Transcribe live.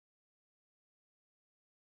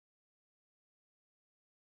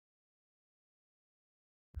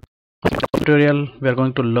Tutorial we are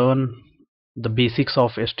going to learn the basics of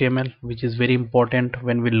HTML, which is very important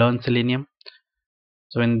when we learn Selenium.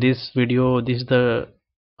 So in this video, this is the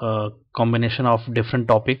combination of different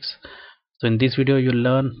topics. So in this video you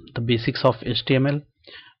learn the basics of HTML,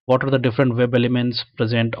 what are the different web elements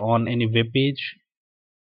present on any web page.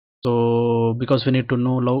 So because we need to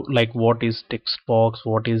know like what is text box,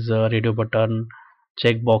 what is radio button,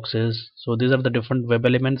 check boxes. So these are the different web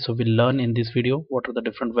elements. So we learn in this video what are the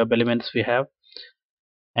different web elements we have,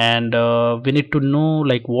 and we need to know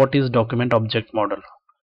like what is document object model,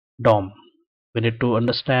 DOM. We need to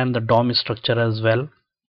understand the DOM structure as well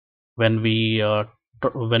when we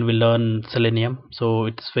learn Selenium. So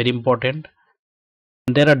it's very important.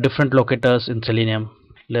 And there are different locators in Selenium.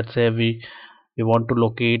 Let's say we want to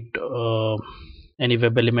locate any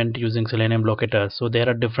web element using Selenium locators. So there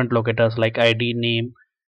are different locators like ID, name,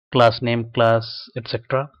 class,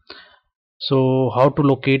 etc. So how to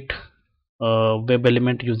locate web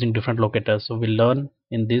element using different locators? So we'll learn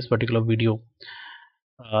in this particular video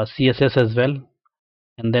CSS as well,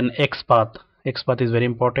 and then Xpath is very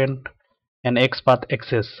important, and Xpath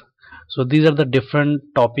Axes. So these are the different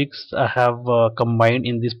topics I have combined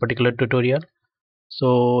in this particular tutorial.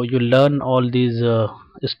 So you learn all these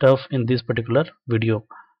stuff in this particular video.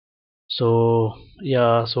 So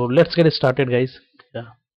yeah, so let's get started, guys. Yeah.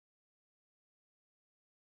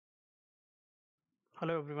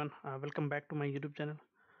 Hello everyone, welcome back to my YouTube channel.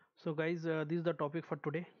 So guys, this is the topic for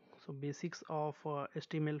today. So basics of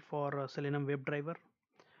HTML for Selenium WebDriver.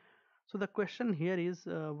 So the question here is,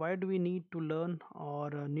 why do we need to learn or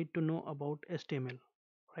need to know about HTML,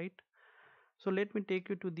 right? So let me take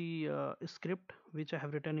you to the script which I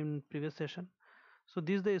have written in previous session. So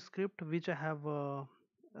this is the script which I have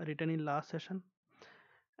written in last session,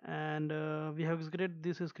 and we have executed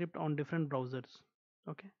this script on different browsers.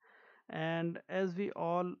 Okay, and as we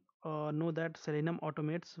all know that Selenium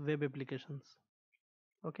automates web applications.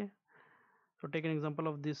 Okay, so take an example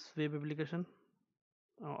of this web application,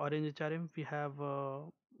 Orange HRM. We have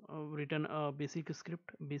written a basic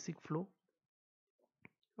script, basic flow.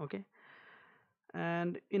 Okay,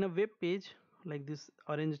 and in a web page like this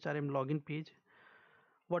Orange HRM login page,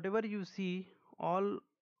 whatever you see, all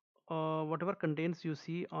whatever contents you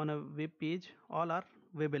see on a web page, all are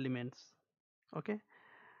web elements. Okay,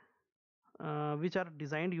 which are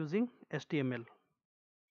designed using HTML.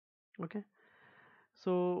 Okay,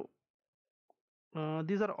 so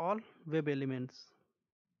these are all web elements.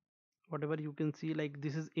 Whatever you can see, like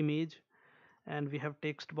this is image, and we have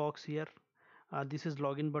text box here. This is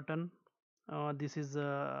login button. This is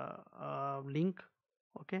link.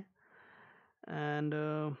 Okay, and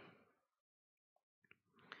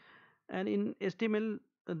in HTML,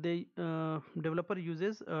 the developer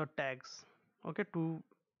uses tags. Okay, to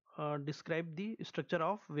describe the structure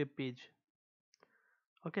of web page.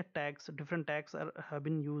 Okay, tags, different tags have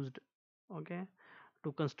been used. Okay,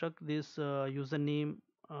 to construct this username,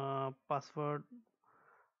 password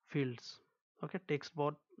fields. Okay,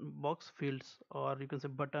 box fields, or you can say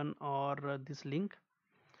button, or this link.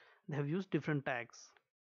 They have used different tags.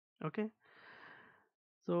 Okay,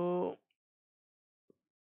 so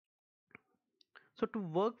to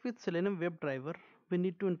work with Selenium WebDriver, we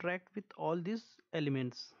need to interact with all these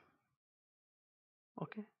elements.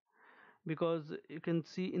 Okay, because you can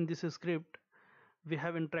see in this script we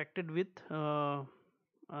have interacted with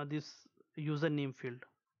this username field,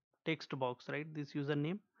 text box, right? This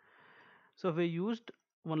username. So we used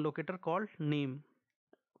one locator called name.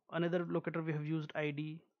 Another locator we have used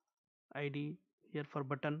ID here for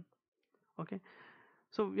button. Okay,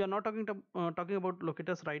 so we are not talking about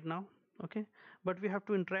locators right now. Okay, but we have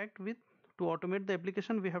to interact with, to automate the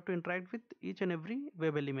application, we have to interact with each and every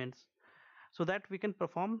web elements, so that we can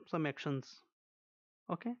perform some actions.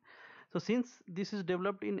 Okay, so since this is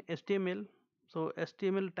developed in HTML, so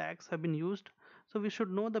HTML tags have been used, so we should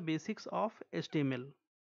know the basics of HTML.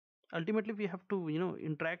 Ultimately we have to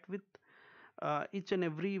interact with each and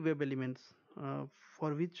every web elements,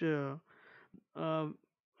 for which uh,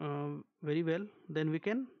 very well, then we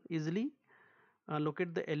can easily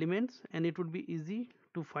locate the elements, and it would be easy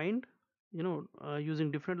to find, using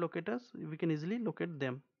different locators we can easily locate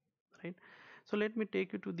them, right? So let me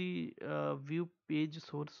take you to the view page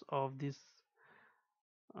source of this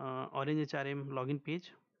Orange HRM login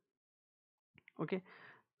page. Okay,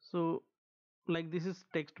 so like this is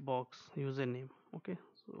text box username. Okay,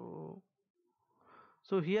 so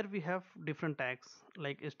here we have different tags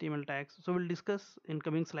like HTML tags. So we'll discuss in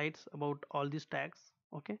coming slides about all these tags.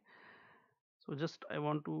 Okay, so just I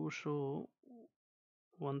want to show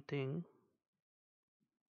one thing.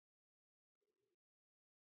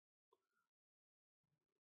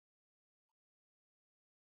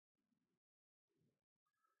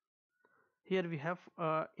 here we have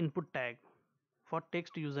input tag for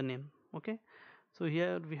text username. Okay, so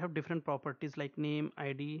here we have different properties like name,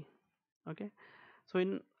 id. Okay, so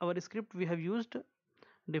in our script we have used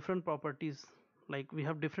different properties, like we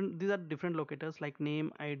have different, these are different locators like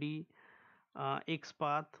name, id,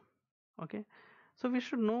 Xpath. Okay, so we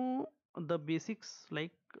should know the basics,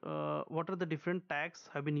 like what are the different tags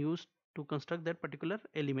have been used to construct that particular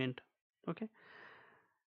element. Okay,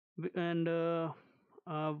 and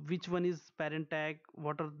which one is parent tag,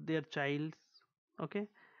 what are their childs. Okay,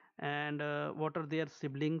 and what are their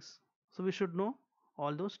siblings. So we should know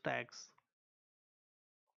all those tags.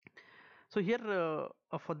 So here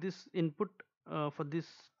for this input, for this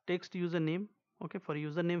text username, okay, for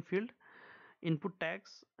username field, input tag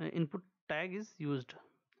is used.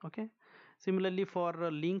 Okay, similarly for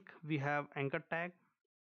link we have anchor tag.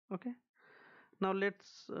 Okay, now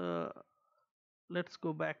let's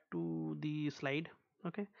go back to the slide.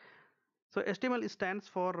 Okay, so HTML stands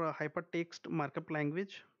for hypertext markup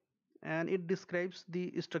language, and it describes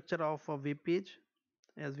the structure of a web page.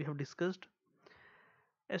 As we have discussed,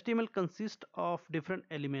 HTML consists of different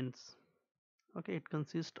elements. Okay, it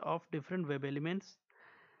consists of different web elements,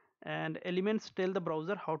 and elements tell the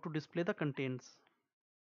browser how to display the contents.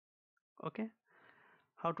 Okay,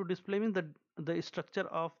 how to display means the uh, structure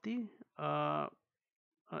of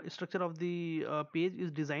the page is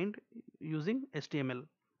designed using HTML,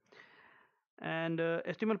 and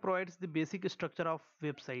HTML provides the basic structure of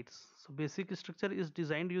websites. So basic structure is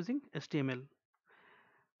designed using HTML,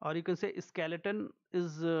 or you can say skeleton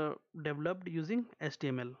is developed using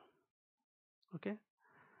HTML. Okay,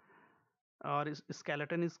 or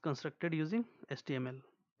skeleton is constructed using HTML,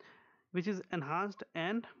 which is enhanced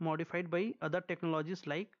and modified by other technologies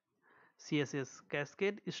like CSS,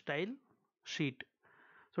 Cascade Style Sheet.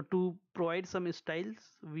 So to provide some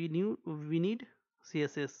styles, we need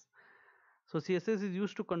CSS. So CSS is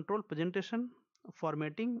used to control presentation,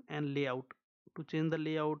 formatting, and layout. To change the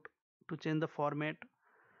layout, to change the format,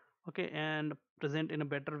 okay, and present in a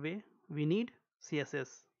better way, we need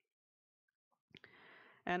CSS.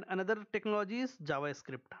 And another technology is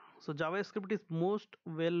JavaScript. So JavaScript is most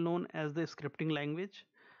well known as the scripting language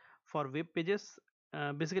for web pages.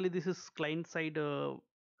 Basically this is client side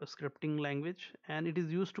scripting language, and it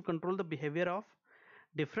is used to control the behavior of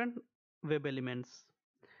different web elements,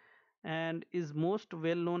 and is most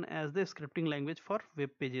well known as the scripting language for web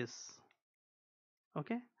pages.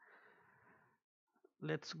 Okay,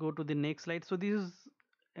 let's go to the next slide. So this is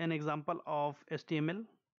an example of HTML.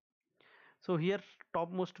 So here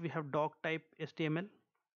topmost we have doc type HTML.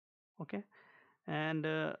 Okay, and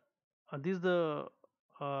this is the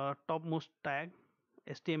topmost tag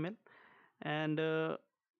HTML, and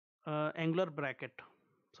angular bracket.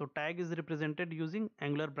 So tag is represented using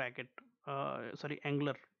angular bracket, sorry,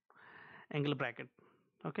 angular bracket.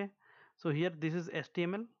 Okay, so here this is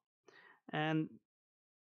HTML, and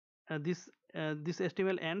this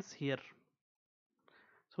HTML ends here.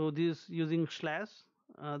 So this using slash,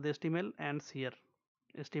 the HTML ends here,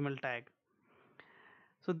 HTML tag.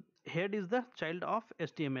 So head is the child of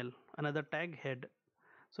HTML, another tag head.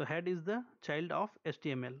 So head is the child of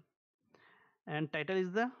HTML, and title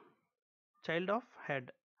is the child of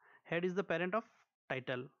head. Head is the parent of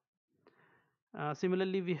title.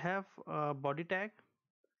 Similarly we have body tag.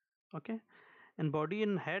 Okay, and body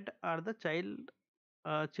and head are the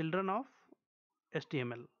children of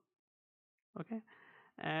HTML. Okay,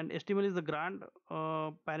 and HTML is the grand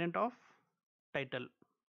parent of title.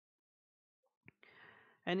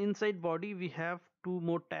 And inside body we have two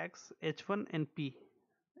more tags, h1 and p.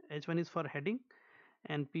 H1 is for heading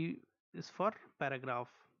and p is for paragraph.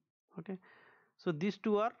 Okay, so these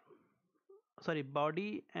two are, sorry,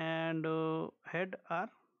 body and head are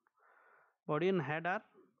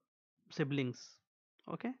siblings.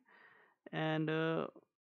 Okay, and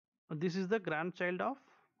this is the grandchild of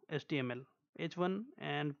HTML. H1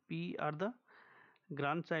 and p are the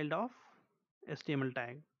grandchild of HTML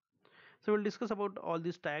tag. So we'll discuss about all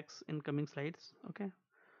these tags in coming slides. Okay,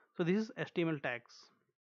 so this is HTML tags.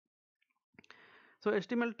 So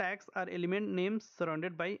HTML tags are element names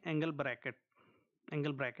surrounded by angle brackets.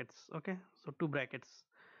 Okay, so two brackets,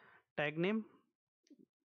 tag name.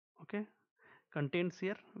 Okay, contents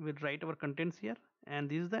here, we'll write our contents here, and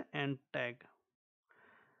this is the end tag,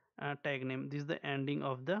 tag name. This is the ending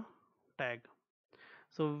of the tag.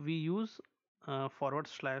 So we use forward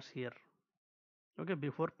slash here. Okay,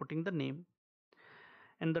 before putting the name.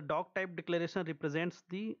 And the doc type declaration represents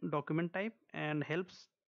the document type and helps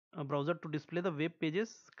a browser to display the web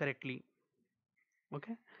pages correctly.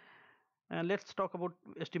 Okay, and let's talk about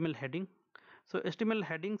HTML heading. So HTML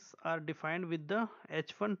headings are defined with the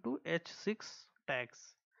h1 to h6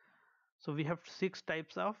 tags. So we have 6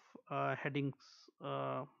 types of headings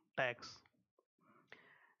tags.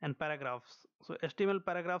 And paragraphs. So HTML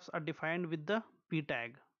paragraphs are defined with the p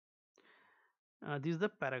tag. This is the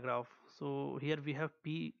paragraph. So here we have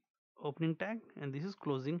p opening tag and this is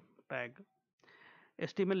closing tag.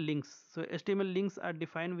 HTML links. So HTML links are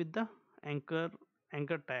defined with the anchor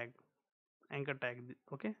tag. Anchor tag.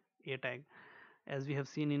 Okay, a tag, as we have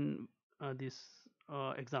seen in this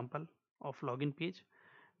example of login page.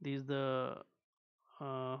 This is the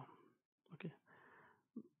uh, okay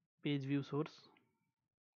page view source,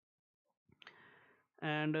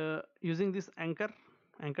 and using this anchor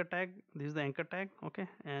tag, this is the anchor tag. Okay,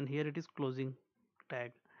 and here it is closing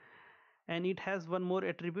tag, and it has one more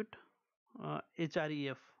attribute,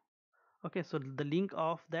 href. Okay, so the link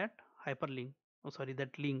of that hyperlink, oh sorry,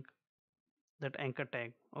 that link, that anchor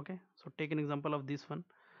tag. Okay, so take an example of this one.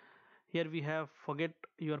 Here we have forget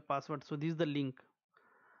your password, so this is the link.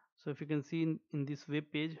 So if you can see in this web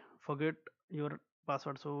page, forget your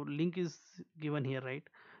password, so link is given here, right?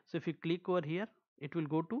 So if you click over here, it will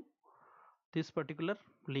go to this particular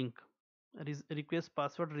link, request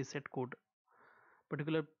password reset code,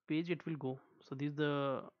 particular page it will go. So this is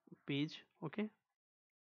the page. Okay,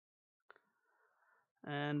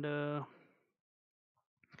 and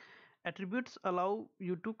attributes allow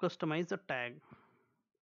you to customize the tag.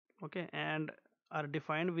 Okay, and are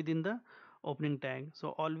defined within the opening tag. So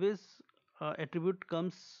always attribute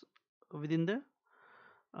comes within the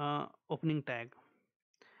opening tag,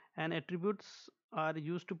 and attributes are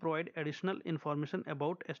used to provide additional information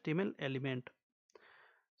about HTML element.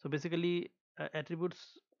 So basically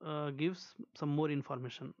attributes gives some more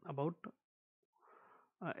information about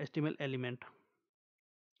HTML element.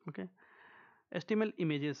 Okay, HTML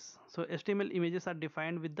images. So HTML images are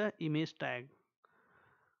defined with the image tag.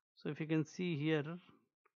 So if you can see here,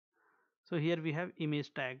 so here we have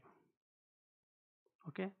image tag.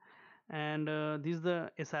 Okay, and this is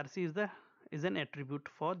the src is an attribute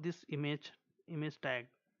for this image tag.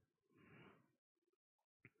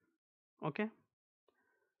 Okay,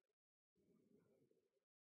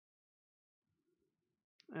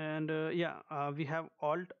 and yeah, we have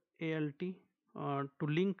alt to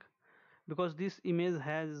link, because this image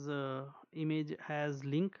has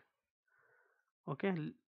link. Okay,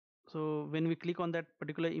 so when we click on that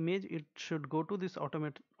particular image, it should go to this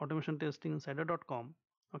automation testing insider.com.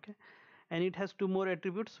 Okay, and it has two more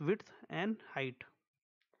attributes, width and height.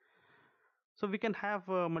 So we can have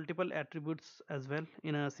multiple attributes as well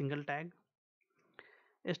in a single tag.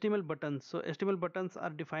 HTML buttons. So HTML buttons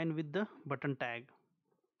are defined with the button tag.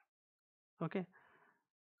 Okay,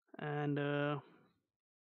 and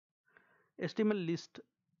HTML list.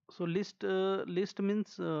 So list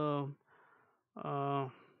means uh,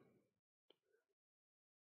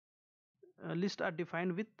 list are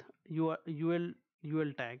defined with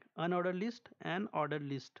ul tag, unordered list and ordered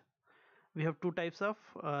list. We have two types of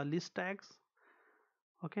list tags.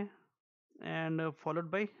 Okay, and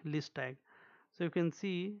followed by list tag. So you can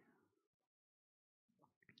see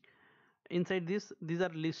inside this, these are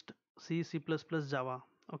list, C++, Java.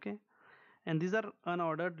 Okay, and these are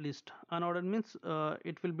unordered list. Unordered means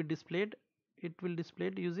it will be displayed,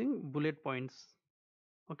 using bullet points.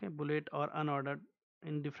 Okay, bullet or unordered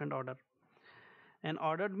in different order. And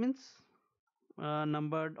ordered means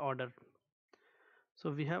numbered order.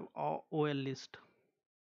 So we have ol list.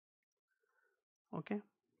 Okay,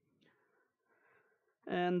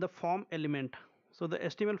 and the form element. So the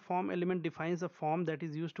HTML form element defines a form that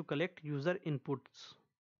is used to collect user inputs.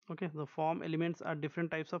 Okay, the form elements are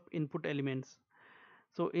different types of input elements.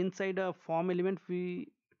 So inside a form element we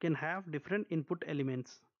can have different input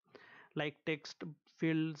elements like text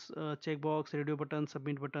fields, checkbox, radio buttons,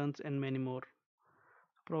 submit buttons, and many more.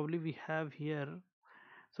 Probably we have here.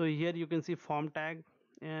 So here you can see form tag,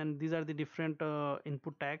 and these are the different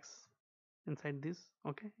input tags inside this.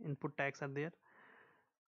 Okay, input tags are there.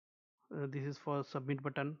 This is for submit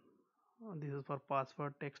button, this is for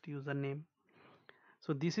password, text, username.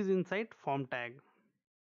 So this is inside form tag.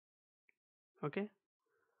 Okay,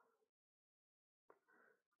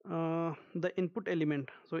 the input element.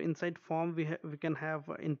 So inside form we can have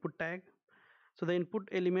input tag. So the input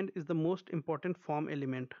element is the most important form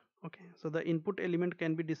element. Okay, so the input element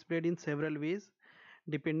can be displayed in several ways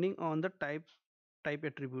depending on the type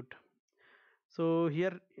attribute. So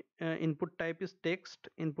here input type is text,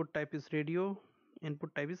 input type is radio,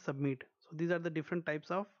 input type is submit. So these are the different types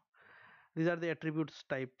of, these are the attributes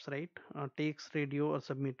types, right? Text, radio, or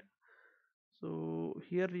submit. So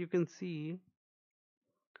here you can see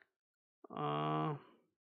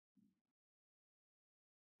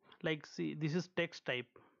Like, see, this is text type.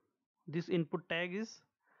 This input tag is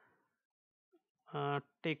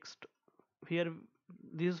text. Here,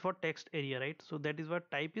 this is for text area, right? So that is what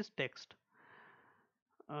type is text.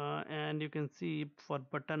 And you can see for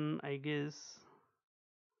button, I guess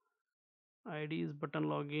ID is button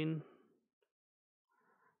login.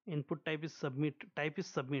 Input type is submit. Type is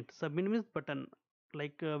submit. Submit means button.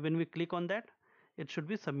 Like when we click on that, it should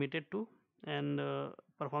be submitted to and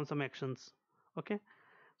perform some actions. Okay,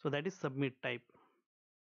 so that is submit type.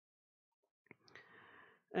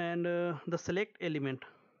 And the select element,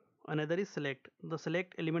 another is select. The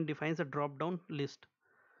select element defines a drop down list.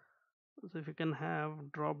 So if you can have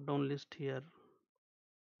drop down list here,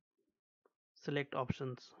 select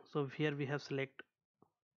options. So here we have select,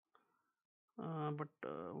 but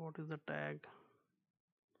what is the tag?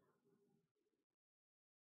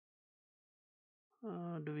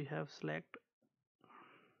 Do we have select?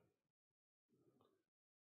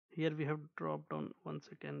 Here we have drop down. One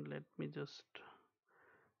second, let me just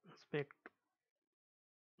inspect.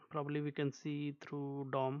 Probably we can see through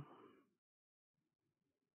DOM.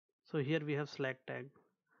 So here we have select tag.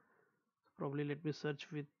 Probably let me search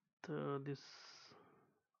with this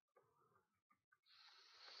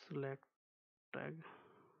select tag.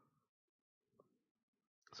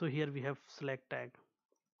 So here we have select tag.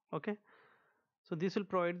 Okay, so this will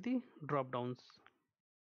provide the drop downs.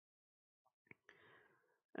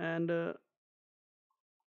 And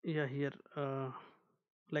yeah, here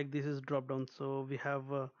like this is drop down. So we have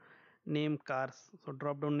name cars. So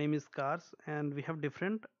drop down name is cars, and we have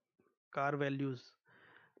different car values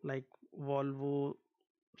like Volvo,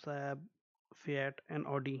 Saab, Fiat, and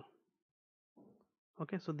Audi.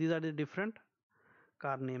 Okay, so these are the different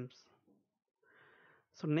car names.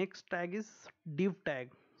 So next tag is div tag.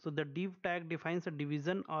 So the div tag defines a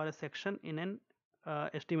division or a section in an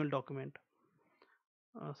HTML document.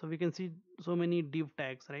 So we can see so many div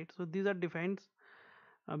tags, right? So these are defined.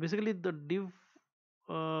 Basically, the div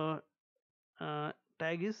uh,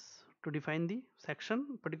 tag is to define the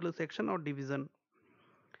section, particular section or division.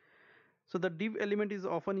 So the div element is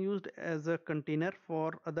often used as a container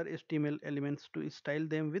for other HTML elements to style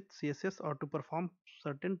them with CSS or to perform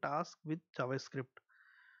certain tasks with JavaScript.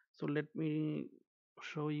 So let me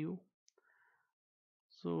show you.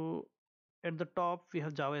 So at the top we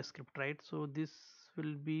have JavaScript, right? So this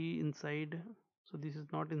will be inside. So this is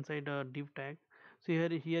not inside a div tag. So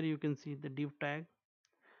here you can see the div tag.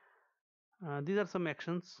 These are some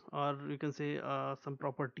actions, or you can say some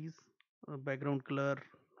properties, background color,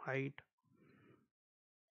 height.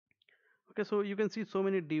 Okay, so you can see so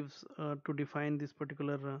many divs to define this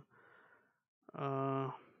particular.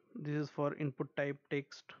 This is for input type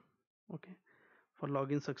text. Okay, for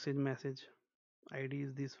login success message, ID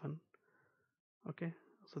is this one. Okay,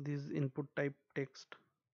 so this is input type text.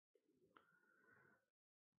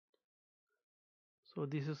 So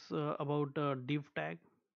this is about div tag.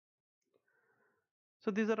 So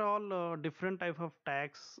these are all different type of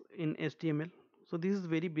tags in HTML. So this is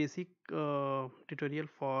very basic tutorial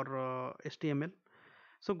for HTML.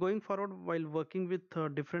 So going forward, while working with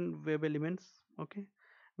different web elements, okay,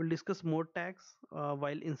 we'll discuss more tags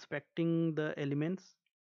while inspecting the elements.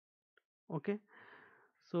 Okay,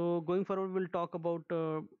 so going forward, we'll talk about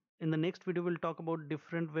in the next video we'll talk about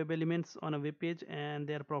different web elements on a web page and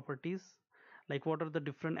their properties, like what are the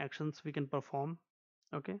different actions we can perform.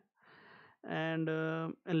 Okay, and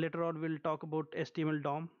later on we'll talk about HTML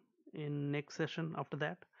DOM in next session after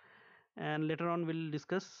that. And later on we'll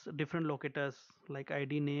discuss different locators like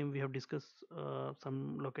ID name. We have discussed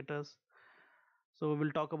some locators, so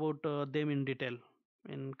we'll talk about them in detail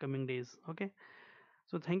in coming days. Okay,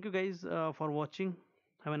 so thank you guys for watching.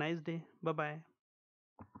 Have a nice day. Bye bye.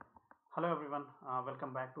 Hello everyone,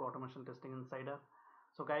 welcome back to Automation Testing Insider.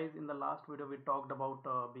 So guys, in the last video we talked about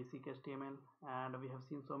basic HTML, and we have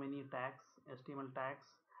seen so many tags, HTML tags,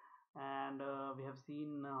 and we have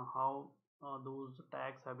seen how those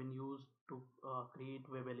tags have been used to create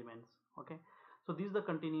web elements. Okay, so this is the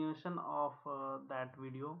continuation of that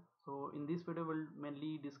video. So in this video we'll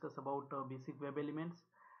mainly discuss about basic web elements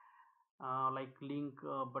like link,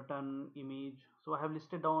 button, image. So I have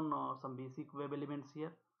listed down some basic web elements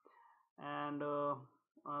here, and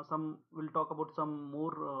some we'll talk about some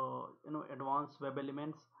more advanced web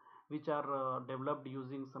elements which are developed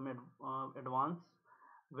using some advanced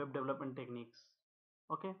web development techniques.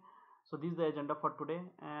 Okay, so this is the agenda for today.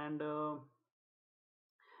 And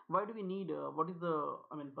why do we need what is the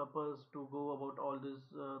purpose to go about all these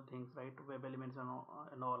things, right? Web elements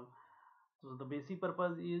and all. So the basic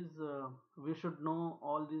purpose is we should know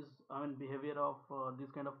all these behavior of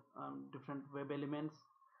these kind of different web elements,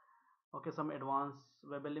 okay, some advanced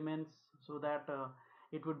web elements, so that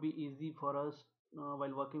it would be easy for us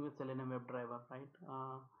while working with Selenium WebDriver, right?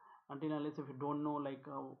 Until unless if you don't know like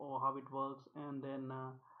how it works, and then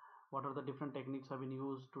what are the different techniques have been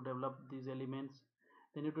used to develop these elements,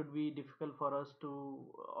 then it would be difficult for us to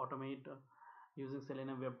automate using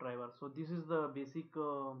Selenium WebDriver. So this is the basic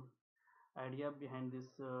idea behind this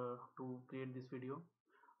to create this video.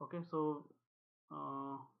 Okay, so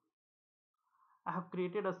I have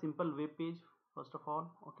created a simple web page first of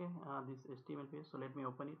all. Okay, this HTML page. So let me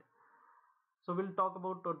open it. So we'll talk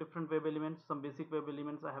about different web elements. Some basic web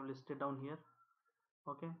elements I have listed down here.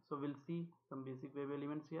 Okay, so we'll see some basic web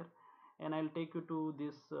elements here, and I'll take you to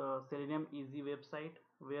this Selenium Easy website,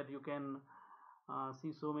 where you can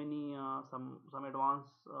see so many some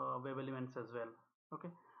advanced web elements as well. Okay,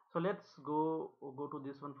 so let's go to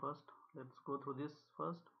this one first. Let's go through this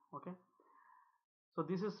first. Okay, so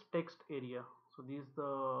this is text area. So this is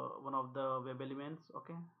the one of the web elements.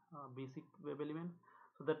 Okay, basic web element.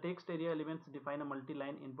 So the text area elements define a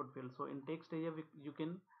multi-line input field. So in text area you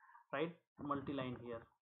can write multi-line here.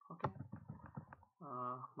 Okay,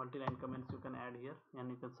 multi-line comments you can add here and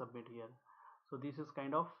you can submit here. So this is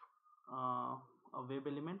kind of a web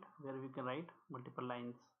element where we can write multiple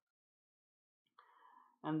lines.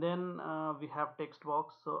 And then we have text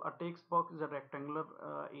box. So a text box is a rectangular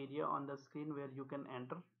area on the screen where you can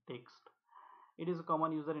enter text. It is a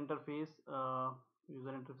common user interface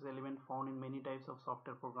element found in many types of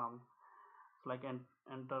software programs. So like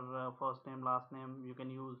enter first name, last name. You can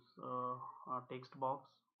use a text box.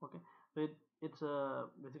 Okay, so it's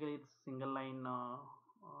basically it's single line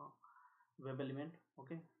web element.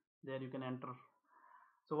 Okay, there you can enter.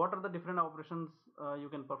 So what are the different operations you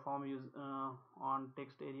can perform use on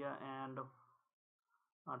text area and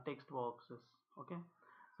text boxes? Okay,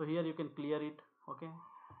 so here you can clear it. Okay,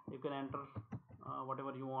 you can enter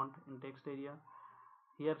whatever you want in text area.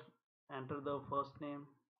 Here enter the first name.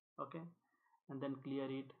 Okay, and then clear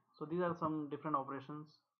it. So these are some different operations.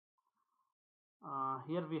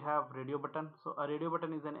 Here we have radio button. So a radio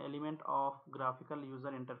button is an element of graphical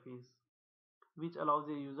user interface which allows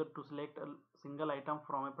a user to select a single item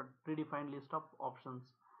from a predefined list of options.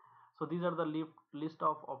 So these are the list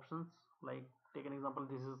of options. Like take an example,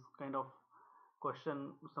 this is kind of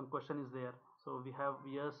question, some question is there. So we have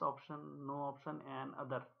yes option, no option, and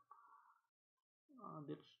other.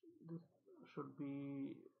 This should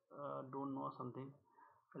be don't know something.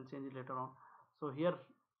 I'll change it later on. So here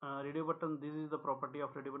radio button, this is the property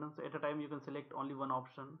of radio button. So at a time you can select only one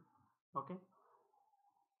option. Okay,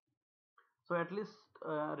 so at least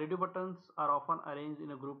radio buttons are often arranged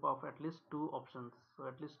in a group of at least two options. So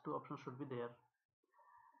at least two options should be there.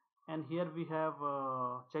 And here we have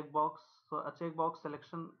checkbox. So a checkbox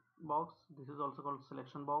selection box, this is also called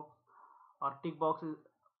selection box, or tick box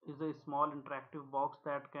is a small interactive box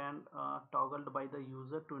that can toggled by the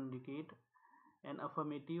user to indicate an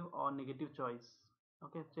affirmative or negative choice.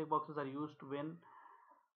 Okay, checkboxes are used when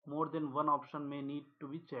more than one option may need to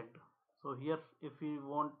be checked. So here if we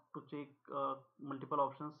want to check multiple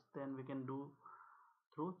options, then we can do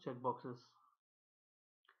through checkboxes.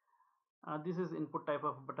 This is input type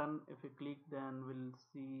of button. If we click, then we'll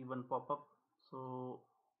see one pop-up. So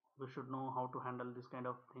we should know how to handle this kind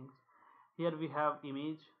of things. Here we have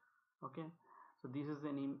image. Okay, so this is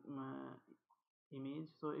an image.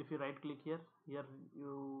 So if you right click here,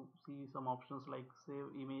 you see some options like save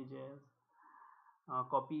image as,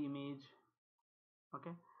 copy image.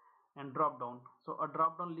 Okay, and drop down. So a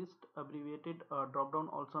drop down list, abbreviated drop down,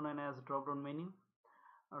 also known as drop down menu,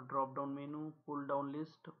 a drop down menu, pull down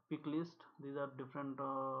list, pick list. These are different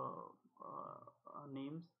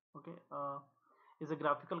names. Okay, is a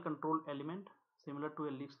graphical control element similar to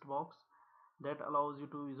a list box that allows you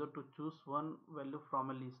to user to choose one value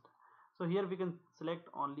from a list. So here we can select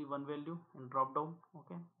only one value and drop down.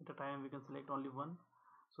 Okay, at a time we can select only one.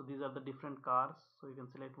 So these are the different cars, so you can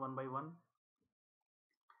select one by one.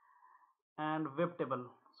 And web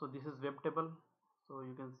table, so this is web table. So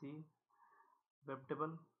you can see web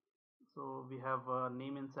table. So we have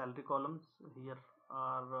name and salary columns. Here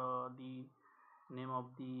are the name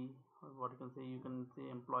of the, what you can say, you can say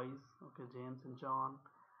employees. Okay, James and John.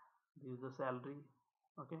 This is the salary.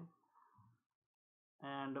 Okay,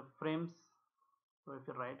 and frames. So if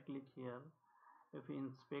you right click here, if you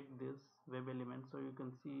inspect this web element, so you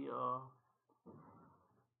can see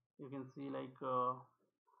like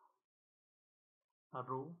a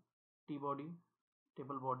row, t body,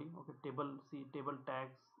 table body. Okay, table, see table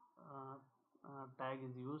tags, tag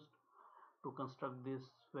is used to construct this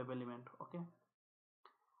web element. Okay,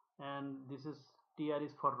 and this is tr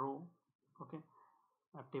is for row. Okay,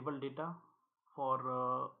 table data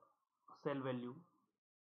for cell value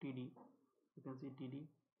TD. You can see TD,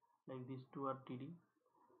 like these two are TD,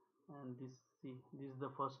 and this, see, this is the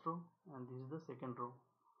first row and this is the second row.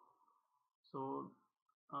 So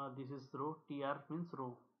this is row, TR means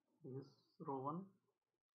row, this is row 1,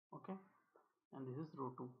 okay, and this is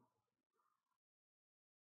row 2.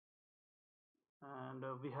 And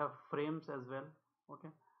we have frames as well, okay.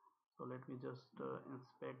 So let me just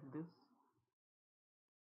inspect this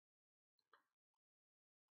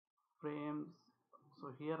frames. So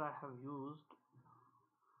here I have used,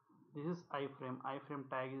 this is iframe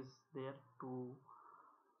tag is there too.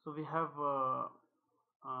 So we have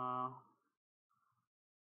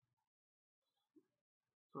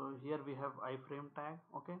so here we have iframe tag,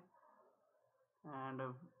 okay. And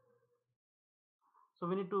so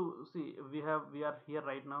we need to see, we are here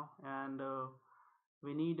right now, and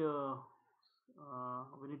we need to,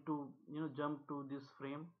 jump to this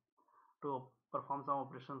frame to perform some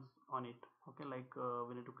operations on it, okay. Like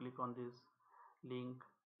we need to click on this link,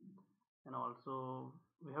 and also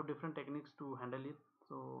we have different techniques to handle it.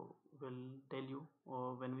 So we'll tell you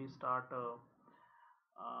when we start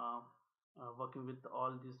uh, working with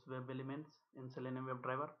all these web elements in Selenium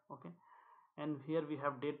WebDriver, okay. And here we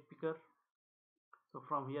have date picker. So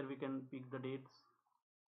from here we can pick the dates,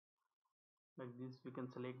 like this. We can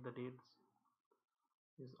select the dates,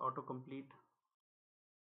 is autocomplete.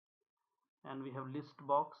 And we have list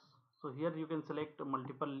box. So here you can select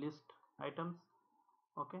multiple list items,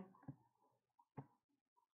 okay,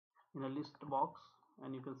 in a list box,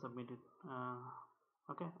 and you can submit it,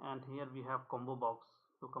 okay. And here we have combo box.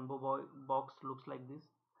 So box looks like this.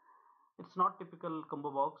 It's not typical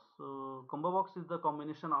combo box. So combo box is the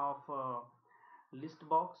combination of list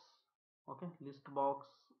box, okay. List box,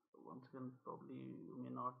 once again, probably you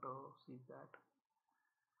may not see that.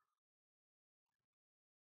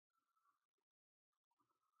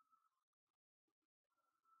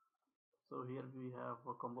 So here we have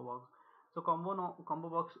a combo box. So combo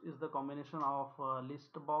box is the combination of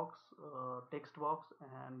list box, text box,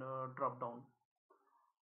 and drop down,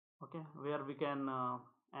 okay, where we can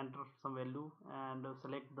enter some value and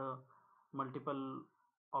select the multiple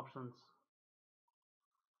options.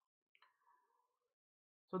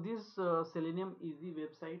 So this Selenium easy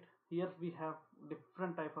website, here we have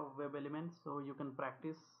different type of web elements, so you can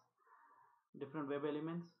practice different web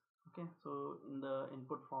elements, okay. So in the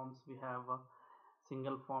input forms we have a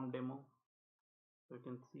single form demo. So you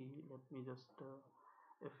can see, let me just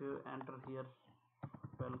if you enter here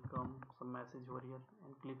welcome some message over here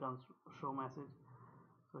and click on show message,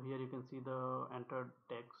 so here you can see the entered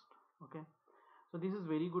text, okay. So this is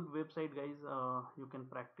very good website, guys. You can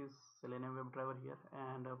practice Selenium WebDriver here,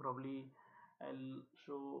 and probably I'll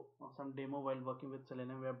show some demo while working with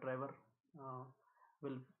Selenium WebDriver.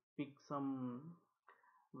 We'll pick some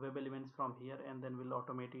web elements from here and then we'll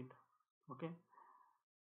automate it, okay.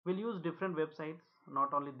 We'll use different websites,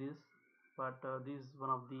 not only this, but this is one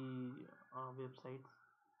of the websites,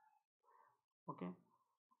 okay.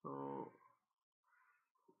 So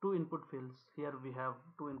two input fields, here we have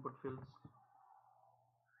two input fields.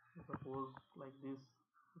 Suppose like this,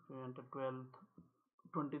 if we enter 12,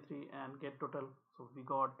 23 and get total, so we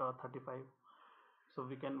got 35. So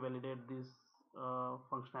we can validate this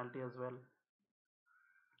functionality as well.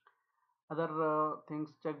 Other things,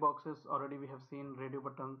 checkboxes, already we have seen radio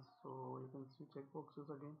buttons, so you can see checkboxes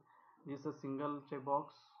again. This is a single checkbox,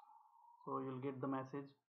 so you'll get the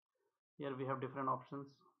message. Here we have different options,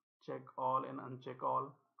 check all and uncheck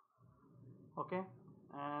all, okay.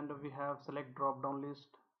 And we have select drop down list,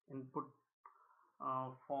 input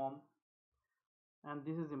form, and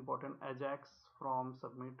this is important, Ajax from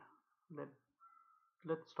submit.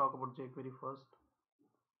 Let's talk about jQuery first.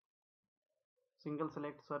 Single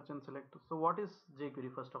select, search and select. So what is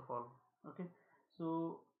jQuery first of all, okay.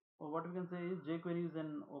 So what we can say is jQuery is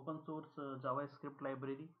an open source JavaScript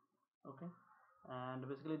library, okay, and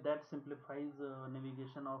basically that simplifies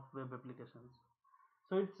navigation of web applications.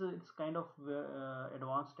 So it's kind of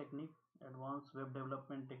advanced web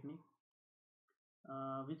development technique,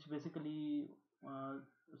 which basically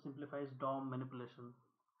simplifies DOM manipulation,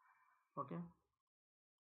 okay.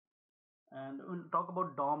 And we'll talk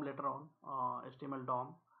about DOM later on, HTML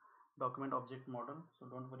DOM, document object model, so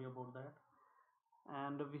don't worry about that.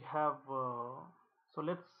 And we have so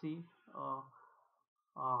let's see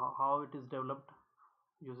how it is developed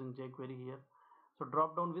using jQuery here. So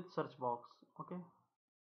drop down with search box, okay.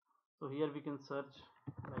 So here we can search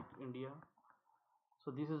like India.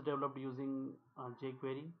 So this is developed using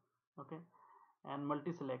jQuery, okay. And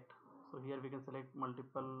multi select, so here we can select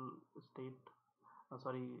multiple state,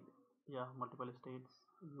 sorry, yeah, multiple states,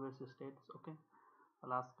 US states, okay.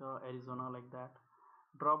 Alaska, Arizona, like that.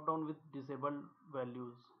 Drop down with disabled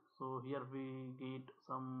values. So here we get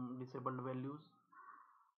some disabled values.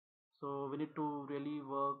 So we need to really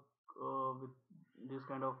work with this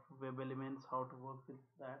kind of web elements, how to work with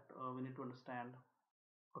that. We need to understand.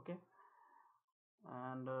 Okay.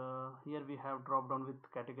 And here we have drop down with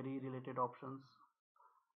category related options.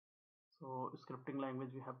 So scripting language,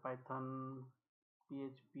 we have Python,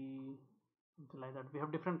 PHP, something like that. We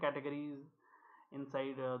have different categories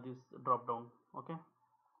inside this drop down. Okay.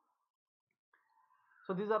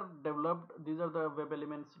 So these are developed, these are the web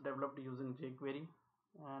elements developed using jQuery.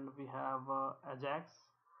 And we have Ajax.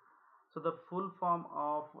 So the full form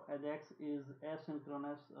of Ajax is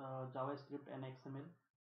asynchronous JavaScript and XML.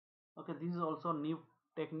 Okay, this is also a new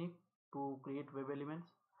technique to create web elements.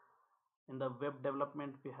 In the web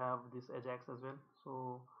development we have this Ajax as well.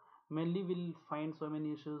 So mainly we'll find so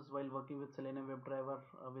many issues while working with Selenium WebDriver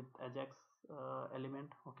with Ajax element.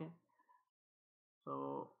 Okay,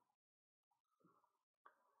 so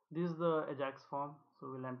this is the Ajax form. So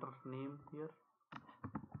we'll enter name here,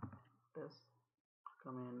 test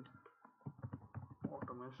command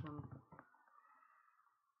automation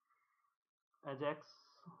Ajax.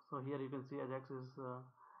 So here you can see Ajax is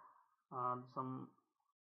some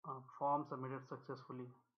form submitted successfully.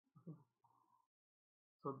 Okay.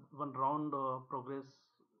 So one round progress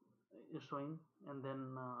is showing, and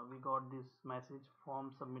then we got this message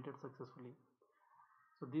form submitted successfully.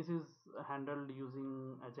 So this is handled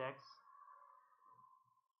using Ajax.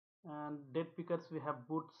 And date pickers, we have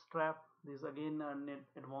Bootstrap. This again an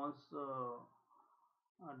advanced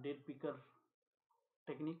date picker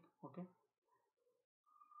technique. Okay,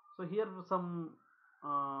 so here some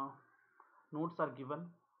notes are given,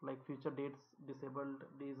 like future dates disabled,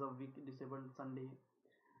 days of week disabled, Sunday.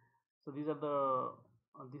 So these are the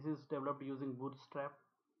this is developed using Bootstrap.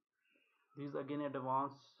 This is again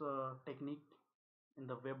advanced technique in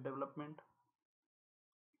the web development.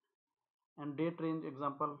 And date range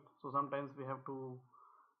example, so sometimes we have to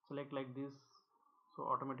select like this, so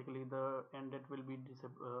automatically the end date will be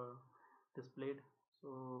displayed.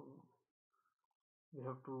 So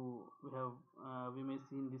we may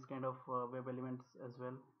see in this kind of web elements as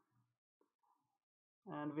well.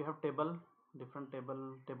 And we have table, different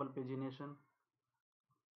table pagination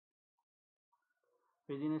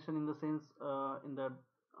in the sense in the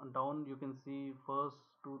down you can see first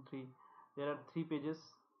two three, there are three pages.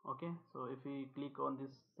 Okay, so if we click on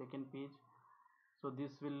this second page, so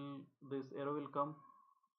this arrow will come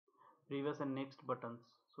previous and next buttons.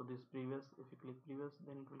 So this previous, if you click previous,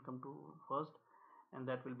 then it will come to first, and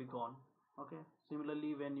that will be gone. Okay,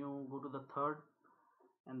 similarly when you go to the third,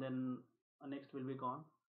 and then next will be gone.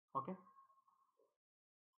 Okay,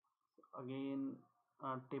 again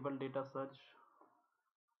table data search,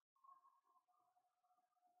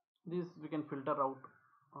 this we can filter out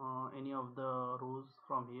any of the rows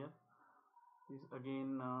from here. This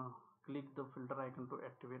again click the filter icon to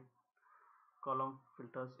activate column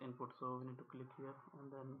filters input. So we need to click here, and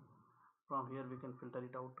then from here we can filter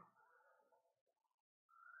it out.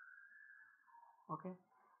 Okay,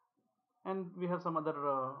 and we have some other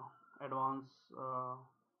advanced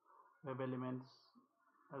web elements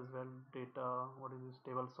as well. Data, what is this,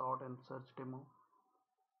 table sort and search demo,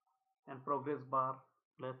 and progress bar.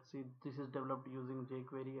 Let's see, this is developed using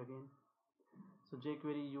jQuery again. So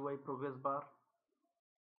jQuery UI progress bar.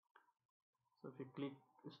 So if you click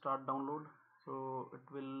start download, so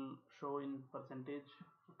it will show in percentage.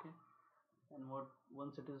 Okay, and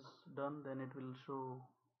once it is done, then it will show,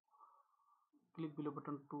 click below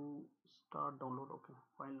button to start download. Okay,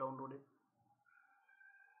 file downloaded,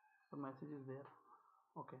 the message is there.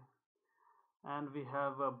 Okay, and we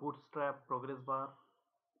have a Bootstrap progress bar.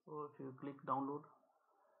 So if you click download,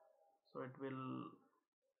 so it will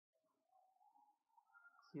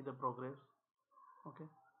see the progress. Okay,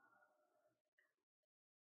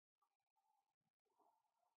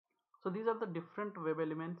 so these are the different web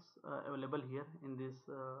elements available here in this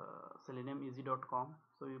seleniumeasy.com.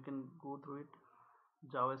 So you can go through it.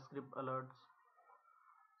 JavaScript alerts,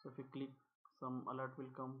 so if you click, some alert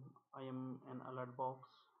will come. I am an alert box,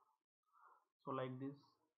 so like this.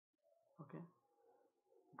 Okay,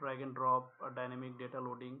 drag and drop a dynamic data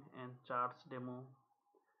loading and charts demo,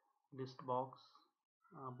 list box,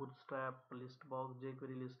 Bootstrap list box,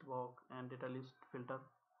 jQuery list box, and data list filter.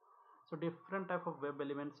 So different type of web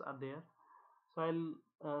elements are there. So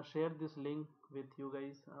I'll share this link with you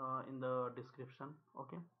guys in the description.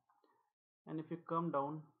 Okay, and if you come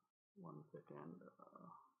down, one second,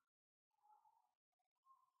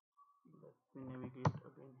 let me navigate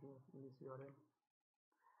again here in this URL.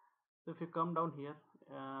 So if you come down here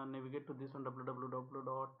navigate to this one,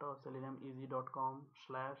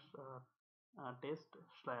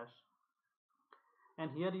 www.seleniumeasy.com/test/,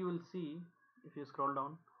 and here you will see, if you scroll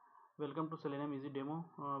down, welcome to Selenium Easy demo.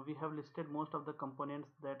 We have listed most of the components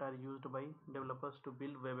that are used by developers to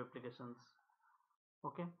build web applications.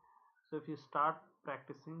 Okay, so if you start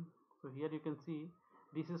practicing, so here you can see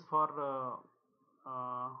this is for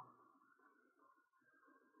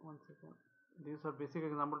one second, these are basic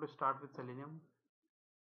example to start with Selenium.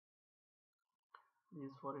 This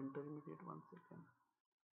is for intermediate. One second,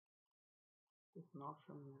 it's not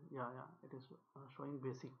showing. Yeah, it is showing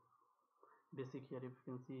basic here, if you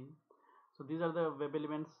can see. So these are the web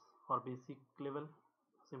elements for basic level: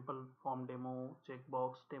 simple form demo,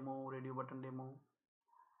 checkbox demo, radio button demo,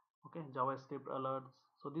 okay, JavaScript alerts.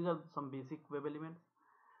 So these are some basic web elements.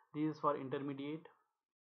 This is for intermediate,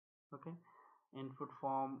 okay, input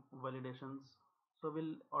form validations. So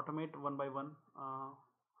we'll automate one by one,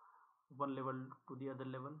 one level to the other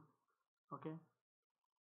level, okay.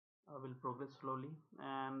 Will progress slowly.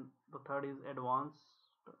 And the third is advanced.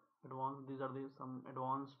 These are the some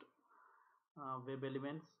advanced web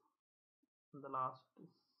elements. The last is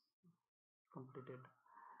completed.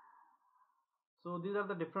 So these are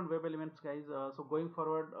the different web elements, guys. So going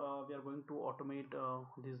forward, we are going to automate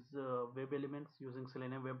these web elements using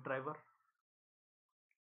Selenium WebDriver.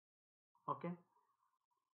 Okay,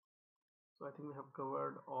 so I think we have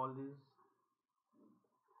covered all these,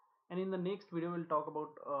 and in the next video we'll talk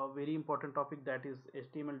about a very important topic, that is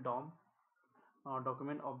HTML DOM,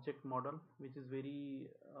 document object model, which is very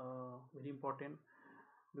important,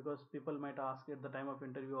 because people might ask at the time of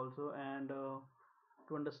interview also. And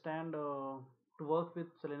to understand, to work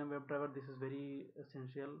with Selenium WebDriver, this is very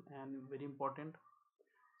essential and very important.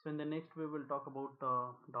 So in the next we will talk about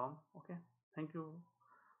DOM. Okay, thank you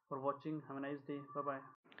for watching. Have a nice day. Bye bye.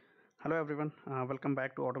 Hello everyone, welcome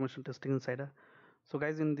back to Automation Testing Insider. So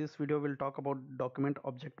guys, in this video we'll talk about document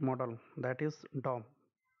object model, that is DOM.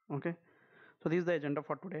 Okay, so this is the agenda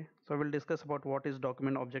for today. So we'll discuss about what is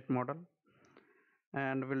document object model,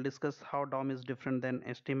 and we'll discuss how DOM is different than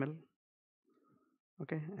HTML.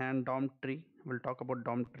 Okay, and DOM tree, we'll talk about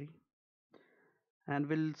DOM tree, and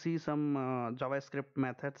we'll see some JavaScript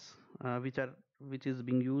methods which is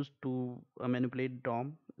being used to manipulate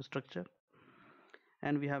DOM structure,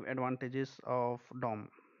 and we have advantages of DOM.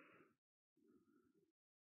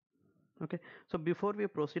 Okay, so before we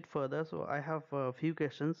proceed further, so I have a few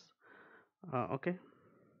questions, okay,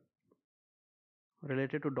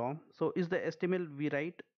 related to DOM. So is the HTML we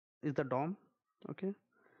write is the DOM? Okay,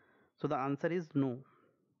 so the answer is no.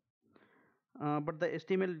 But the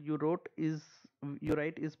HTML you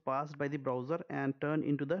write is passed by the browser and turned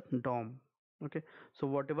into the DOM. Okay, so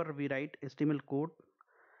whatever we write HTML code,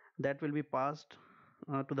 that will be passed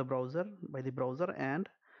to the browser by the browser and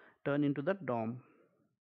turn into the DOM.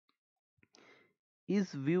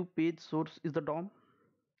 Is view page source is the DOM?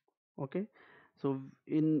 Okay, so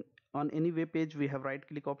on any web page we have right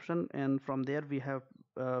click option, and from there we have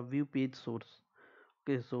view page source.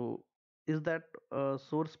 Okay, so is that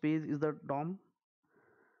source page is the DOM?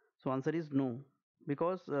 So answer is no,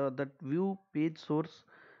 because that view page source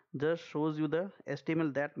just shows you the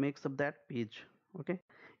HTML that makes up that page. Okay,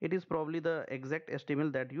 it is probably the exact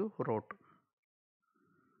HTML that you wrote.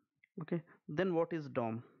 Okay, then what is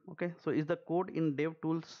DOM? Okay, so is the code in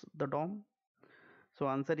DevTools the DOM? So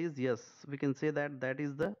answer is yes, we can say that that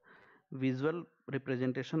is the visual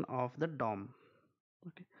representation of the DOM.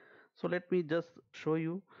 Okay, so let me just show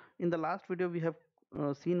you. In the last video we have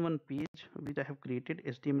seen one page which I have created,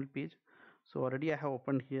 HTML page. So already I have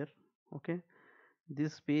opened here. Okay,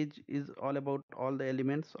 this page is all about all the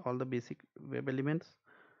elements, all the basic web elements.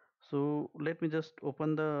 So let me just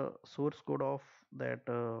open the source code of that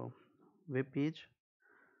web page.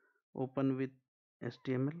 Open with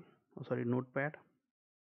HTML, oh, sorry, notepad.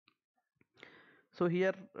 So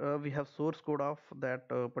here we have source code of that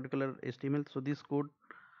particular HTML. So this code,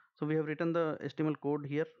 so we have written the HTML code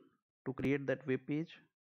here to create that web page.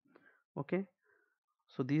 Okay,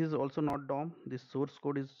 so this is also not DOM. This source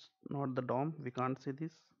code is not the DOM, we can't say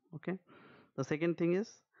this. Okay, the second thing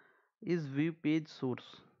is view page source.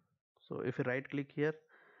 So if you right click here,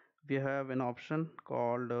 we have an option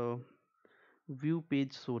called view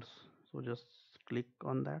page source. So just click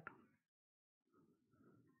on that.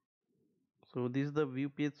 So this is the view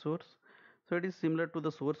page source. So it is similar to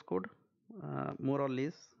the source code, more or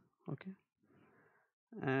less. Okay,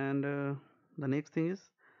 and the next thing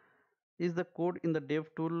is the code in the dev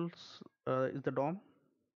tools is the DOM?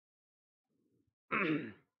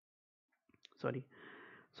 Sorry.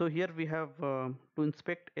 So here we have to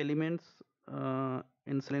inspect elements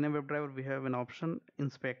in Selenium WebDriver we have an option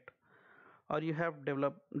inspect, or you have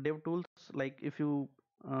dev tools, like if you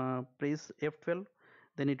press F12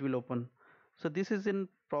 then it will open. So this is in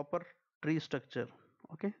proper tree structure.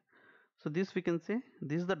 Okay, so this we can say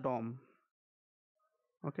this is the DOM.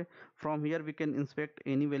 Okay, from here we can inspect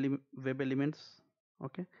any web elements.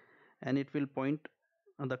 Okay, and it will point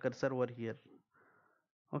the cursor over here.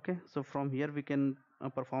 Okay, so from here we can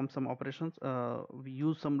perform some operations, we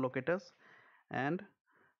use some locators, and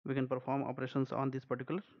we can perform operations on these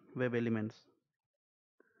particular web elements.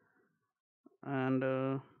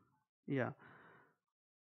 And yeah,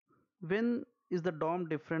 when is the DOM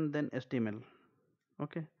different than HTML?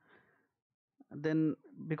 Okay, then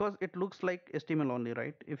because it looks like HTML only,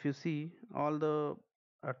 right? If you see all the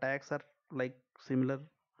tags are like similar.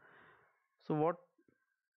 So what,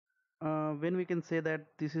 when we can say that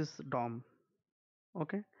this is DOM?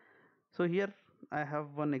 Okay, so here I have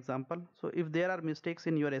one example. So if there are mistakes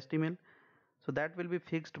in your HTML, so that will be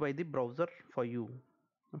fixed by the browser for you.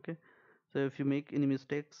 Okay, so if you make any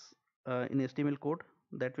mistakes in HTML code,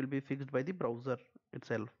 that will be fixed by the browser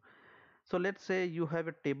itself. So let's say you have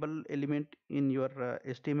a table element in your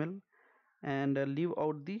HTML, and leave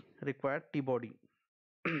out the required t body.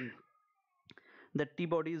 The t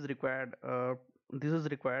body is required, this is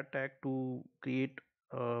required tag to create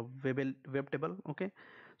web table. Okay,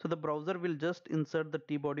 so the browser will just insert the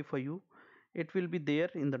t body for you. It will be there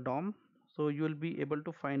in the DOM, so you will be able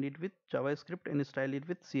to find it with JavaScript and style it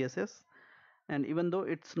with CSS, and even though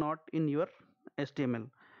it's not in your HTML.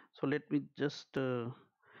 So let me just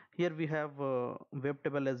here we have web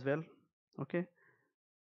table as well. Okay,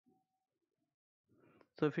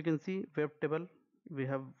 so if you can see web table, we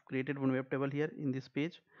have created one web table here in this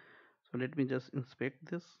page. So let me just inspect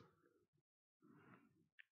this.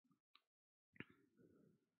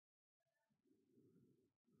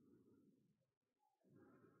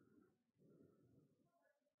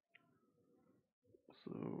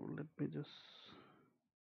 So let me just,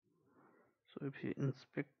 so if you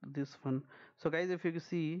inspect this one, so guys, if you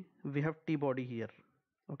see we have t body here.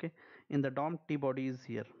 Okay, in the DOM t body is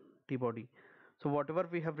here, t body. So whatever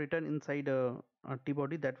we have written inside a t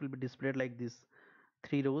body, that will be displayed like this,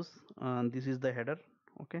 3 rows, and this is the header.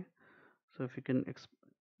 Okay, so if you can if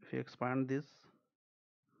you expand this,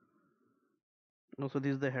 also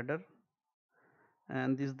this is the header,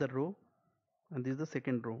 and this is the row, and this is the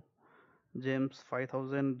second row. James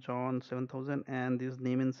 5000, John 7000, and this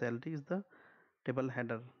name and salary is the table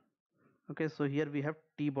header. Okay, so here we have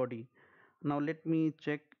t body. Now let me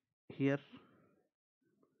check here.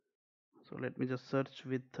 So let me just search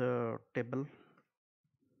with table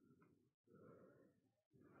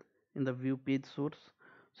in the view page source.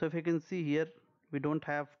 So if you can see here, we don't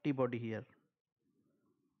have t body here.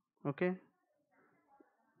 Okay,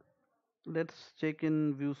 let's check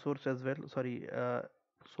in view source as well, sorry,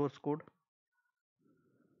 source code.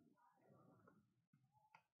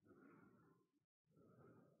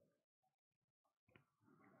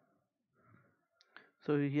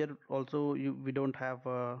 So here also we don't have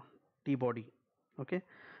t body. Okay,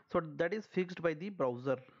 so that is fixed by the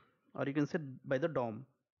browser, or you can say by the DOM.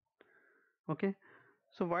 Okay,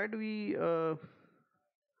 so why do we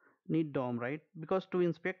need DOM, right? Because to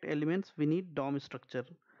inspect elements we need DOM structure,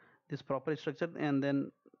 this proper structure, and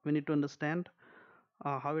then we need to understand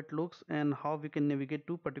how it looks and how we can navigate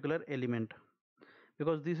to particular element,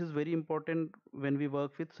 because this is very important when we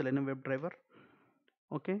work with Selenium WebDriver.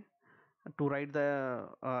 Okay, to write the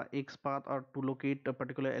Xpath, or to locate a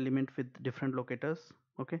particular element with different locators.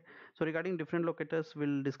 Okay, so regarding different locators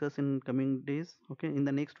we'll discuss in coming days. Okay, in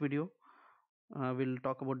the next video we'll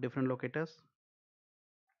talk about different locators.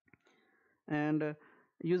 And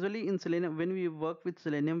usually in Selenium, when we work with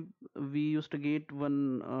Selenium, we used to get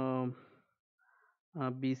one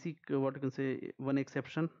basic, what you can say, one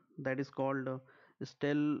exception, that is called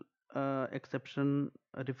stale exception,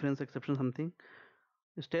 reference exception, something,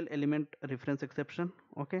 stale element reference exception.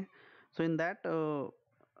 Okay, so in that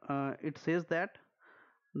it says that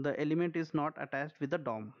the element is not attached with the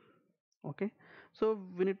DOM. Okay, so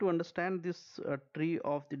we need to understand this tree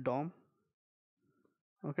of the DOM.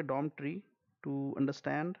 Okay, DOM tree, to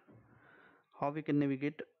understand how we can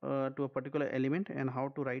navigate to a particular element, and how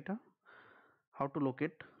to write a, how to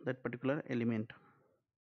locate that particular element.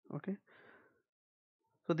 Okay,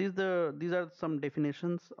 so these are some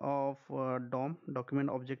definitions of DOM, document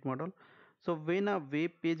object model. So when a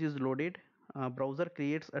web page is loaded, browser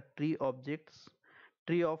creates a tree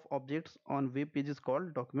of objects on web page is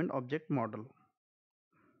called document object model.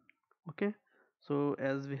 Okay, so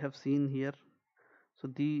as we have seen here, so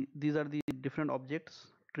these are the different objects,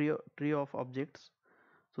 tree of objects.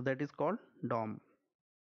 So that is called DOM.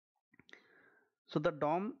 So the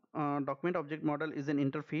DOM, document object model, is an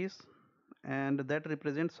interface, and that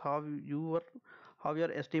represents how your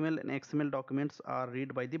HTML and XML documents are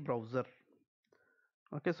read by the browser.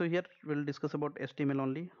 Okay, so here we'll discuss about HTML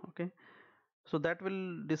only. Okay, so that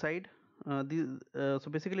will decide so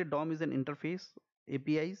basically DOM is an interface,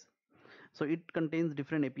 APIs. So it contains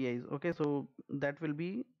different APIs. Okay, so that will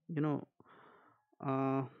be,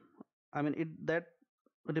 uh, I mean, it that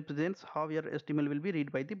represents how your HTML will be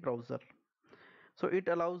read by the browser. So it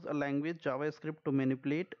allows a language, JavaScript, to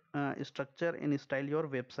manipulate, structure and style your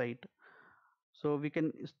website. So we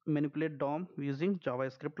can manipulate DOM using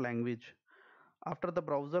JavaScript language. After the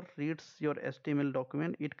browser reads your HTML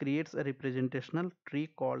document, it creates a representational tree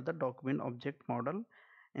called the document object model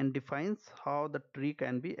and defines how the tree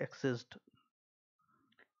can be accessed.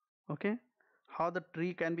 Okay, how the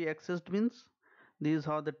tree can be accessed means this is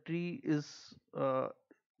how the tree is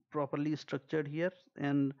properly structured here.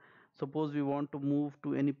 And suppose we want to move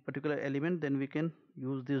to any particular element, then we can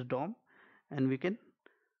use this DOM and we can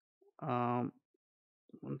um,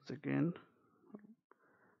 once again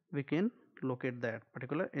we can locate that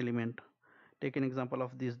particular element. Take an example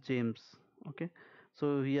of these James. Okay,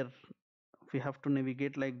 so here we have to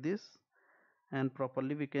navigate like this, and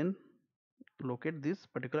properly we can locate this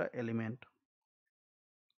particular element.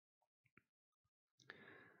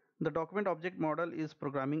 The document object model is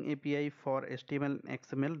programming API for HTML and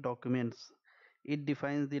XML documents. It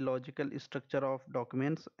defines the logical structure of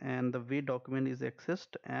documents and the way document is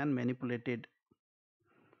accessed and manipulated.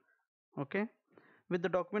 Okay, with the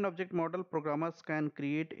document object model, programmers can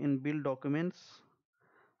create and build documents,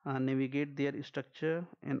 navigate their structure,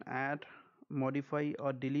 and add, modify,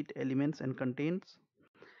 or delete elements and contents.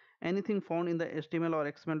 Anything found in the HTML or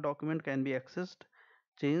XML document can be accessed,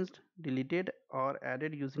 changed, deleted, or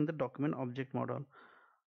added using the document object model.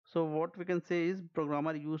 So what we can say is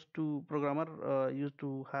programmer used to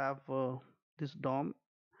have this DOM.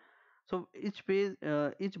 So each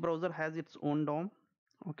browser has its own DOM.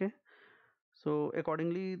 Okay, so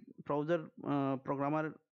accordingly, browser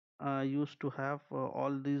programmer used to have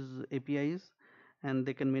all these APIs, and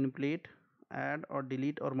they can manipulate, add or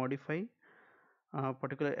delete or modify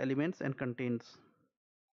particular elements and contents.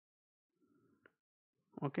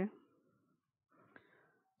 Okay,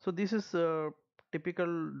 so this is a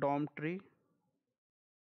typical DOM tree.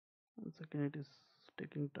 Once again, it is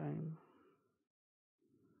taking time.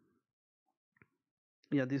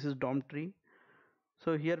 Yeah, this is DOM tree.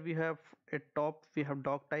 So here we have at top we have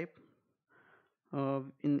doc type.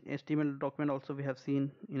 In HTML document also we have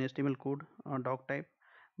seen in HTML code doc type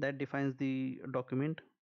that defines the document,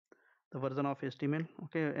 the version of HTML.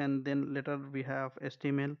 Okay, and then later we have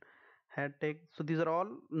HTML head tag. So these are all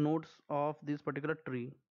nodes of this particular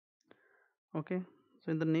tree. Okay,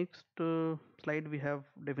 so in the next slide we have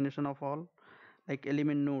definition of all, like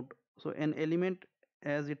element node. So an element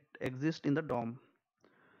as it exists in the DOM.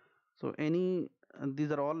 So any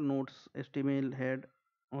these are all nodes: HTML head,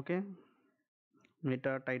 okay,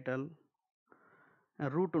 meta, title,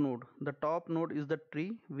 root node. The top node is the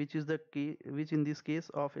tree, which is the key, which in this case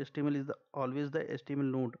of HTML is always the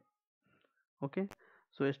HTML node. Okay,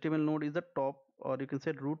 so HTML node is the top, or you can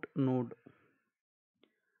say root node.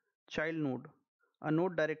 Child node, a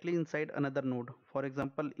node directly inside another node. For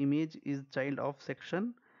example, image is child of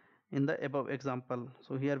section in the above example.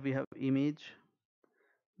 So here we have image,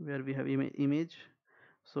 where we have image.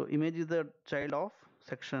 So image is the child of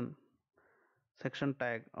section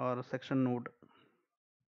tag or section node.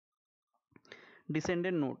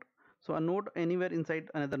 Descendant node, so a node anywhere inside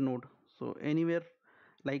another node. So anywhere,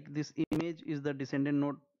 like this image is the descendant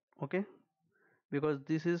node. Okay, because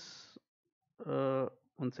this is uh,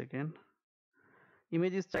 one second,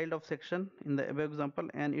 image is child of section in the above example,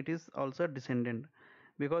 and it is also descendant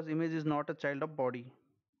because image is not a child of body.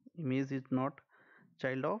 Image is not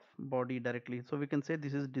child of body directly, so we can say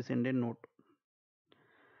this is descendant node.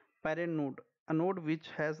 Parent node, a node which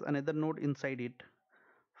has another node inside it.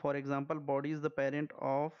 For example, body is the parent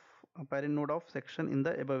of a parent node of section in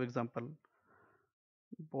the above example.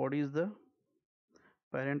 Body is the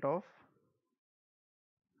parent of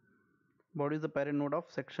body is the parent node of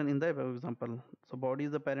section in the above example. So body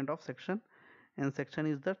is the parent of section and section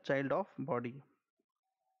is the child of body.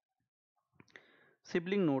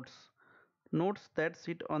 Sibling nodes, nodes that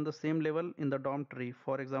sit on the same level in the DOM tree.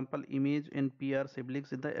 For example, image and P are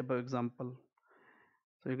siblings in the above example.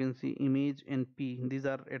 So you can see image and P, these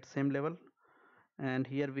are at same level, and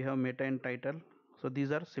here we have meta and title, so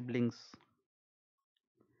these are siblings.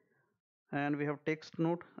 And we have text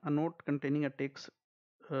node, a node containing a text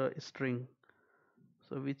string,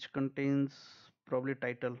 so which contains probably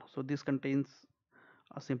title. So this contains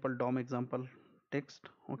a simple DOM example text.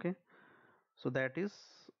 Okay, so that is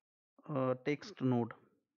text node.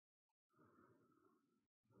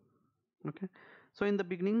 Okay, so in the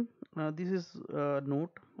beginning, this is node.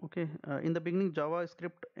 Okay, in the beginning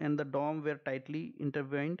JavaScript and the DOM were tightly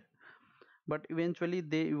intertwined, but eventually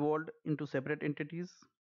they evolved into separate entities.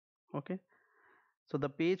 Okay, so the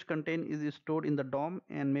page content is stored in the DOM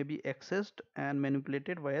and may be accessed and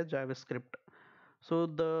manipulated via JavaScript. So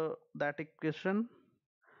that equation,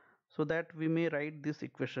 so that we may write this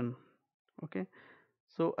equation. Okay,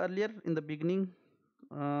 so earlier in the beginning,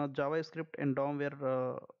 JavaScript and DOM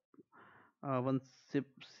were one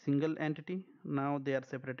single entity. Now they are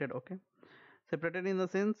separated. Okay, separated in the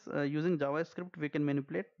sense, using JavaScript we can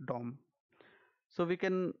manipulate DOM. So we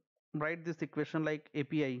can write this equation like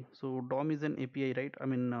API. So DOM is an API, right? I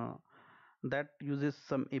mean, that uses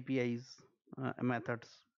some APIs, methods.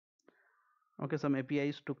 Okay, some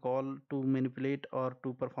APIs to call to manipulate or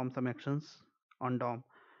to perform some actions on DOM.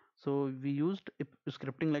 So we used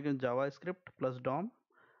scripting like in JavaScript plus DOM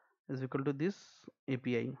is equal to this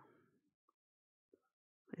API,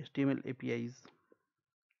 HTML APIs.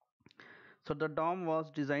 So the DOM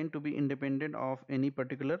was designed to be independent of any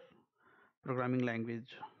particular programming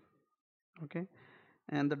language. Okay,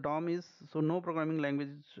 and the DOM is, so no programming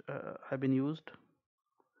language have been used.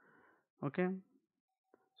 Okay,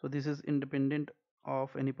 so this is independent of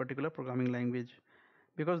any particular programming language,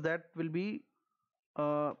 because that will be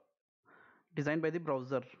uh, designed by the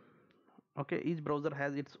browser. Okay, each browser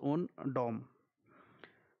has its own DOM.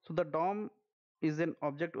 So the DOM is an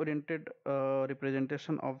object oriented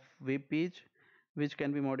representation of web page, which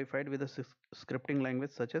can be modified with a scripting language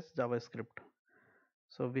such as JavaScript.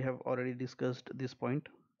 So we have already discussed this point.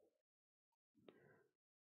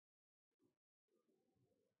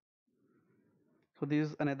 So this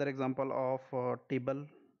is another example of table.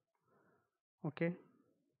 Okay,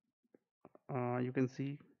 you can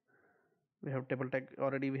see we have table tag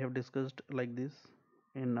already, we have discussed like this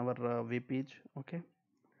in our web page. Okay,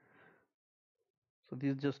 so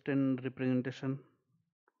this is just in representation.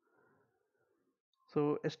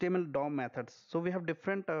 So HTML DOM methods, so we have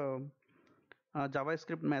different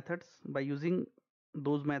JavaScript methods. By using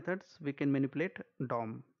those methods we can manipulate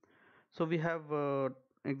DOM. So we have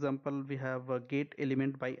example, we have get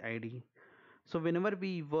element by ID. So whenever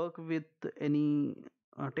we work with any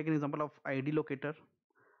take an example of ID locator.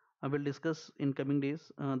 I will discuss in coming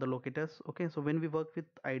days the locators. Okay, so when we work with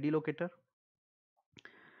ID locator,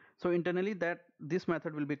 so internally that this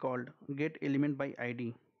method will be called get element by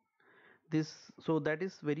ID. This, so that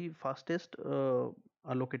is very fastest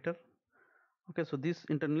locator. Okay, so this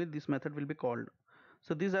internally this method will be called.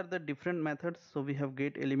 So these are the different methods. So we have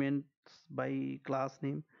get elements by class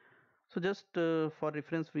name. So just for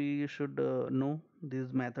reference we should know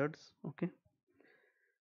these methods. Okay,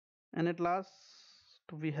 and at last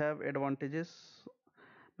we have advantages.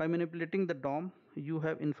 By manipulating the DOM, you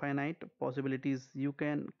have infinite possibilities. You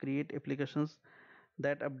can create applications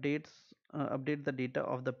that update the data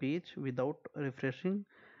of the page without refreshing,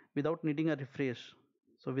 without needing a refresh.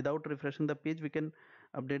 So without refreshing the page, we can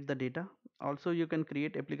update the data. Also, you can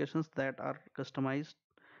create applications that are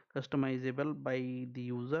customizable by the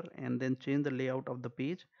user and then change the layout of the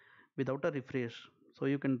page without a refresh. So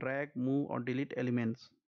you can drag, move, or delete elements.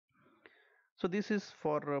 So this is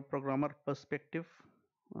for a programmer perspective,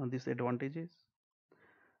 these advantages.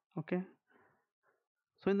 Okay,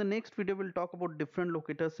 so in the next video we'll talk about different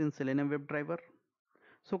locators in Selenium WebDriver.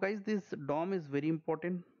 So guys, this DOM is very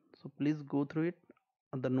important, so please go through it,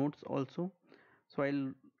 the notes also. So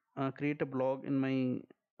I'll create a blog in my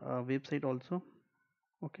website also.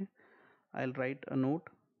 Okay, I'll write a note.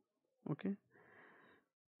 Okay,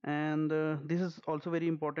 and this is also very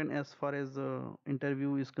important as far as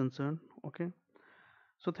interview is concerned. Okay,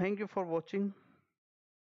 so thank you for watching.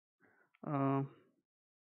 uh,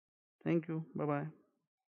 Thank you, bye bye.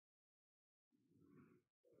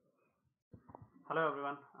 Hello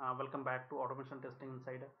everyone, welcome back to Automation Testing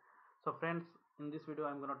Insider. So friends, in this video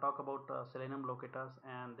I'm going to talk about Selenium locators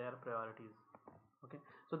and their priorities. Okay,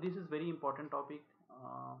 so this is very important topic,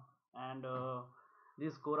 and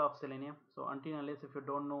this core of Selenium. So until unless if you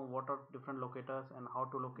don't know what are different locators and how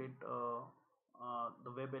to locate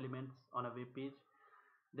the web elements on a web page,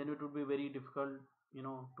 then it would be very difficult,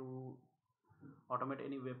 to automate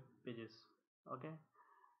any web pages. Okay,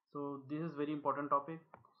 so this is very important topic.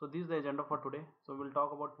 So this is the agenda for today. So we'll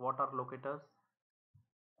talk about what are locators,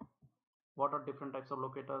 what are different types of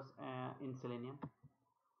locators in Selenium,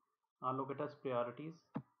 locators priorities,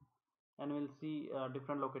 and we'll see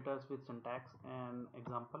different locators with syntax and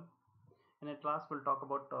example. And at last we'll talk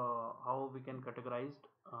about how we can categorize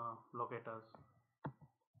locators.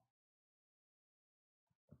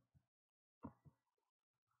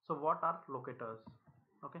 So what are locators?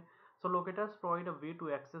 Okay, so locators provide a way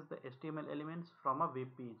to access the HTML elements from a web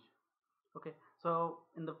page. Okay, so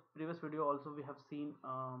in the previous video also we have seen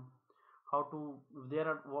how to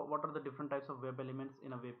what are the different types of web elements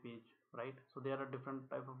in a web page, right? So there are different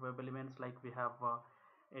type of web elements, like we have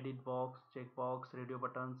edit box, checkbox, radio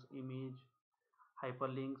buttons, image,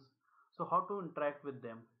 hyperlinks. So how to interact with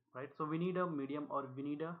them, right? So we need a medium, or we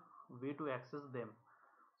need a way to access them.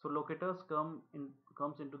 So locators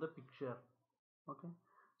comes into the picture. Okay,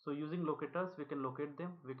 so using locators we can locate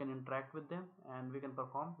them, we can interact with them, and we can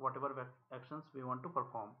perform whatever actions we want to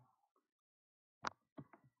perform.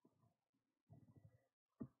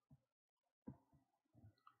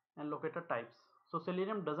 And locator types. So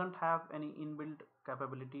Selenium doesn't have any inbuilt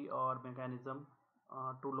capability or mechanism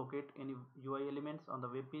to locate any UI elements on the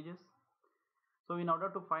web pages. So in order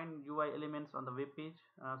to find UI elements on the web page,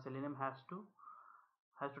 Selenium has to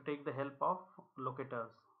take the help of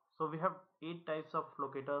locators. So we have 8 types of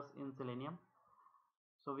locators in Selenium.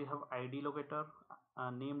 So we have ID locator,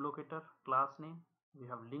 name locator, class name, we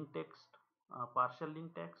have link text, partial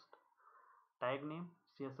link text, tag name,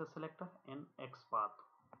 CSS selector, and Xpath.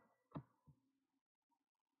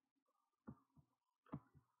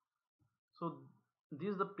 So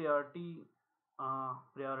these are the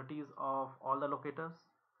priorities of all the locators.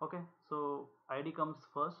 Okay, so ID comes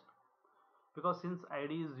first, because since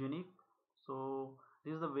ID is unique, so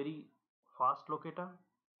this is a very fast locator.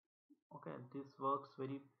 Okay, this works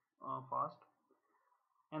very fast.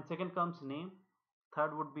 And second comes name,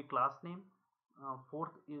 third would be class name,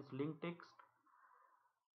 fourth is link text.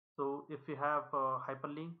 So if we have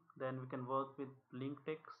hyperlink, then we can work with link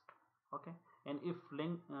text. Okay, and if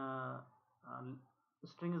link uh,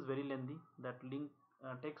 string is very lengthy, that link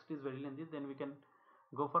text is very lengthy, then we can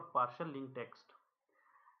go for partial link text.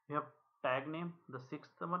 We have tag name, the sixth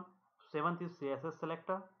one. Seventh is CSS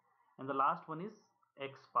selector, and the last one is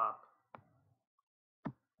Xpath.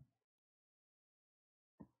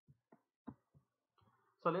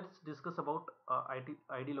 So let's discuss about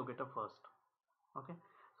ID locator first. Okay,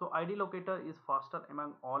 so ID locator is faster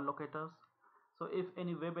among all locators. So if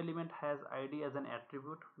any web element has ID as an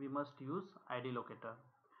attribute, we must use ID locator,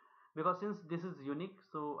 because since this is unique,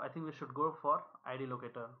 so I think we should go for ID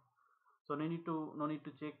locator. So no need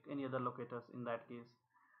to check any other locators in that case.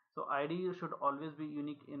 So ID should always be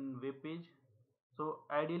unique in web page. So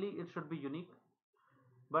ideally it should be unique,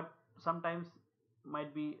 but sometimes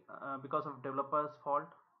might be because of developers fault,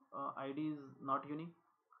 ID is not unique.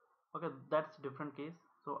 Okay, that's different case.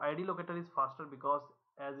 So ID locator is faster because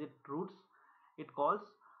as it roots, it calls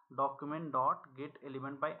document dot get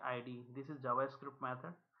element by ID. This is JavaScript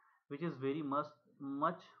method, which is very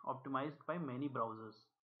much optimized by many browsers.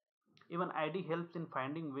 Even ID helps in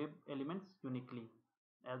finding web elements uniquely,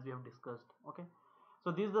 as we have discussed. Okay,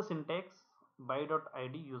 so this is the syntax: by dot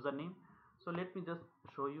id username. So let me just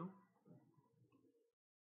show you.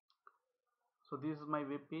 So this is my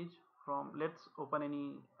web page. From, let's open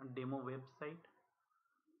any demo website.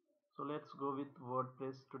 So let's go with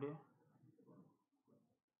WordPress today.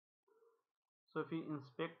 So if we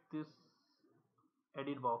inspect this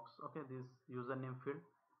edit box, okay, this username field,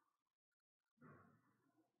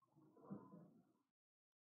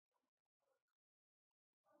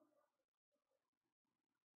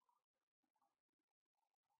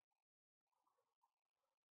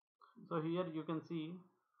 so here you can see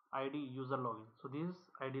ID user login. So this is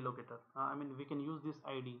ID locator. I mean, we can use this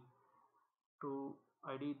to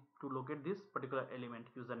ID to locate this particular element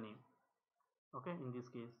username. Okay, in this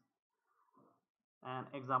case, an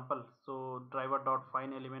example. So driver dot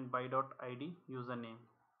find element by dot id username.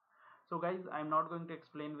 So guys, I'm not going to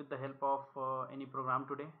explain with the help of any program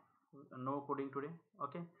today, no coding today.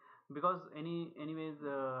 Okay, because anyways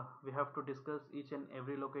we have to discuss each and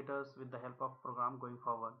every locators with the help of program going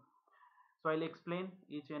forward. So I'll explain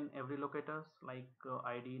each and every locators, like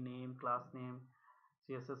id, name, class name,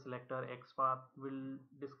 css selector, xpath, will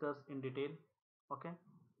discuss in detail. Okay,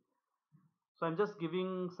 so I'm just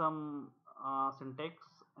giving some syntax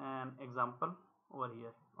and example over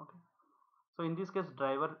here. Okay, so in this case,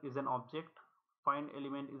 driver is an object, find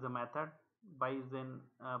element is a method, by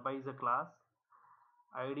is a class,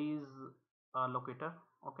 id is a locator.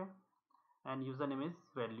 Okay, and username is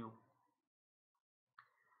value.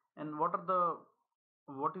 And what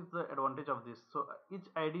is the advantage of this? So each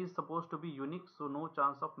id is supposed to be unique, so no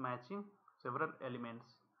chance of matching several elements.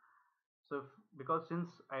 So because since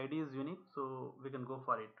id is unique, so we can go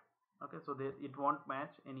for it. Okay, so it won't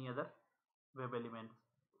match any other web elements.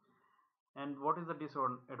 And what is the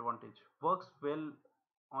disadvantage? Works well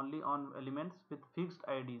only on elements with fixed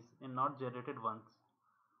IDs and not generated ones.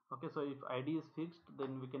 Okay, so if ID is fixed,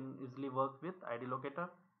 then we can easily work with ID locator,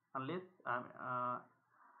 unless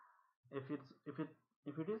if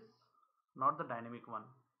it is not the dynamic one.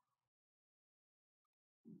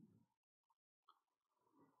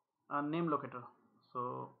 Name locator.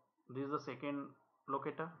 So this is the second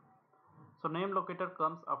locator. So name locator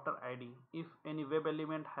comes after ID. If any web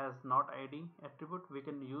element has not ID attribute, we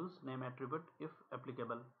can use name attribute if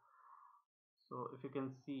applicable. So if you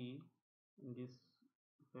can see in this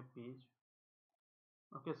web page,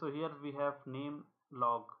 okay, so here we have name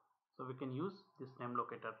log, so we can use this name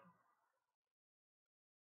locator.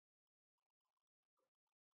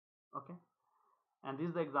 Okay, and this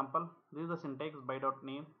is the example. This is the syntax by dot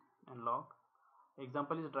name and log.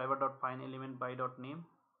 Example is driver dot find element by dot name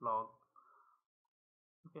log.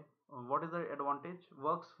 Okay, what is the advantage?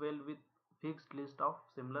 Works well with fixed list of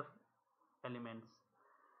similar elements,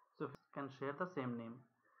 so can share the same name.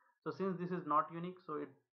 So since this is not unique, so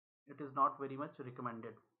it is not very much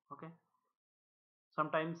recommended. Okay,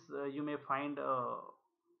 sometimes you may find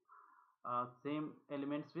same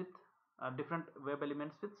elements with different web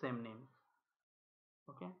elements with same name.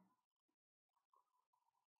 Okay,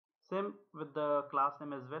 same with the class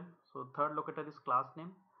name as well. So third locator is class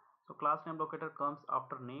name. So class name locator comes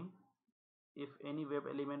after name. If any web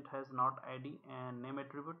element has not ID and name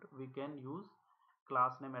attribute, we can use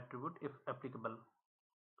class name attribute if applicable.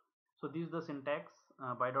 So this is the syntax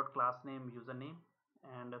by dot class name username,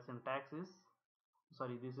 and the syntax is,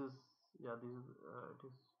 sorry, this is, yeah, this is it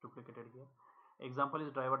is duplicated here. Example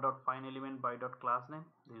is driver dot find element by dot class name.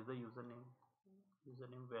 This is the username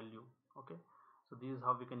value. Okay, so this is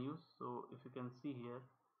how we can use. So if you can see here,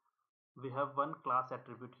 we have one class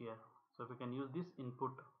attribute here, so we can use this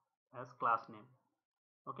input as class name.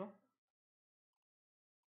 Okay,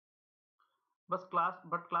 but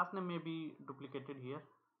class name may be duplicated here,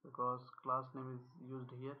 because class name is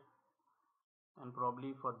used here, and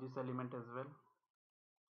probably for this element as well.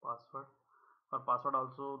 Password, for password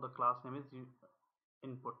also the class name is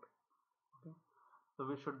input. Okay, so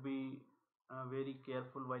we should be very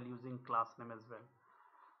careful while using class name as well.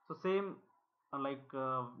 So same like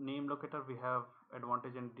name locator, we have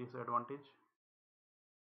advantage and disadvantage.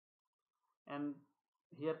 And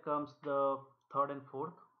here comes the third and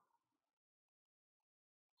fourth,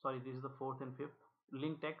 sorry, this is the fourth and fifth,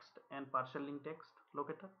 link text and partial link text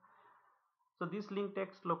locator. So this link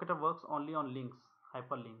text locator works only on links,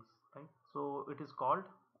 hyperlinks, right? So it is called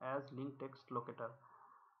as link text locator,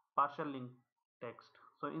 partial link text.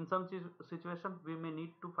 So in some situation we may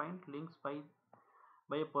need to find links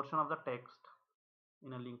by a portion of the text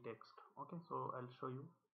in a link text. Okay, so I'll show you.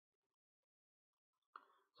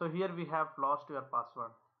 So here we have lost your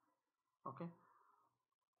password. Okay,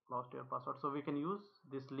 lost your password, so we can use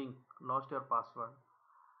this link lost your password.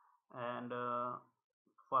 And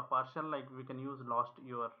for partial, like we can use lost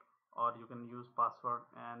your, or you can use password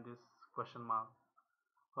and this question mark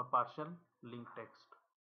for partial link text.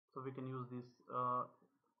 So we can use this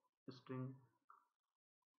string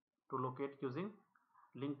to locate using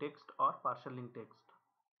link text or partial link text.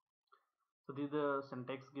 So this is the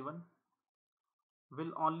syntax given.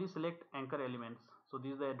 Will only select anchor elements, so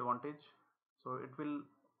this is the advantage. So it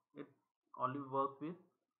only work with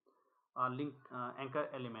link anchor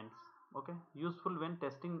elements. Okay, useful when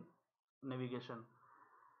testing navigation.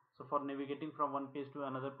 So for navigating from one page to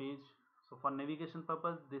another page, so for navigation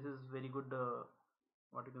purpose, this is very good,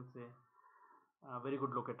 what you can say, very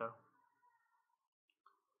good locator.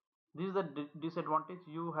 This is the disadvantage.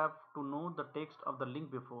 You have to know the text of the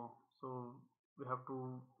link before, so we have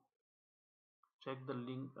to check the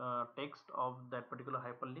link text of that particular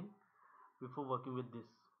hyperlink before working with this.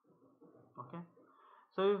 Okay,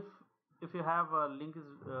 so if you have a link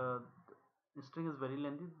is string is very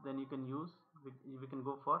lengthy, then you can use, we can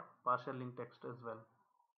go for partial link text as well.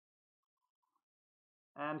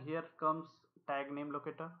 And here comes tag name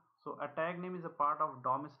locator. So a tag name is a part of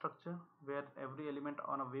DOM structure where every element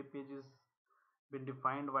on a web page is been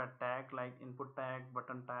defined by a tag like input tag,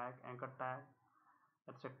 button tag, anchor tag,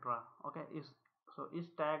 etc. Okay, so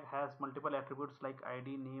each tag has multiple attributes like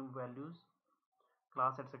ID, name, values,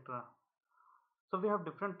 class, etc. So we have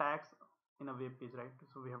different tags in a web page, right?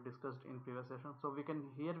 So we have discussed in previous session. So we can,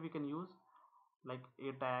 here we can use like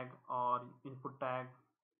a tag or input tag.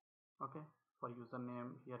 Okay, for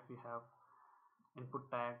username here we have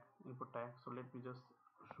input tag. So let me just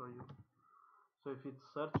show you. So if it's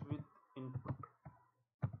search with input,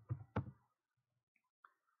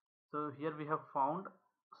 so here we have found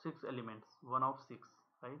 6 elements, one of 6,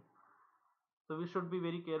 right? So we should be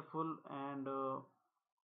very careful, and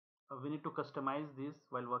we need to customize this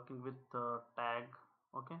while working with tag.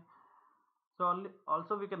 Okay, so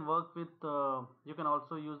also we can work with you can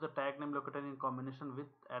also use the tag name locator in combination with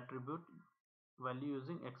attribute value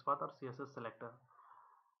using Xpath or CSS selector.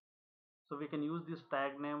 So we can use this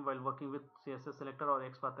tag name while working with CSS selector or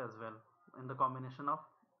Xpath as well, in the combination of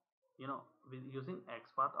with using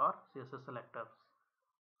Xpath or CSS selectors.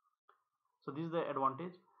 So this is the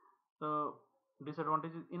advantage. The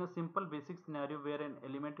disadvantage is, in a simple basic scenario where an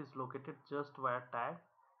element is located just via tag,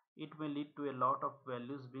 it may lead to a lot of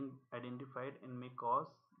values being identified and may cause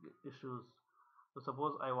issues. So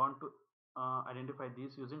suppose I want to identify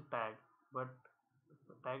these using tag, but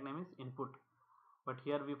the tag name is input, but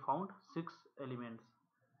here we found 6 elements.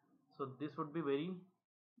 So this would be very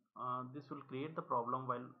this will create the problem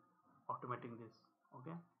while automating this.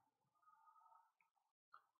 Okay,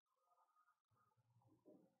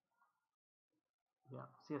 yeah,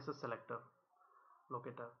 CSS selector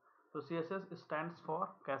locator. So CSS stands for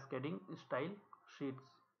cascading style sheets.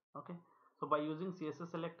 Okay, so by using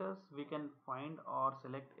CSS selectors we can find or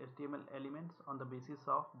select HTML elements on the basis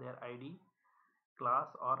of their ID, class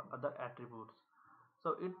or other attributes.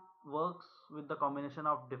 So it works with the combination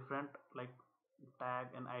of different like tag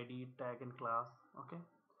and ID, tag and class. Okay,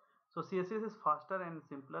 so CSS is faster and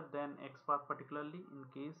simpler than Xpath, particularly in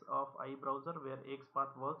case of IE browser where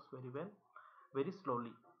Xpath works very well, very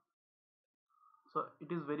slowly. So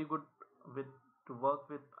it is very good with to work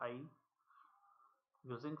with IE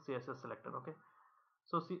using CSS selector. Okay,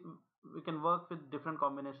 so see, we can work with different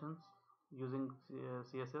combinations using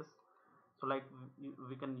CSS. So like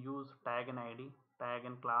we can use tag and ID, tag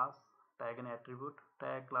and class, tag and attribute,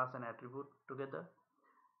 tag, class and attribute together,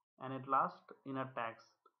 and at last in a text.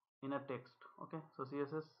 Okay, so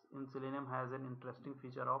CSS in Selenium has an interesting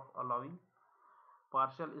feature of allowing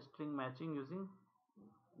partial string matching using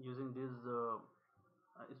these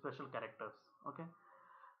special characters. Okay,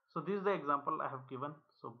 so this is the example I have given.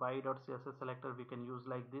 So by.css selector we can use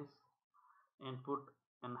like this: input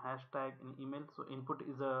and hashtag in email. So input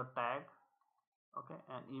is a tag, okay,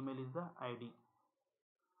 and email is the ID.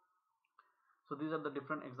 So these are the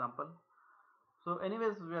different example. So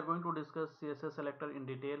anyways, we are going to discuss CSS selector in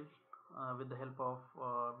detail with the help of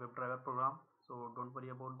WebDriver program. So don't worry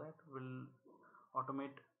about that. We'll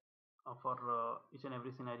automate for each and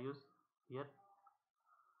every scenarios here.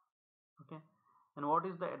 Okay, and what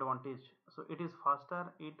is the advantage? So it is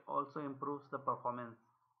faster. It also improves the performance.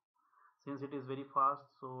 Since it is very fast,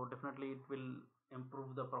 so definitely it will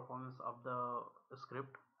improve the performance of the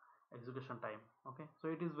script execution time. Okay, so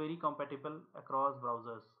it is very compatible across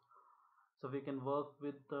browsers. So we can work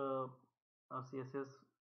with CSS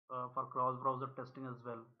for cross-browser testing as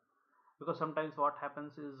well, because sometimes what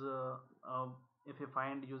happens is if you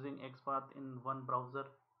find using Xpath in one browser,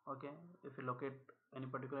 okay, if you locate any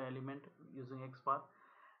particular element using Xpath,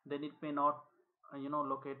 then it may not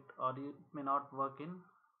locate, or it may not work in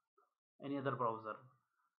any other browser.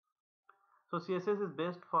 So CSS is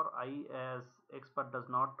best for IE as Xpath does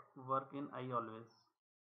not work in IE always,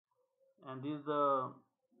 and this is the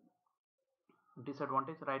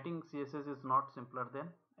disadvantage. Writing CSS is not simpler than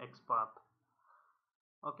Xpath.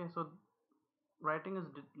 Okay, so writing is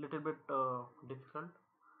little bit difficult,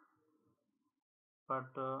 but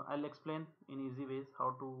I'll explain in easy ways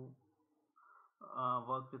how to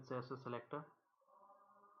work with CSS selector.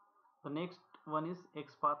 The next one is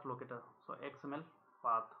Xpath locator, so XML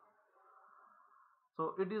path.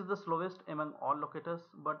 So it is the slowest among all locators,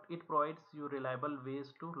 but it provides you reliable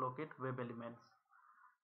ways to locate web elements.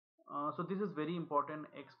 So this is very important.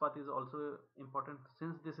 Xpath is also important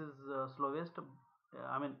since this is slowest.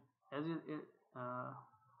 I mean, as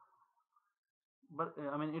but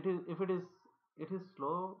I mean it is, if it is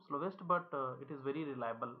slowest, but it is very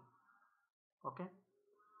reliable. Okay,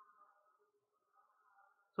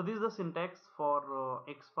 so this is the syntax for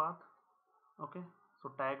Xpath. Okay, so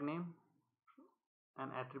tag name and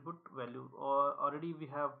attribute value, or already we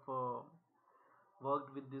have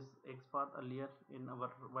worked with this Xpath earlier in our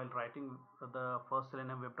while writing the first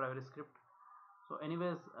Selenium WebDriver script. So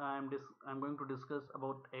anyways, I'm going to discuss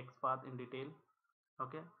about Xpath in detail.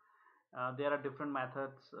 Okay, there are different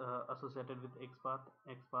methods associated with Xpath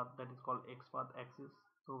that is called Xpath Axes.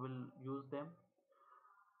 So we'll use them.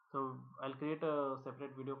 So I'll create a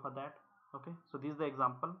separate video for that. Okay, so this is the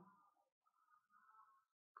example.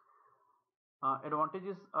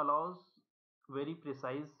 Advantages allows very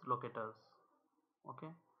precise locators. Okay,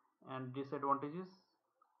 and disadvantages: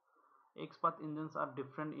 XPath engines are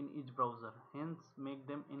different in each browser, hence make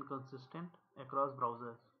them inconsistent across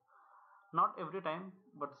browsers. Not every time,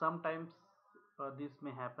 but sometimes this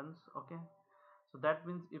may happen. Okay, So that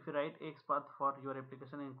means if you write Xpath for your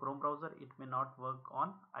application in Chrome browser, it may not work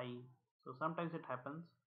on IE. So sometimes it happens.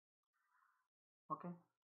 Okay,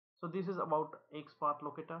 so this is about Xpath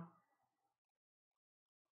locator,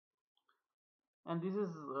 and this is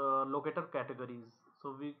locator categories.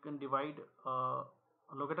 So we can divide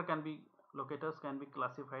locators can be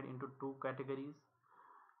classified into two categories: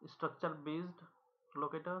 structure based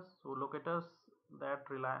locators, so locators that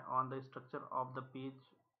rely on the structure of the page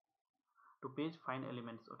to page find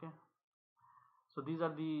elements. Okay, so these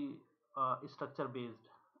are the structure based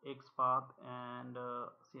XPath and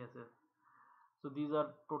CSS. So these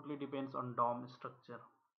are totally depends on DOM structure.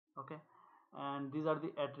 Okay, and these are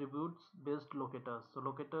the attributes based locators, so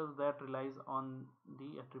locators that relies on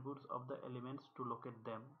the attributes of the elements to locate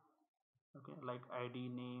them. Okay, like ID,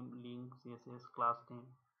 name, link, CSS, class name.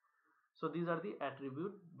 So these are the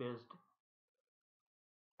attribute based.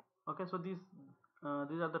 Okay, so these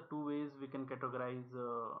are the two ways we can categorize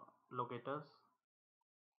locators,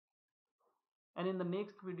 and in the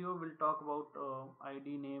next video we'll talk about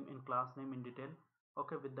ID, name and class name in detail.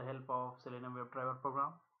 Okay, with the help of Selenium WebDriver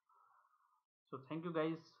program. So thank you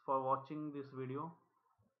guys for watching this video.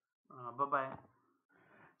 Bye bye.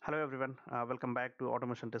 Hello everyone, welcome back to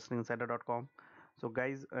automationtestinginsider.com. So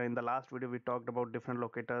guys, in the last video we talked about different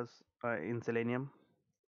locators in Selenium.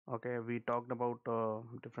 Okay, we talked about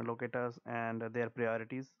different locators and their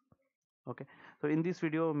priorities. Okay, so in this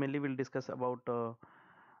video mainly we'll discuss about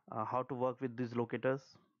how to work with these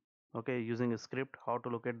locators. Okay, using a script, how to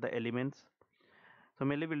locate the elements. So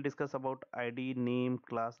mainly we'll discuss about ID, name,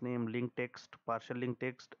 class name, link text, partial link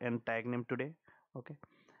text and tag name today. Okay,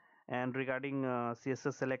 and regarding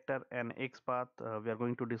CSS selector and XPath, we are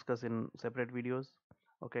going to discuss in separate videos.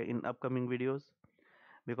 Okay, in upcoming videos,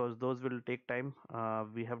 because those will take time.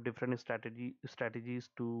 We have different strategies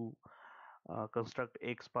to construct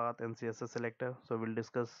XPath and CSS selector, so we'll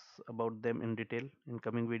discuss about them in detail in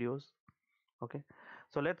coming videos. Okay,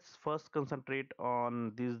 so let's first concentrate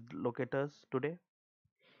on these locators today.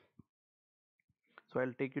 So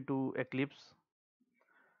I'll take you to Eclipse.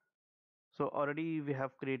 So already we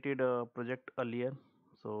have created a project earlier,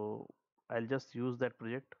 so I'll just use that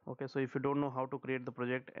project. Okay, so if you don't know how to create the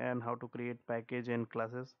project and how to create package and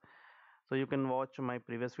classes, so you can watch my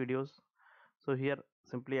previous videos. So here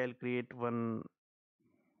simply I'll create one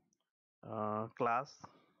class.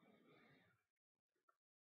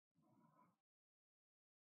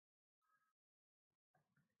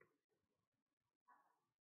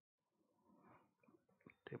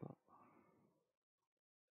 Demo.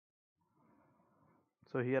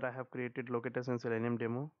 So here I have created locators in Selenium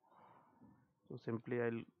demo. So simply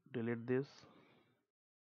I'll delete this.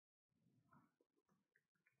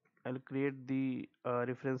 I'll create the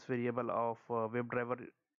reference variable of WebDriver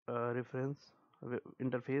reference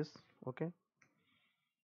interface. Okay,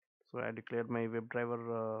 so I declared my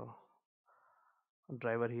WebDriver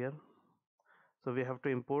driver here. So we have to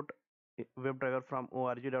import WebDriver from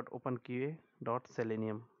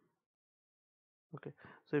org.openqa.selenium. Okay,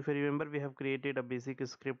 so if you remember, we have created a basic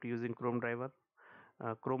script using Chrome browser.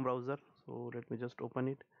 So let me just open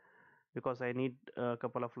it, because I need a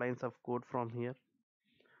couple of lines of code from here.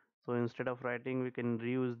 So instead of writing, we can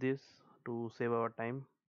reuse this to save our time.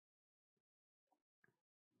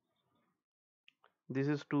 This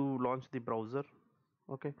is to launch the browser.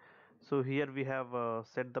 Okay, so here we have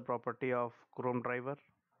set the property of Chrome driver.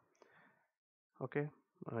 Okay,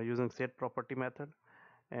 using set property method,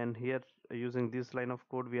 and here using this line of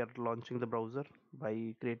code we are launching the browser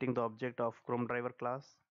by creating the object of Chrome driver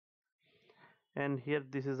class. And here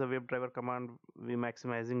this is a WebDriver command. We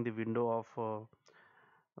maximizing the window of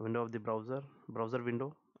the browser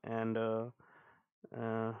window, and uh,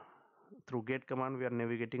 through get command we are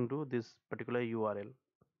navigating to this particular URL,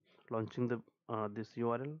 launching the this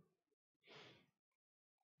URL.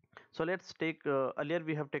 So let's take earlier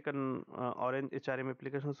we have taken Orange HRM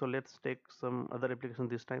application, so let's take some other application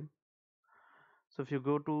this time. So if you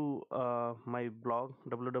go to my blog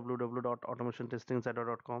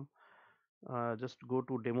www.automationtestinginsider.com, just go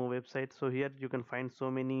to demo website. So here you can find so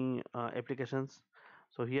many applications.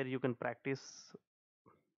 So here you can practice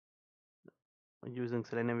using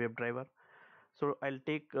Selenium WebDriver. So I'll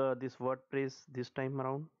take this WordPress this time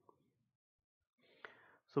around.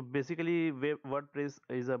 So basically WordPress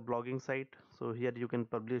is a blogging site, so here you can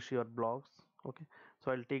publish your blogs. Okay,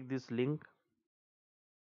 so I'll take this link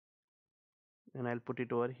and I'll put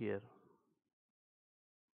it over here.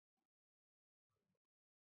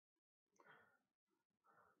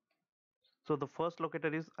 So the first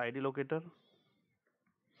locator is ID locator.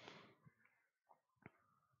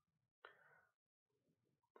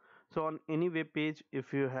 So on any web page,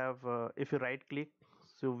 if you have if you right click,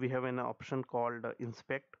 so we have an option called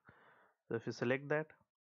inspect. So if you select that,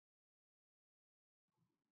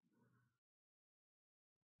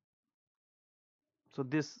 so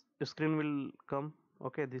this screen will come.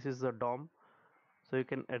 Okay, this is the DOM, so you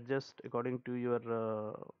can adjust according to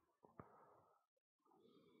your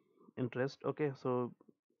interest. Okay, so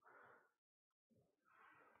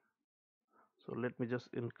let me just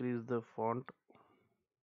increase the font.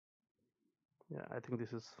 Yeah, I think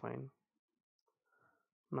this is fine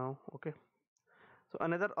now. Okay, so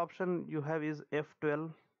another option you have is F12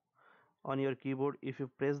 on your keyboard. If you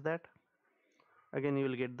press that, again you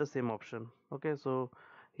will get the same option. Okay, so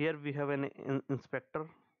here we have an inspector,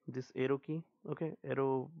 this arrow key. Okay,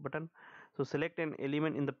 arrow button. So select an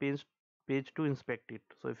element in the page to inspect it.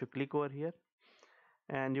 So if you click over here,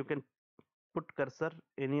 and you can put cursor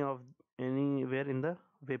anywhere in the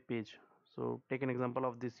web page. So take an example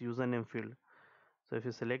of this username field. So if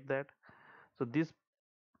you select that, so this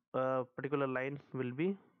particular line will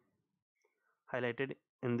be highlighted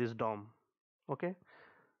in this DOM. Okay,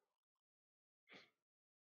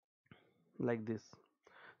 like this.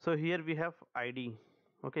 So here we have ID.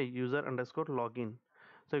 Okay, user underscore login.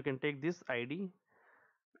 So you can take this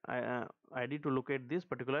uh, ID to locate this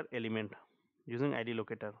particular element using ID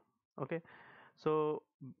locator. Okay, so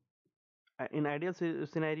in ideal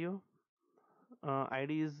scenario,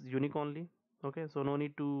 ID is unique only. Okay, so no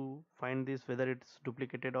need to find this whether it's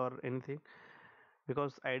duplicated or anything,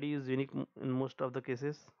 because ID is unique in most of the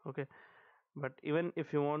cases. Okay, but even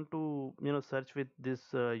if you want to search with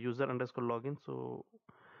this user underscore login, so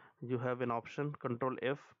you have an option control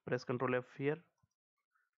F, press control F here.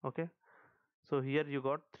 Okay, so here you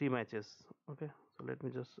got three matches. Okay, so let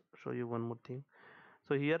me just show you one more thing.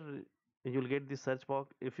 So here you'll get the search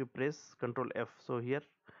box if you press control F. So here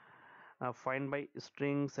find by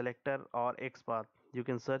string, selector or Xpath, you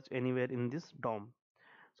can search anywhere in this DOM.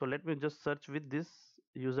 So let me just search with this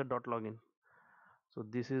user.login. So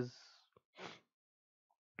this is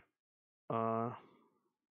uh,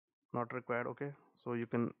 not required. Okay, so you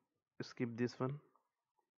can skip this one,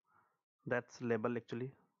 that's label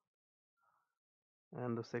actually.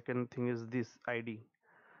 And the second thing is this ID.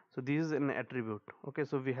 So this is an attribute. Okay,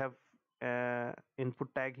 so we have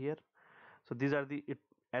input tag here. So these are the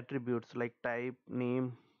attributes like type,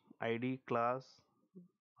 name, ID, class,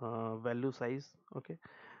 value, size. Okay,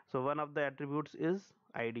 so one of the attributes is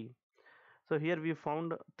ID. So here we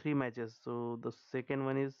found three matches. So the second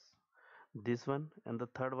one is this one, and the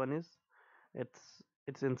third one is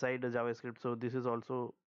it's inside the JavaScript, so this is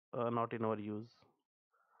also not in our use.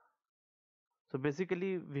 So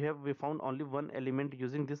basically we found only one element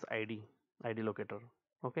using this ID locator.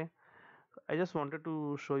 Okay, I just wanted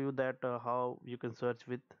to show you that how you can search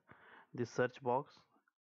with this search box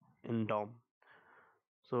in DOM.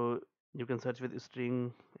 So you can search with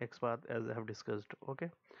string, XPath, as I have discussed. Okay,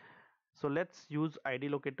 so let's use ID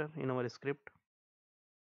locator in our script.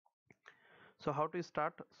 So how to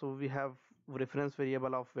start? So we have reference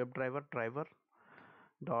variable of WebDriver driver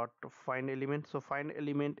dot find element. So find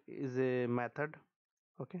element is a method.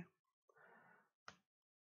 Okay,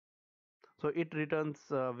 so it returns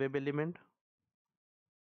web element.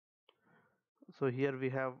 So here we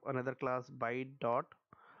have another class byte dot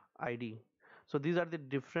id. So these are the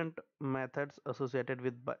different methods associated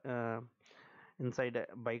with inside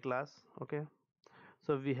by class. Okay,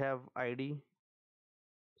 so we have id.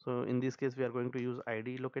 So in this case we are going to use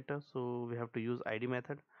ID locator, so we have to use ID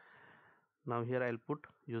method. Now here I'll put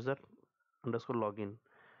user underscore login.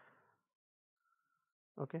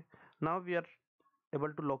 Okay, now we are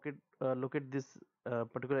able to locate this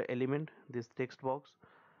particular element, this text box.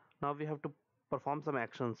 Now we have to perform some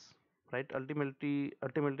actions, right? Ultimately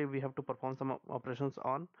we have to perform some operations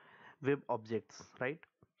on web objects, right?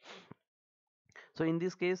 So in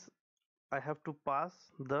this case I have to pass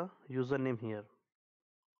the username here.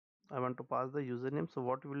 I want to pass the username, so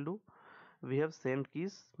what we will do, we have send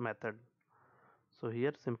keys method. So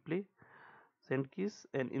here simply send keys,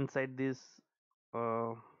 and inside this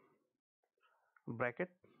uh, bracket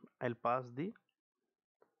I'll pass the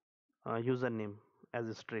username as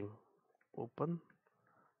a string, open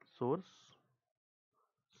source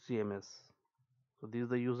CMS. So this is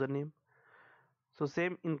the username. So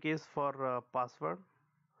same in case for password,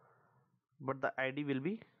 but the ID will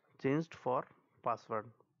be changed for password.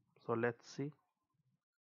 So let's see.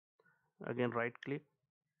 Again right click,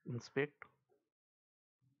 inspect.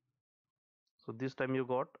 So this time you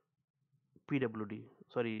got PWD,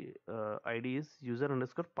 sorry, ID is user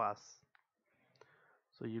underscore pass.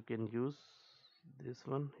 So you can use this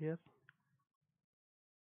one here.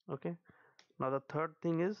 Okay, Now the third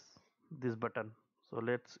thing is this button. So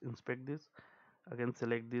let's inspect this. Again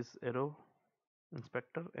select this arrow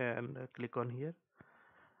inspector and click on here.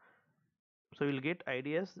 So you'll get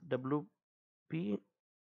ID as WP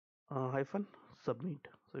hyphen submit.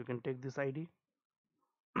 So you can take this ID.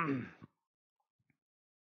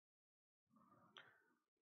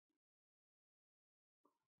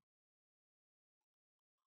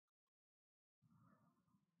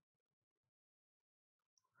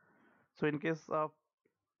 So in case of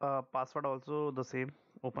password also the same,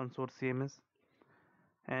 open source CMS,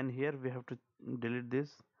 and here we have to delete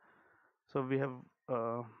this. So we have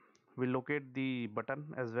we locate the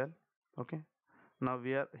button as well. Okay, now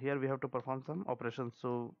we are here, we have to perform some operations.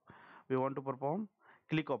 So we want to perform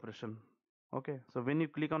click operation. Okay, so when you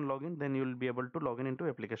click on login, then you will be able to log in into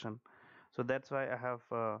application. So that's why I have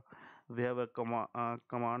we have a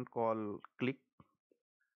command called click.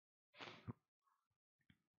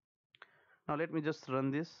 Now let me just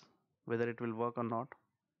run this, whether it will work or not.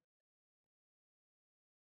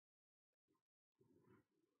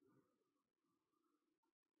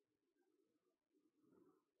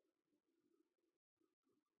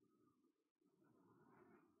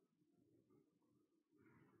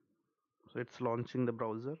 So it's launching the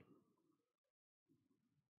browser,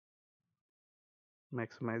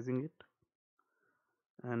 maximizing it,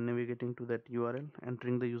 and navigating to that URL,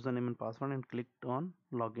 entering the username and password, and clicked on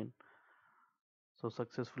login. So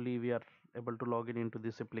successfully we are able to log in into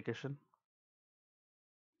this application.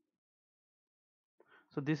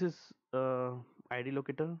 So this is ID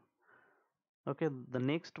locator. Okay, the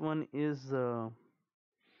next one is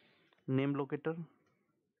name locator.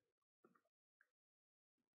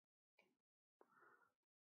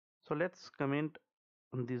 So let's comment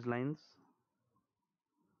on these lines.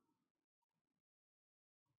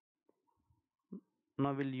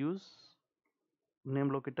 Now we'll use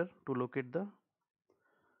name locator to locate the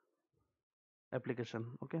application.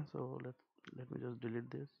 Okay, so let me just delete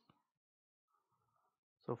this.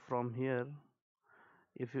 So from here,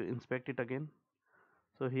 if you inspect it again,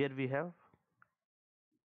 so here we have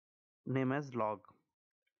name as log.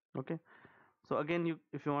 Okay, so again, you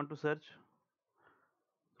if you want to search,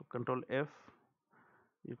 so control F,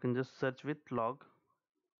 you can just search with log.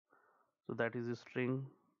 So that is a string,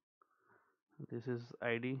 this is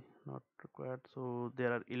ID not required. So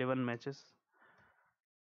there are 11 matches.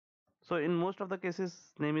 So in most of the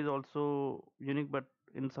cases name is also unique, but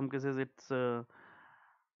in some cases it's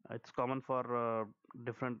common for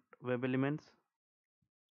different web elements.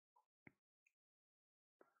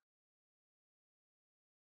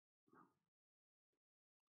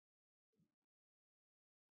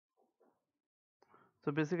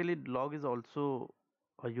 So basically log is also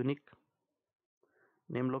a unique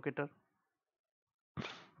name locator.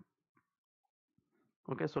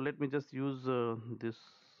 Okay, so let me just use this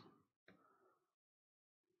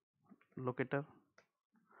locator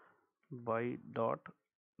by dot.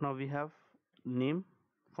 Now we have name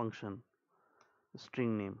function,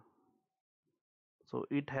 string name. So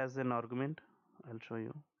it has an argument. I'll show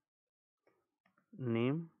you.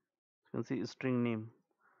 Name, you can see string name.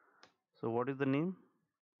 So what is the name?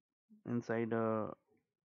 Inside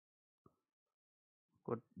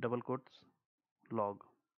double quotes, log.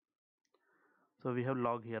 So we have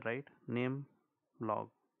log here, right? Name, log.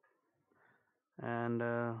 And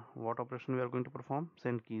what operation we are going to perform?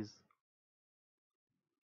 Send keys.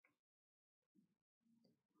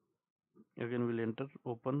 Again we'll enter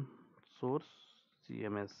open source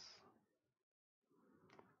CMS.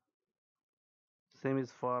 Same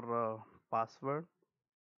is for password.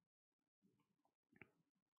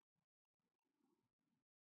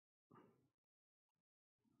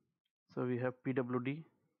 So we have pwd.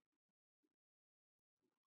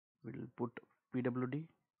 We'll put pwd,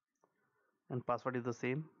 and password is the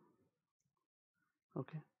same.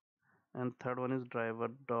 Okay, and third one is driver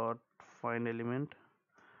dot find element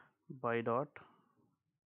by dot.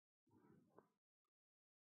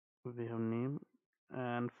 We have name,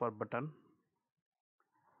 and for button,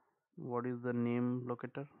 what is the name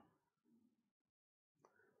locator?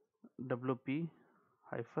 WP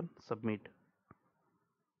hyphen submit,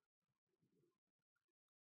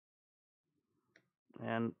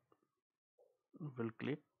 and we'll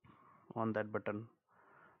click on that button.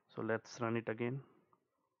 So let's run it again.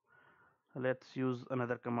 Let's use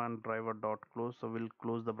another command, driver dot close. So we'll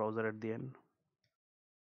close the browser at the end.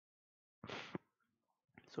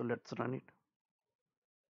 So let's run it.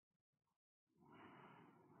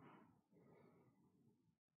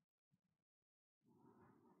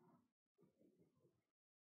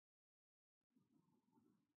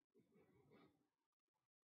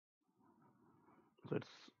 So it's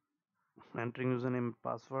entering username and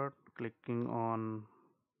password, clicking on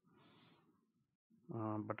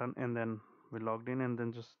button, and then we logged in, and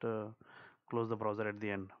then just close the browser at the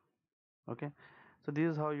end. Okay, so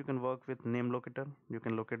this is how you can work with name locator. You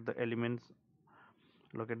can locate the elements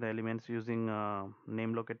using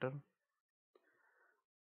name locator.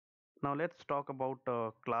 Now let's talk about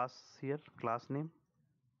class here, class name.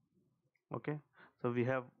 Okay, so we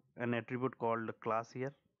have an attribute called class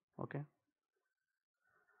here. Okay,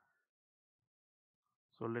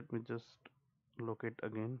 so let me just locate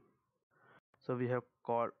again. So we have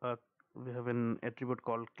an attribute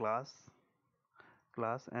called class,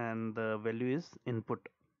 and the value is input.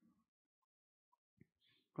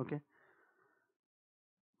 Okay,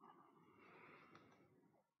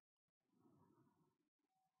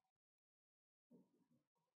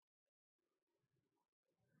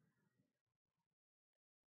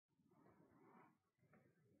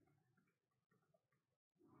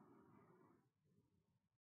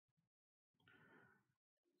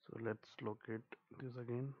 so let's locate this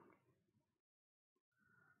again,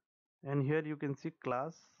 and here you can see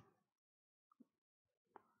class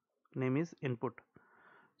name is input.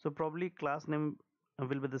 So probably class name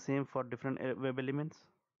will be the same for different web elements.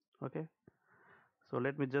 Okay, so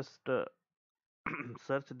let me just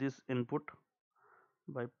search this input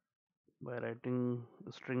by writing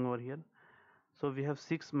a string over here. So we have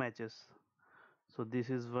 6 matches. So this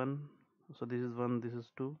is one, so this is one, this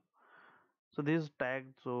is two, so this is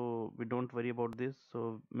tagged, so we don't worry about this.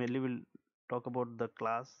 So mainly we'll talk about the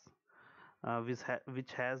class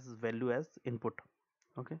which has value as input.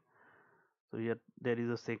 Okay, so here there is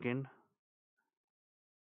a second,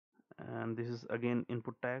 and this is again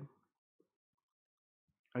input tag,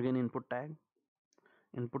 again input tag,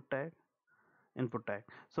 input tag, input tag.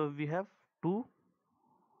 So we have two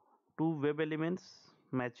two web elements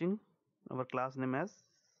matching our class name as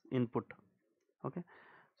input. Okay,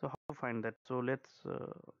 so how to find that? So let's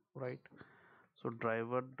write, so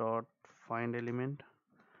driver dot find element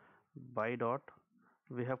by dot,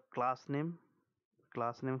 we have class name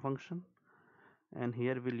function, and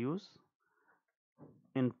here we'll use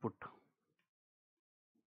input.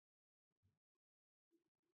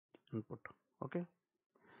 Okay,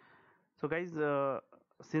 so guys,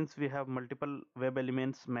 since we have multiple web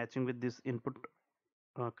elements matching with this input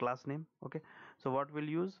class name, okay, so what we'll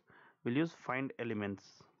use find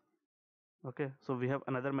elements. Okay, so we have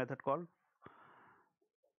another method called,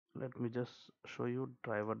 let me just show you,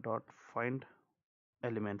 driver dot find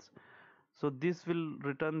elements. So this will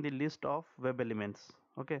return the list of web elements.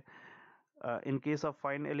 Okay, in case of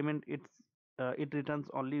find element, it returns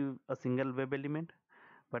only a single web element,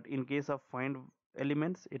 but in case of find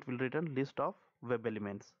elements, it will return list of web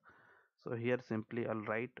elements. So here simply I'll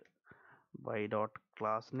write by dot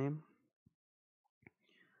class name,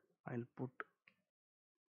 I'll put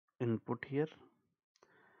input here,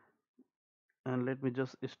 and let me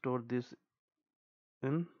just store this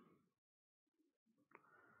in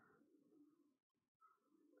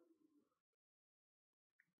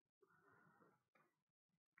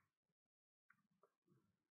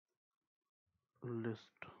list.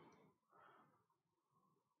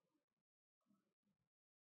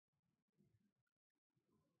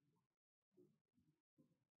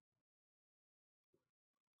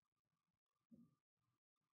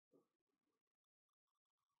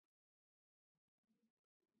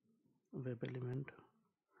 Web element,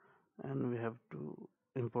 and we have to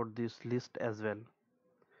import this list as well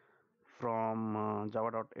from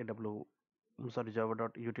java.util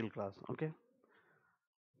class. Okay,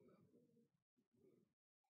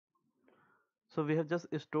 so we have just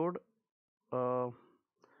stored uh,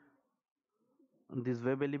 these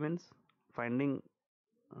web elements finding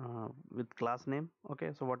with class name.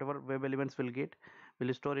 Okay, so whatever web elements will get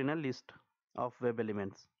will store in a list of web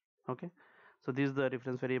elements. Okay, so this is the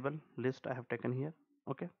reference variable list I have taken here.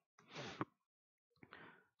 Okay,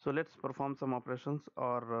 so let's perform some operations,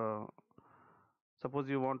 or suppose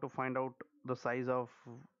you want to find out the size of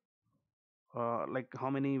like how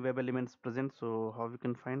many web elements present. So how we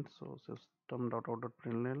can find, so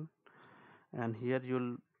system.out.println, and here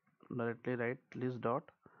you'll directly write list dot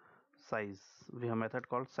size. We have a method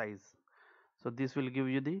called size, so this will give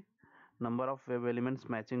you the number of web elements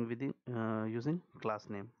matching with the using class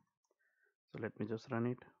name. So let me just run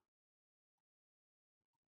it.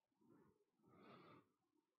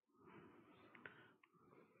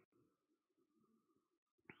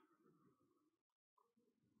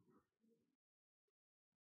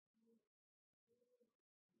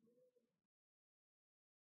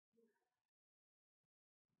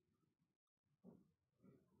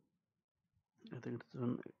 I think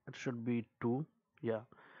it should be 2. Yeah,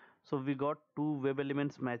 So we got two web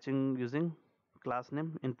elements matching using class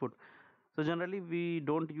name input. So generally we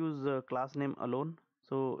don't use class name alone.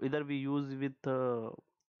 So either we use with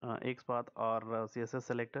Xpath or CSS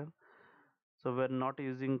selector. So we're not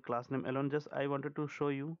using class name alone. Just I wanted to show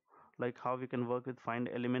you like how we can work with find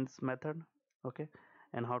elements method, okay,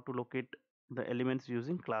 and how to locate the elements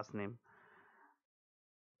using class name.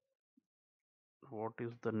 What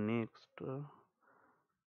is the next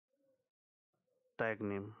tag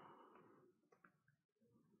name?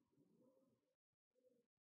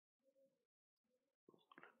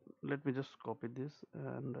 Let me just copy this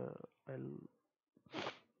and I'll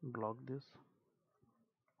block this.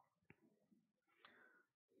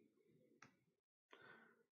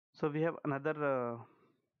 So we have another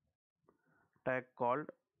tag called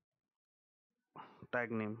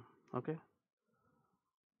tag name, okay.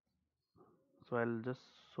 So I'll just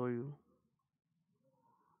show you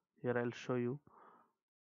here. I'll show you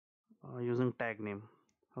using tag name,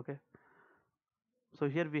 okay. So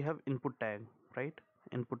here we have input tag, right?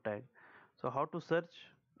 Input tag. So how to search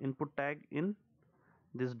input tag in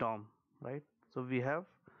this DOM, right? So we have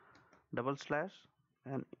double slash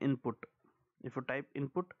and input. If you type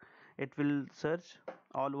input, it will search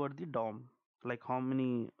all over the DOM, like how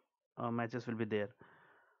many matches will be there.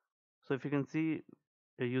 So if you can see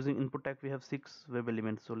using input tag we have 6 web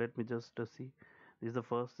elements. So let me just see. This is the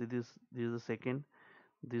first, this is the second,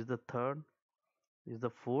 this is the third, this is the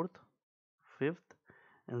fourth, fifth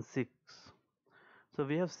and sixth. So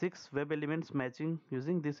we have 6 web elements matching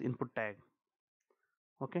using this input tag,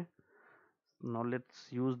 okay. Now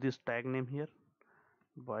let's use this tag name here,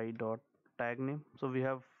 y dot tag name. So we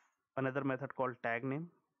have another method called tag name.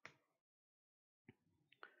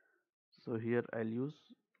 So here I'll use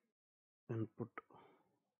input.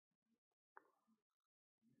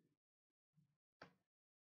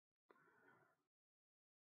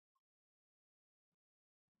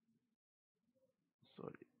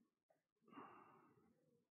 Sorry.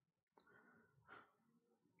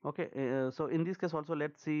 Okay, so in this case also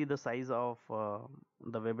let's see the size of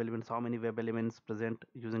the web elements, how many web elements present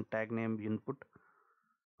using tag name input.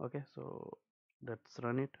 Okay, so let's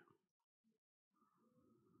run it.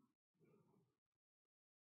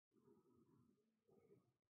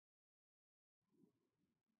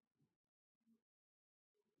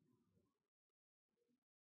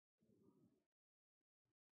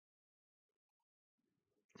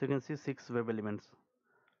 So you can see 6 web elements,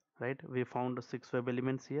 right? We found 6 web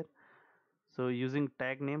elements here. So using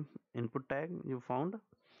tag name input tag you found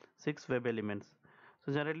 6 web elements.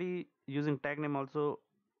 So generally using tag name also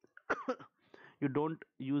you don't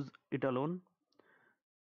use it alone.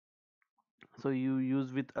 So you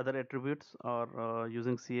use with other attributes or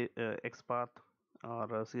using Xpath or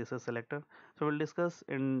CSS selector. So we'll discuss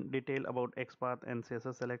in detail about Xpath and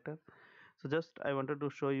CSS selector. So just I wanted to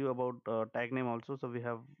show you about tag name also. So we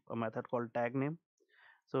have a method called tag name.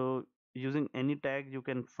 So using any tag you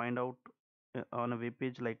can find out on a web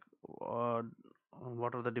page like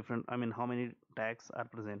what are the different, I mean how many tags are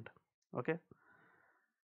present, okay.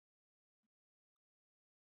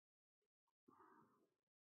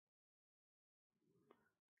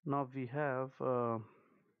 Now we have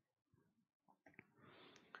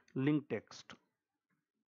link text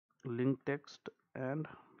and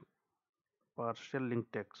partial link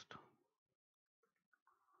text.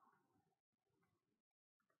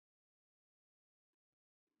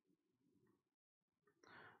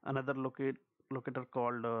 Another locator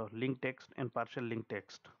called link text and partial link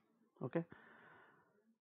text, okay.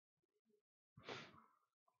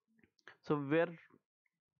 So where,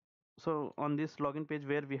 so on this login page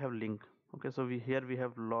where we have link, okay, so we here we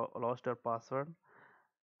have lost our password.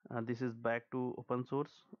 This is back to open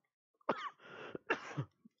source.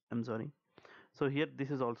 I'm sorry. So here this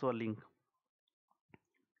is also a link,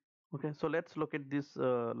 okay. So let's look at this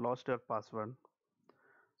lost your password.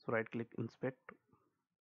 So right click inspect.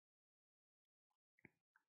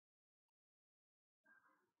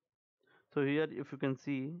 So here if you can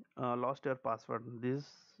see lost your password, this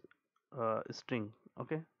string,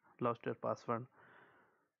 okay, lost your password.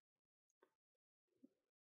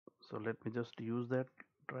 So let me just use that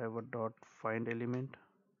driver dot find element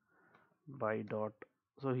by dot.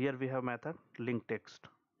 So here we have method link text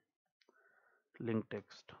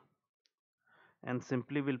and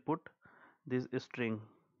simply we'll put this string,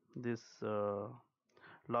 this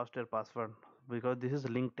lost your password, because this is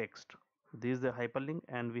link text. This is the hyperlink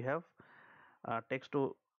and we have text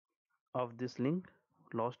of this link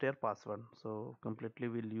lost your password. So completely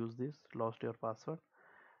we'll use this lost your password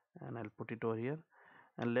and I'll put it over here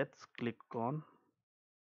and let's click on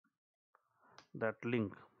that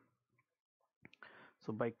link.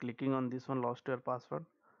 So by clicking on this one, lost your password,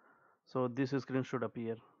 so this screen should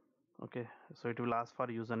appear. Okay, so it will ask for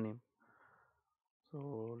username.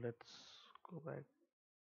 So let's go back,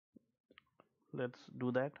 let's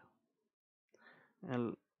do that,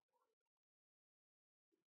 and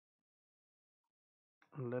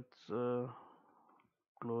let's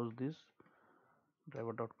close this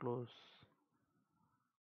driver.close.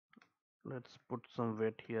 Let's put some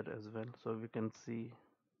wait here as well so we can see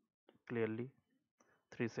clearly.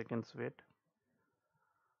 3 seconds wait.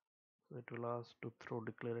 So it will ask to throw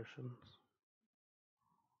declarations.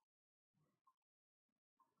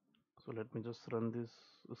 So let me just run this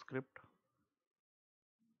script.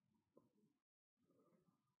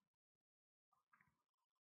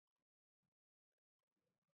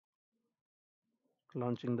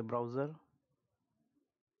 Launching the browser.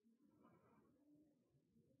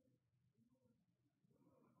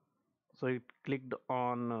 So it clicked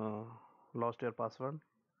on lost your password,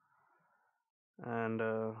 and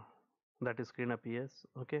that screen appears.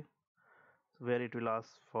 Okay, so where it will ask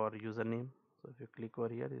for username. So if you click over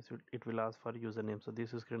here, it will ask for username. So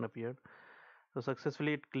this screen appeared. So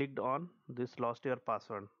successfully it clicked on this lost your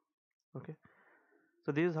password. Okay,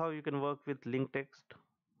 so this is how you can work with linked text.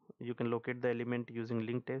 You can locate the element using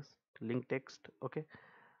linked text. Okay,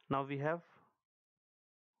 now we have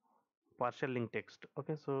partial linked text.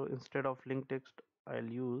 Okay, so instead of linked text, I'll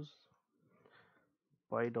use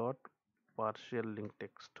py dot partial linked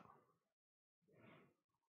text.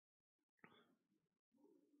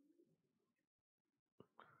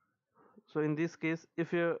 So in this case,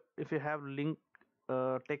 if you have link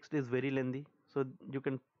text is very lengthy, so you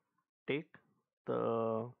can take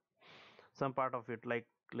the some part of it, like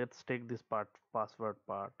let's take this part, password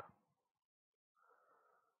part,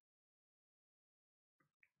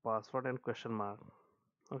 password and question mark.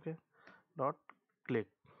 Okay, dot click.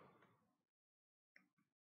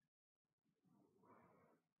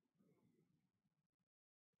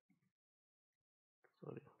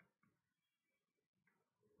 Sorry,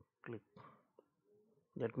 click.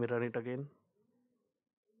 Let me run it again.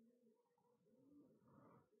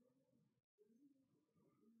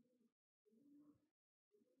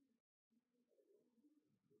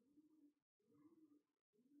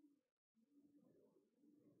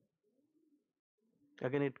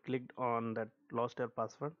 Again it clicked on that lost your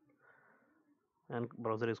password, and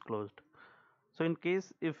browser is closed. So in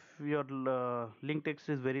case if your link text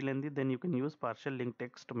is very lengthy, then you can use partial link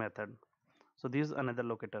text method. So this is another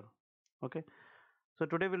locator. Okay, so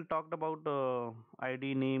today we'll talk about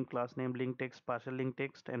id, name, class name, link text, partial link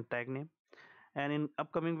text, and tag name. And in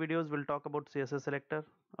upcoming videos we'll talk about CSS selector.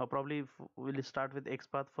 Probably we'll start with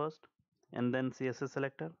Xpath first and then CSS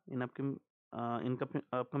selector in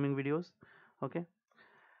upcoming videos. Okay,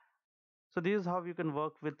 so this is how you can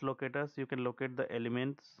work with locators. You can locate the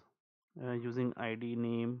elements using id,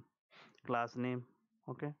 name, class name.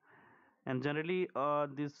 Okay, and generally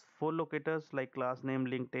these four locators like class name,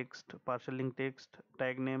 link text, partial link text,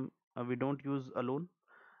 tag name, we don't use alone.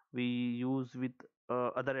 We use with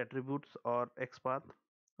other attributes or XPath.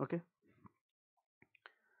 Okay,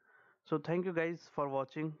 so thank you guys for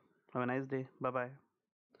watching. Have a nice day. Bye bye.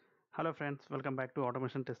 Hello friends, welcome back to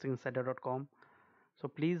automation testing insider.com. So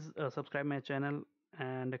please subscribe my channel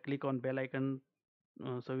and click on bell icon,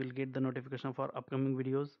 so we'll get the notification for upcoming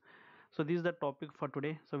videos. So this is the topic for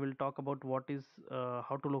today. So we'll talk about what is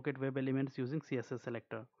how to locate web elements using CSS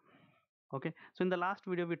selector. Okay, so in the last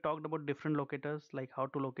video we talked about different locators, like how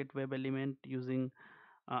to locate web element using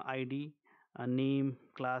id, name,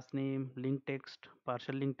 class name, link text,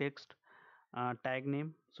 partial link text, tag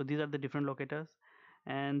name. So these are the different locators,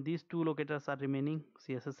 and these two locators are remaining,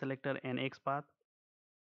 CSS selector and XPath.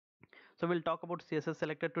 So we'll talk about CSS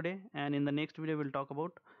selector today, and in the next video we'll talk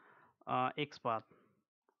about XPath.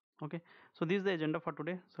 Okay, so this is the agenda for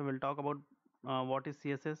today. So we'll talk about what is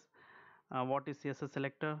CSS, what is CSS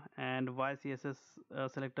selector, and why CSS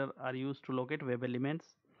selector are used to locate web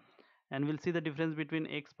elements, and we'll see the difference between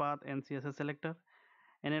XPath and CSS selector,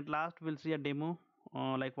 and at last we'll see a demo,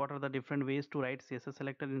 like what are the different ways to write CSS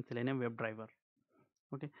selector in Selenium WebDriver.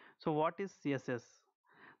 Okay, so what is CSS?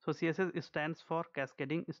 So CSS stands for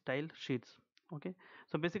cascading style sheets. Okay,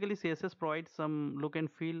 so basically CSS provides some look and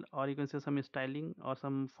feel, or you can say some styling or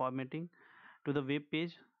some formatting to the web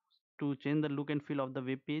page to change the look and feel of the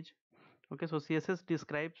web page. Okay, so CSS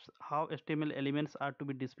describes how HTML elements are to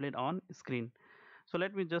be displayed on screen. So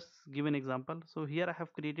let me just give an example. So here I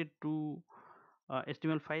have created two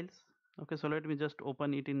HTML files. Okay, so let me just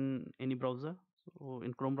open it in any browser, so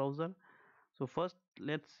in Chrome browser. So first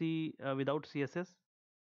let's see without CSS.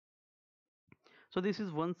 So this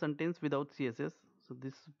is one sentence without CSS. So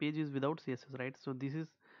this page is without CSS, right? So this is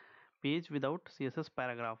page without CSS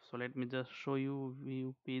paragraph. So let me just show you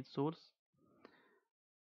view page source.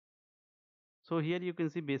 So here you can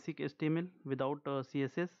see basic HTML without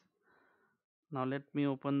CSS. Now let me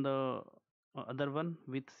open the other one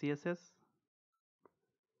with CSS.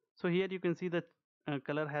 So here you can see the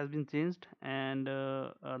color has been changed, and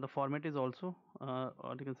the format is also,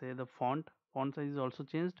 or you can say the font size is also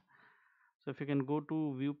changed. So if you can go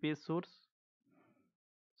to view page source,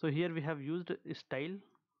 so here we have used style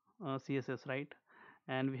CSS, right?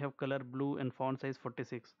 And we have color blue and font size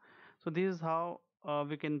 46. So this is how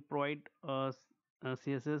we can provide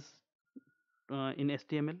CSS in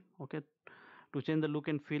HTML, okay, to change the look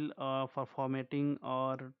and feel for formatting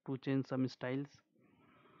or to change some styles.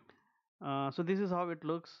 So this is how it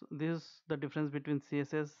looks. This is the difference between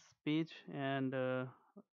CSS page and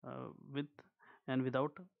with and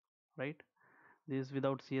without, right? This is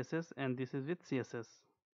without CSS and this is with CSS.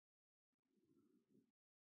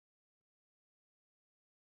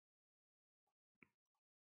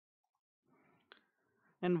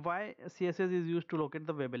 And why CSS is used to locate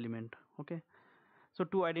the web element, okay? So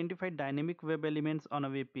to identify dynamic web elements on a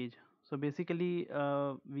web page. So basically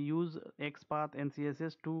we use XPath and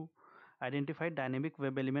CSS to identify dynamic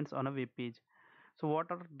web elements on a web page. So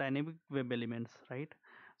what are dynamic web elements, right?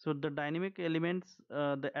 So the dynamic elements,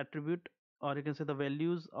 the attribute, or you can say the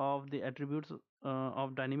values of the attributes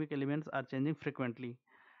of dynamic elements are changing frequently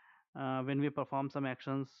when we perform some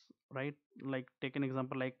actions, right? Like take an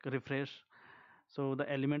example like refresh. So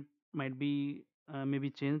the element might be maybe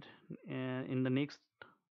changed in the next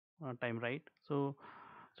time, right? So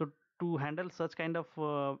to handle such kind of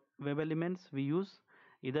web elements, we use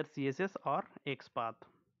either CSS or XPath.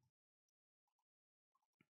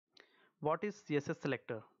 What is CSS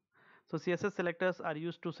selector? So CSS selectors are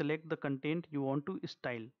used to select the content you want to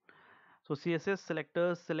style. So CSS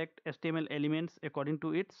selectors select HTML elements according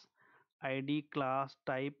to its ID, class,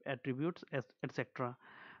 type, attributes, etc.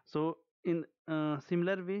 So in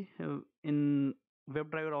similar way, in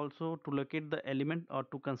WebDriver also, to locate the element or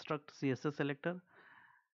to construct CSS selector,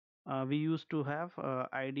 we used to have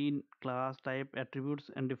ID, class, type,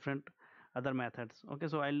 attributes, and different other methods. Okay,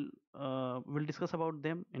 so will discuss about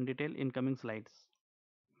them in detail in coming slides.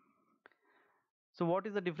 So what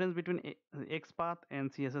is the difference between XPath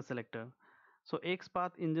and CSS selector? So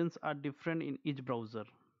XPath engines are different in each browser.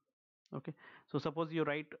 Okay, so suppose you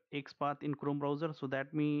write XPath in Chrome browser, so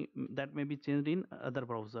that may be changed in other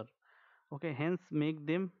browser. Okay, hence make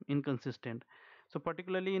them inconsistent. So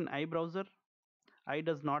particularly in I browser, I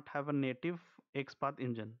does not have a native XPath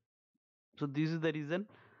engine. So this is the reason.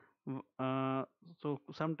 Uh, so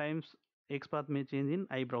sometimes XPath may change in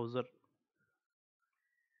I browser.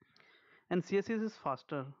 And CSS is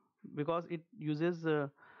faster because it uses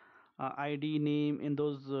ID, name in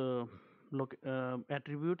those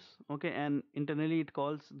attributes, okay, and internally it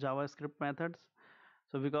calls JavaScript methods.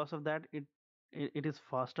 So because of that, it is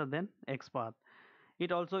faster than XPath.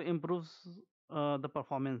 It also improves the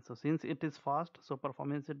performance. So since it is fast, so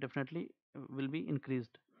performance it definitely will be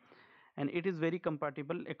increased, and it is very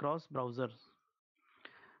compatible across browsers.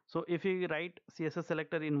 So if you write CSS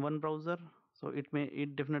selector in one browser, so it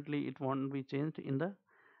won't be changed in the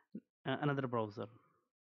another browser.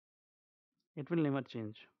 It will never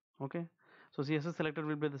change. Okay, so CSS selector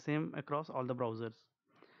will be the same across all the browsers.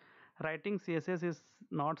 Writing CSS is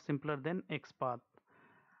not simpler than XPath.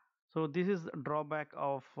 So this is drawback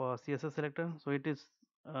of CSS selector. So it is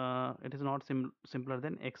not simpler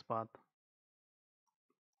than XPath.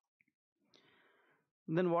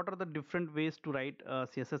 Then what are the different ways to write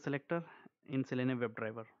CSS selector in Selenium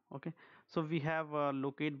WebDriver? Okay, so we have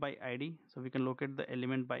locate by ID. So we can locate the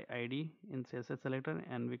element by ID in CSS selector,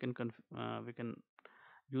 and we can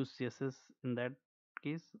use CSS in that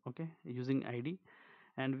case. Okay, using ID.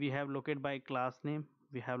 And we have locate by class name.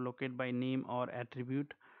 We have locate by name or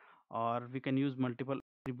attribute, or we can use multiple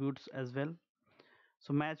attributes as well.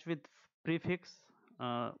 So match with prefix,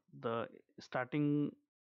 the starting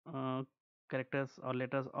uh, characters or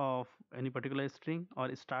letters of any particular string,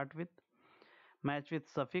 or start with. Match with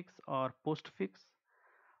suffix or postfix,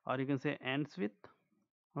 or you can say ends with.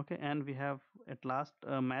 Okay, and we have at last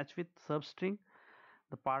match with substring,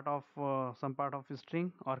 the part of some part of a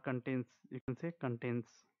string, or contains, you can say contains.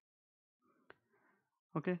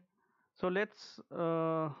 Okay, so let's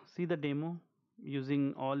see the demo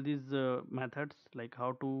using all these methods, like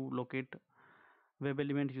how to locate web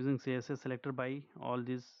element using CSS selector by all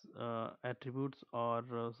these attributes or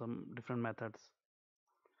some different methods.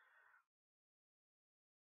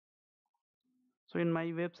 So in my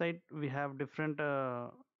website we have different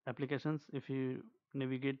applications. If you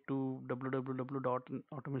navigate to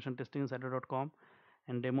www.automationtestinginsider.com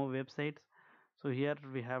and demo websites, so here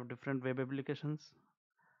we have different web applications.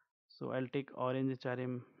 So I'll take Orange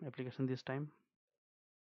HRM application this time.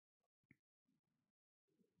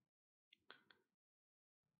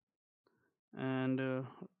 And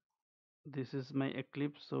this is my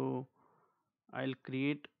Eclipse, so I'll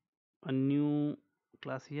create a new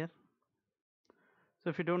class here. So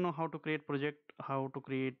if you don't know how to create project, how to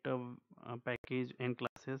create a package and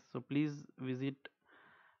classes, so please visit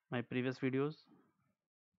my previous videos.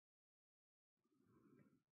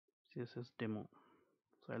 CSS demo.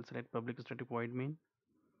 So I'll select public static void main.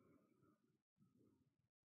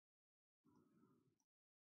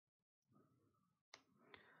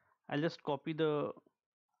 I'll just copy the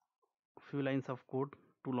few lines of code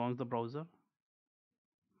to launch the browser.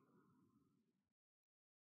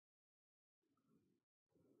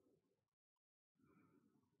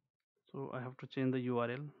 So I have to change the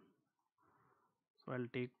URL. So I'll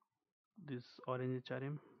take this Orange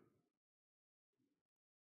HRM.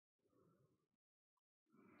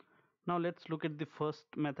 Now let's look at the first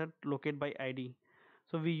method, locate by ID.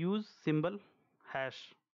 So we use symbol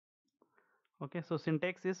hash. Okay, so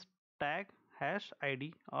syntax is tag hash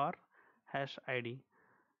ID or hash ID.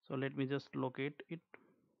 So let me just locate it.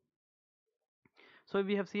 So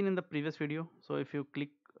we have seen in the previous video, so if you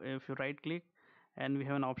right click and we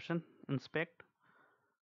have an option inspect,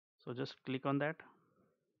 so just click on that.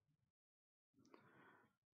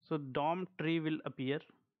 So DOM tree will appear,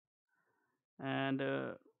 and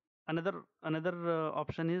another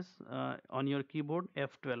option is on your keyboard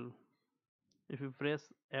F12. If you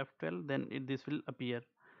press F12, then this will appear.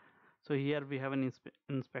 So here we have an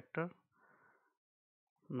inspector.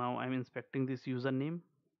 Now I'm inspecting this username.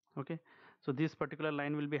 Okay, so this particular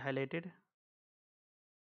line will be highlighted,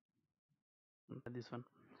 this one.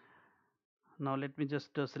 Now let me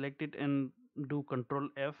just select it and do Control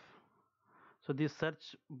F. So this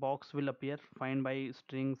search box will appear, find by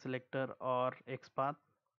string, selector or Xpath.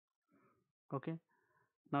 Okay,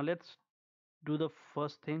 now let's do the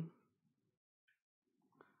first thing,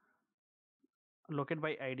 locate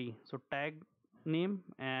by ID. So tag name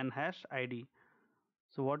and hash ID.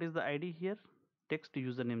 So what is the ID here? Text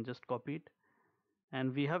username, just copy it.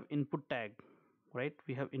 And we have input tag, right?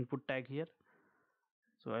 We have input tag here.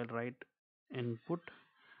 So I'll write input.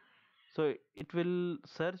 So it will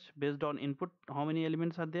search based on input, how many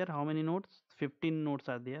elements are there, how many nodes. 15 nodes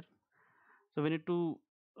are there. So we need to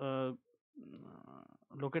uh,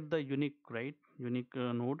 locate the unique, right, unique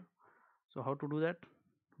node. So how to do that?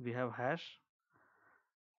 We have hash.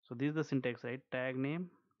 So this is the syntax, right? Tag name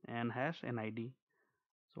and hash and ID.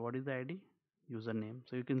 So what is the ID? Username.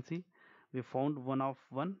 So you can see we found one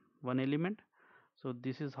element. So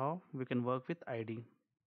this is how we can work with ID.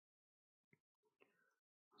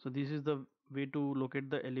 So this is the way to locate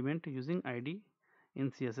the element using ID in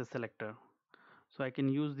CSS selector. So I can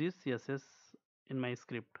use this CSS in my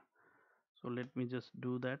script. So let me just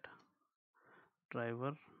do that.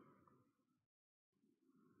 Driver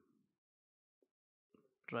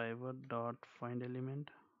dot find element,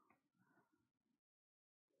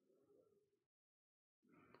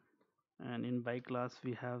 and in by class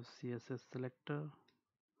we have CSS selector.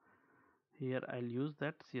 Here I'll use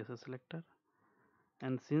that CSS selector,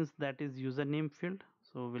 and since that is username field,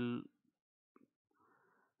 so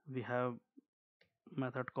we have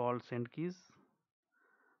method called send keys.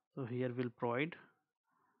 So here we'll provide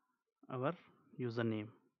our username.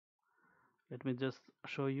 Let me just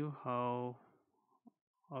show you how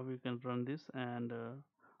we can run this and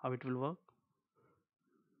how it will work.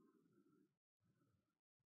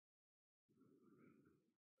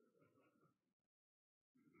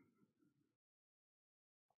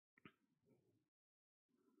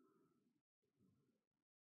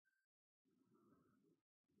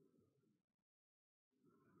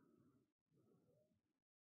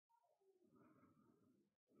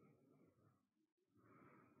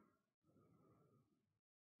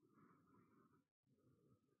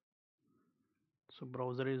 So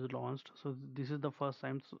browser is launched. So this is the first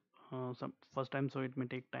time, so it may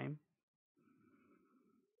take time.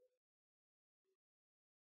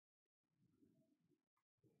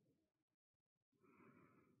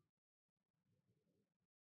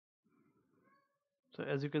 So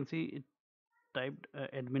as you can see, it typed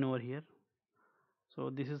admin over here.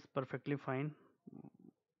 So this is perfectly fine.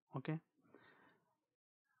 Okay,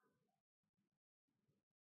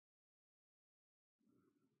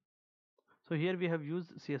 so here we have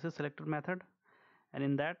used CSS selector method, and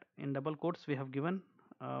in that, in double quotes, we have given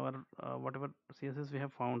our whatever CSS we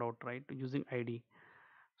have found out, right, using ID.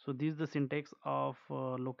 So this is the syntax of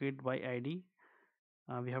locate by id.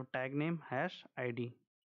 We have tag name hash id.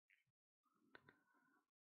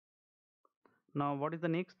 Now what is the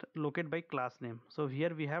next? Locate by class name. So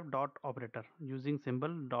here we have dot operator using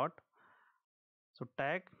symbol dot. So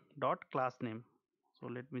tag dot class name. So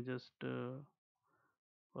let me just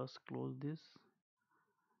first close this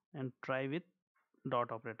and try with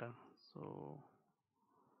dot operator. So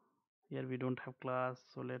here we don't have class,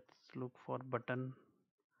 so let's look for button.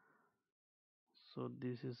 So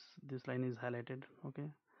this line is highlighted. Okay,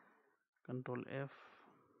 control F.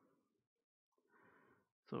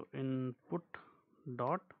 So input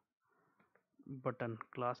dot button,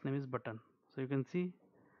 class name is button. So you can see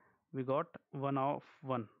we got one of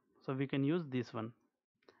one, so we can use this one,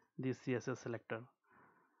 this CSS selector.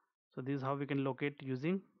 So this is how we can locate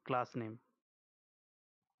using class name.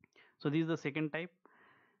 So this is the second type,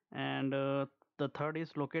 and the third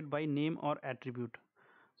is locate by name or attribute.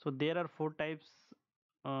 So there are four types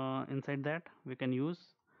inside that we can use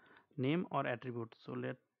name or attribute. So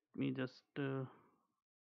let me just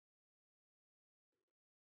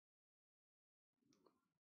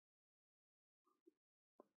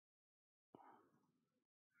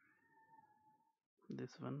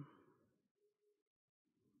this one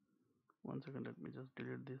second, let me just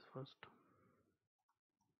delete this first.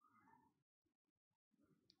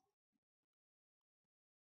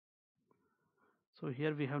 So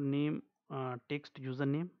here we have name, text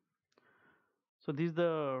username. So this is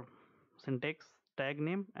the syntax. Tag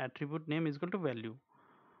name attribute name is equal to value.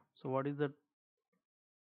 So what is the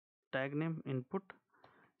tag name? Input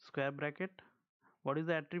square bracket. What is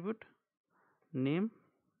the attribute? Name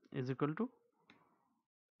is equal to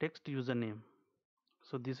text username.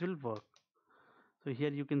 So this will work. So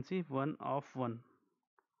here you can see one of one.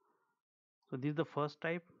 So this is the first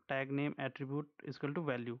type. Tag name attribute is equal to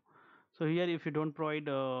value. So here if you don't provide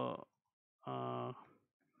uh,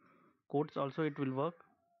 codes also it will work.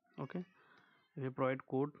 Okay, if you provide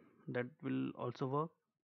code that will also work.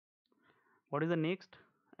 What is the next?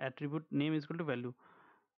 Attribute name is equal to value.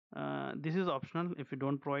 This is optional. If you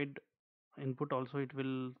don't provide input also it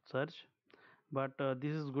will search, but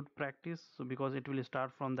this is good practice, so because it will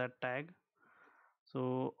start from that tag.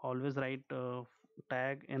 So always write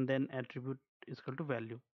tag and then attribute is equal to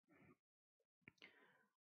value.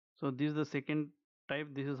 So this is the second type.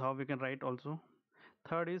 This is how we can write also.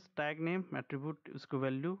 Third is tag name attribute is equal to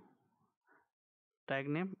value. Tag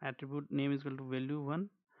name attribute name is equal to value 1.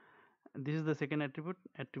 This is the second attribute.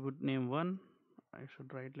 Attribute name 1. I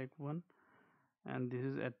should write like 1. And this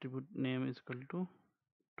is attribute name is equal to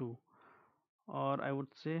 2. Or I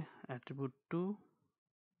would say attribute 2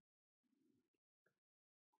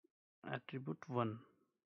 attribute 1.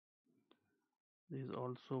 This is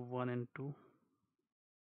also 1 and 2.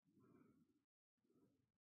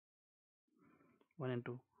 1 and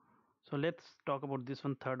 2. So let's talk about this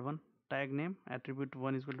one, third one. Tag name attribute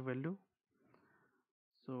 1 is equal to value.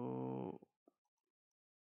 So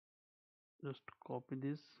just copy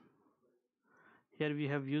this. Here we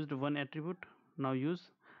have used one attribute. Now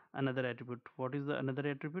use another attribute. What is the another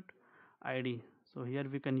attribute? ID. So here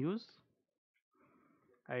we can use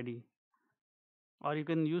ID, or you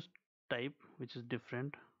can use type, which is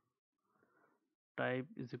different. Type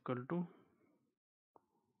is equal to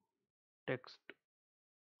text.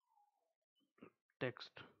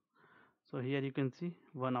 So here you can see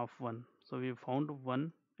one of one. So we found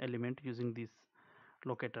one element using this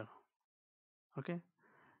locator. Okay,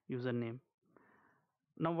 username.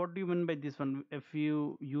 Now what do you mean by this one? If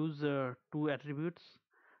you use two attributes,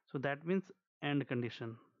 so that means and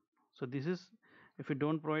condition. So this is if you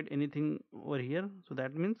don't provide anything over here, so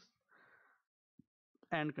that means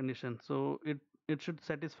and condition. So it should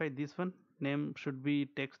satisfy this one. Name should be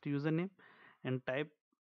text username and type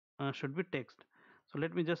should be text. So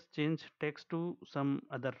let me just change text to some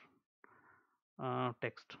other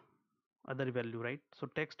text, other value, right? So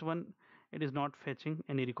text one, it is not fetching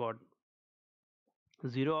any record,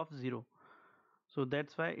 0 of 0. So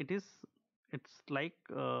that's why it's like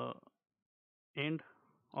end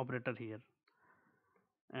operator here.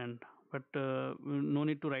 And but no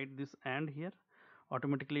need to write this and here,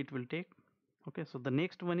 automatically it will take. Okay, so the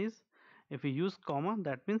next one is if we use comma,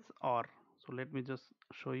 that means or. So let me just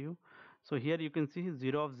show you. So here you can see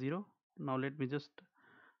 0 of 0. Now let me just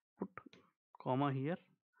put comma here.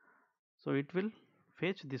 So it will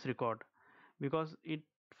fetch this record because it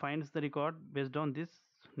finds the record based on this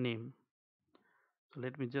name. So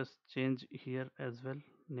let me just change here as well,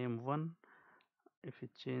 name 1. If we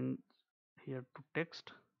change here to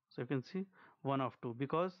text, so you can see 1 of 2,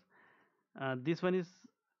 because this one is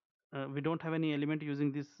we don't have any element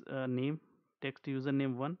using this name. text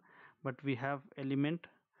username 1, but we have element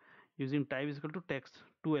using type is equal to text,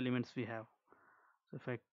 2 elements we have. So if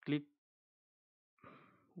I click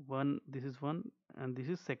one, this is one and this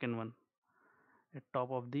is second one at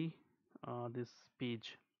top of the this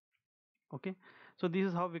page. Okay, so this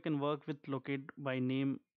is how we can work with locate by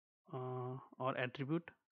name or attribute.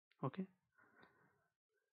 Okay,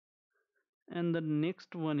 and the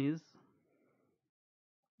next one is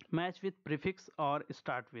match with prefix or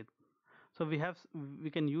start with. So we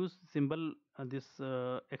can use symbol this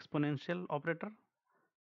exponential operator.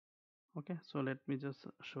 Okay, so let me just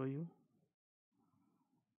show you.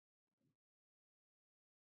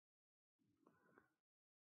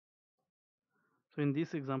 So in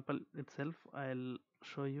this example itself I'll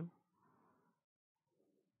show you.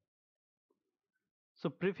 So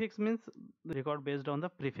prefix means the record based on the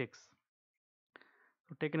prefix.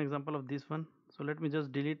 So take an example of this one. So let me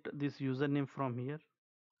just delete this username from here,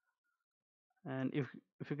 and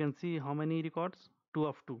if you can see how many records, 2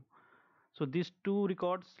 of 2. So these two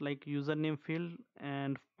records like username field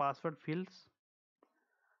and password fields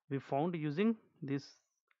we found using this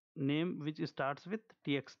name which starts with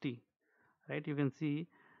txt, right? You can see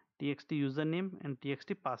txt username and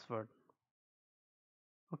txt password.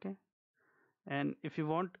 Okay, and if you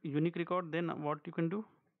want unique record, then what you can do,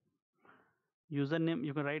 username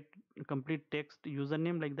you can write complete text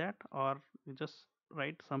username like that, or you just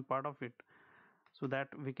write some part of it so that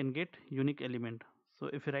we can get unique element. So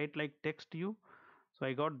if you write like text u, so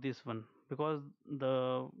I got this one because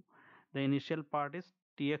the initial part is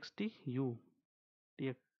txt u,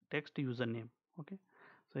 text username. Okay,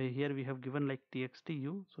 so here we have given like txt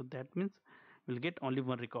u, so that means we'll get only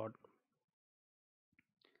one record.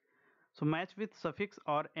 So match with suffix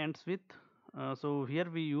or ends with so here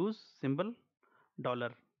we use symbol dollar.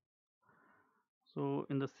 So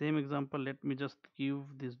in the same example, let me just give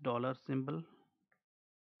this dollar symbol,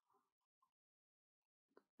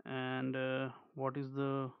 and what is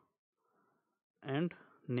the end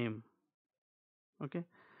name. Okay,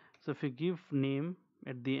 so if we give name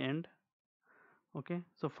at the end, okay,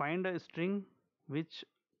 so find a string which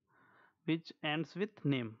ends with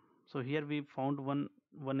name. So here we found one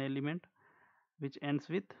element which ends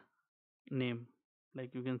with name,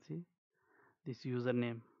 like you can see this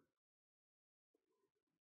username.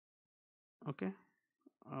 Okay,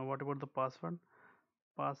 what about the password?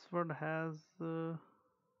 Password has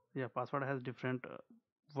yeah, password has different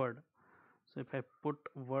word. So if I put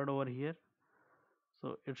word over here,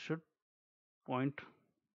 so it should point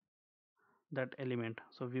that element.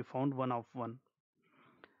 So we found one of one.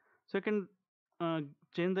 So you can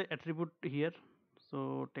change the attribute here.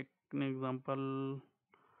 So take an example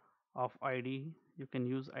of id, you can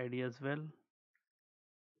use id as well.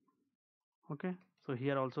 Okay, so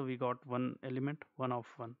here also we got one element, one of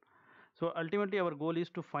one. So ultimately our goal is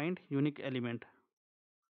to find unique element,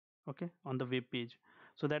 okay, on the web page,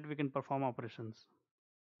 so that we can perform operations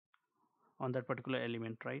on that particular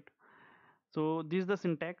element, right? So this is the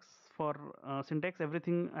syntax. For syntax,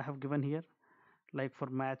 everything I have given here, like for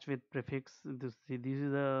match with prefix, this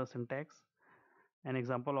is the syntax. An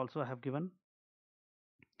example also I have given,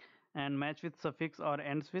 and match with suffix or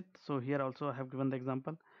ends with, so here also I have given the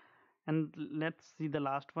example. And let's see the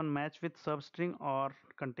last one, match with substring or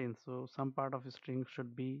contains. So some part of a string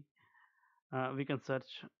should be we can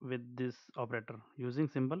search with this operator using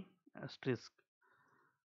symbol asterisk.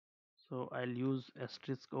 So I'll use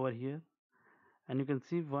asterisk over here, and you can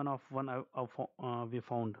see one of one we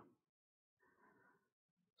found.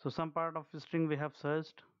 So some part of the string we have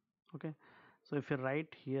searched. Okay, so if you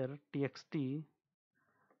write here txt,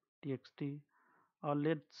 or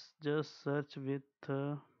let's just search with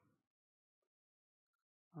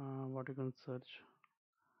what you can search,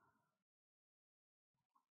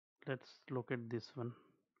 let's look at this one.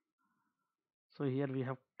 So here we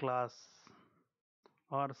have class,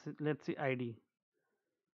 or let's see id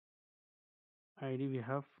we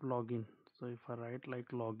have login. So if I write like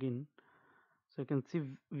login, so you can see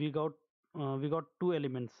we got two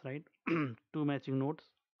elements, right? Two matching nodes.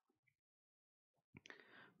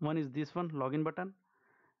 One is this one, login button,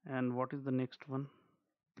 and what is the next one?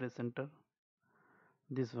 Press enter.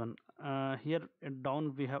 This one here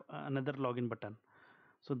down we have another login button,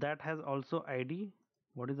 so that has also id.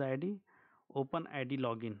 What is the id? Open id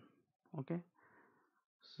login. Okay,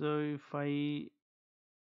 so if I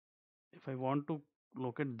want to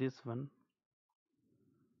locate this one,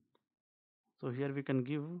 so here we can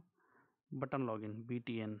give button login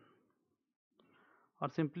btn, or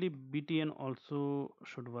simply btn also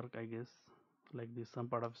should work, I guess, like this, some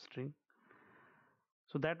part of string.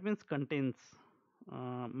 So that means contains,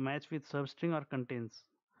 match with substring or contains.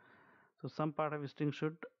 So some part of string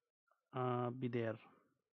should be there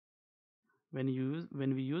when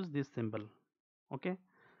we use this symbol. Okay,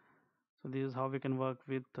 so this is how we can work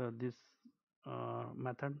with this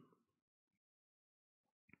method.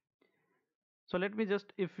 So let me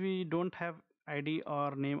just, if we don't have id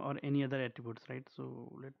or name or any other attributes, right?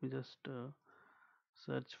 So let me just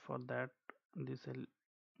search for that, this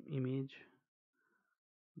image.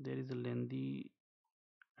 There is a lengthy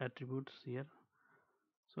attributes here,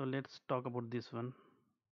 so let's talk about this one.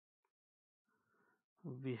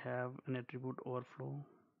 We have an attribute overflow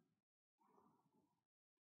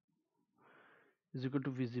is equal to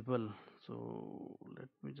visible. So let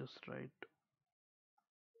me just write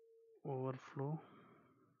overflow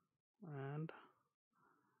and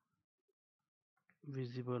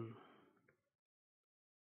visible.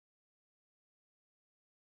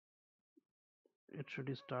 It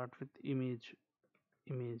should start with image.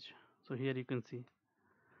 So here you can see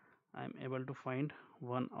I am able to find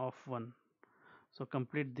one of one. So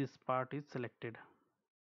complete this part is selected,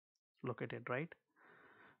 located, right?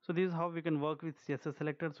 So this is how we can work with CSS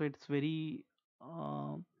selector. So it's very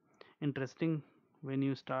uh, interesting when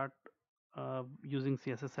you start using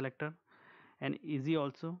CSS selector, and easy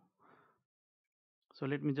also. So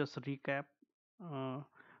let me just recap. uh,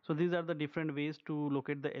 so these are the different ways to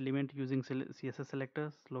locate the element using CSS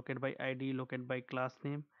selectors: locate by id, locate by class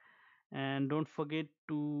name, and don't forget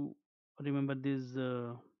to remember these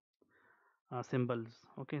symbols.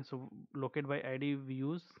 Okay, so locate by id we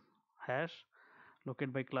use hash,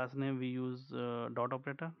 locate by class name we use dot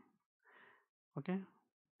operator. Okay,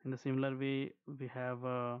 in the similar way we have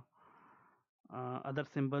other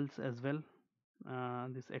symbols as well,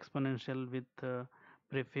 this exponential with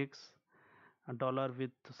prefix, a dollar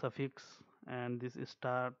with suffix, and this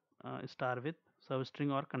star with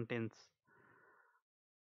substring or contents.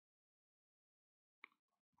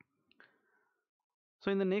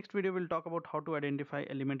 So in the next video we'll talk about how to identify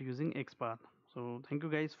element using XPath. So thank you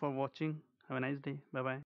guys for watching. Have a nice day. Bye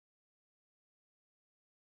bye.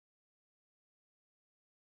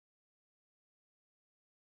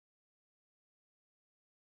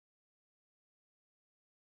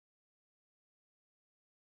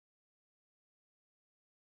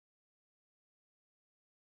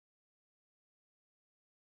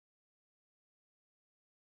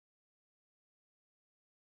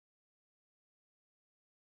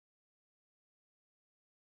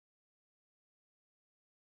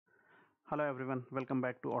 Hello everyone, welcome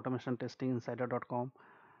back to automation testing insider.com.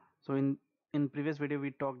 So in previous video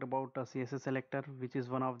we talked about a CSS selector, which is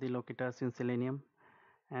one of the locators in Selenium,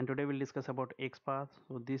 and today we'll discuss about XPath.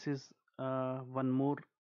 So this is one more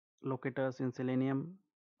locators in Selenium.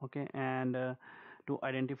 Okay, and to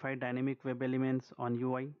identify dynamic web elements on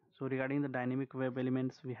UI. So regarding the dynamic web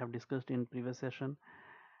elements we have discussed in previous session,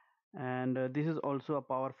 and this is also a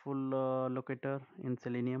powerful locator in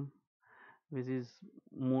Selenium, which is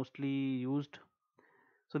mostly used.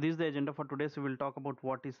 So this is the agenda for today. So we'll talk about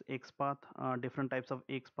what is XPath, different types of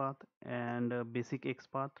XPath, and basic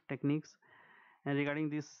XPath techniques. And regarding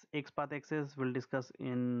this XPath Axes, we'll discuss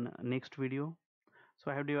in next video.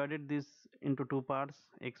 So I have divided this into two parts: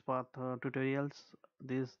 XPath tutorials.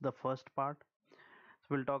 This is the first part. So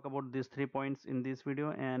we'll talk about these 3 points in this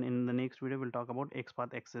video, and in the next video we'll talk about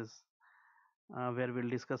XPath Axes, where we'll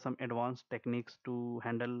discuss some advanced techniques to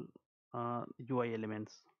handle UI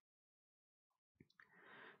elements.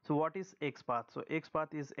 So what is XPath? So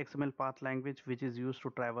XPath is XML path language which is used to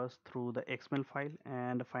traverse through the XML file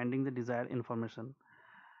and finding the desired information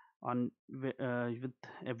on with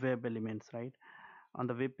web elements, right, on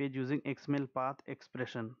the web page using XML path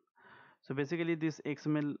expression. So basically this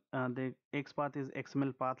XML, the XPath is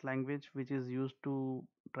XML path language which is used to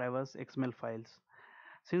traverse XML files.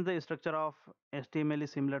 Since the structure of HTML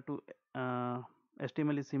is similar to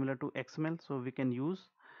XML, so we can use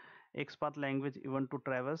XPath language even to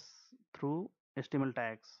traverse through HTML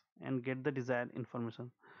tags and get the desired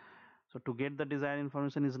information. So to get the desired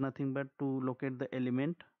information is nothing but to locate the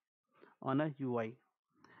element on a UI.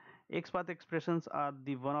 XPath expressions are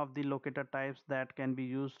the one of the locator types that can be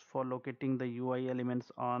used for locating the UI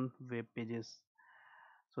elements on web pages.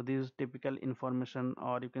 So this is typical information,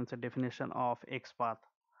 or you can say definition of XPath.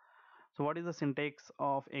 So what is the syntax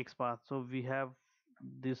of XPath? So we have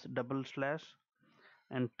this double slash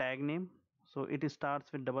and tag name. So it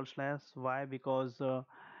starts with double slash. Why? Because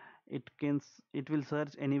it will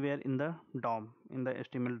search anywhere in the DOM, in the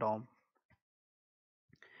HTML DOM,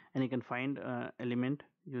 and you can find element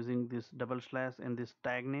using this double slash and this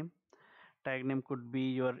tag name. Tag name could be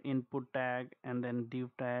your input tag, and then div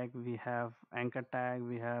tag, we have anchor tag,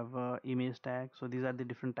 we have image tag. So these are the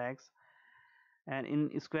different tags. and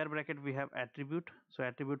in square bracket we have attribute. So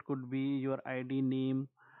attribute could be your id, name,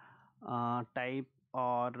 type,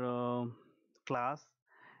 or class,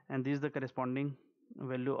 and this is the corresponding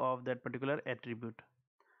value of that particular attribute.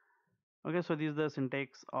 Okay, so this is the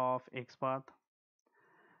syntax of XPath.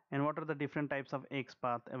 And what are the different types of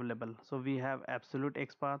XPath available? So we have absolute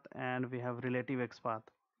XPath and we have relative XPath.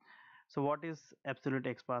 So what is absolute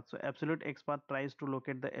XPath? So absolute XPath tries to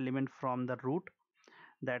locate the element from the root,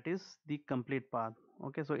 that is the complete path.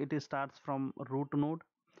 Okay, so it starts from root node.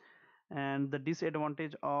 And the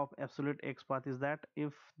disadvantage of absolute XPath is that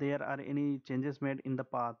if there are any changes made in the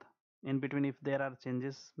path in between, if there are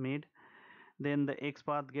changes made, then the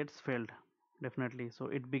XPath gets failed definitely. So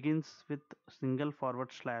it begins with single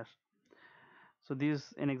forward slash. So this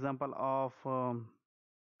is an example of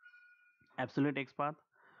absolute XPath.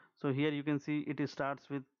 So here you can see it starts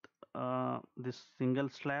with this single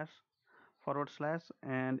slash forward slash,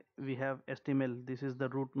 and we have HTML. This is the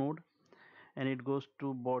root node, and it goes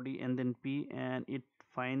to body and then p, and it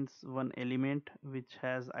finds one element which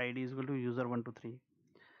has id is equal to user123.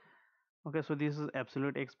 Okay, so this is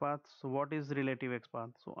absolute XPath. So what is relative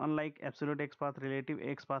XPath? So unlike absolute XPath, relative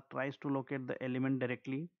XPath tries to locate the element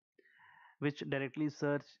directly, which directly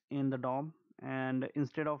search in the DOM, and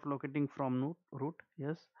instead of locating from root,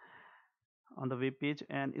 yes, on the web page,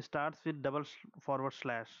 and it starts with forward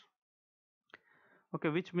slash. Okay,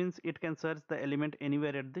 which means it can search the element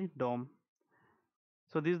anywhere at the DOM.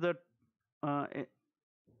 So this is the uh,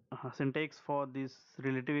 syntax for this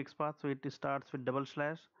relative XPath. So it starts with double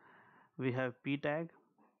slash, we have p tag,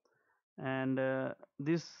 and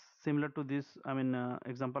this similar to this, I mean,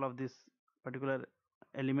 example of this particular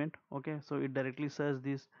element. Okay, so it directly searches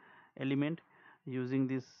this element using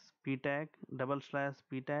this p tag, double slash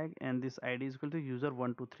p tag, and this id is equal to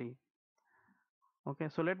user123. Okay,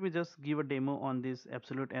 so let me just give a demo on this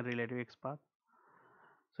absolute and relative XPath.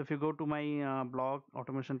 So if you go to my blog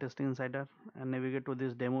Automation Testing Insider and navigate to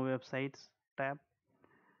this demo websites tab,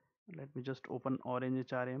 let me just open Orange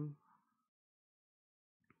HRM.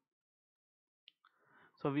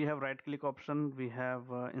 So we have right click option, we have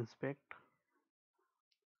inspect.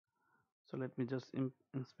 So let me just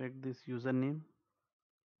inspect this username.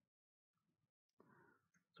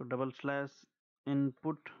 So double slash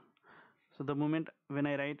input. So the moment when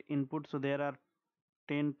I write input, so there are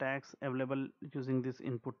 10 tags available using this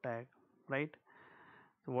input tag, right?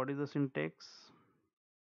 So what is the syntax?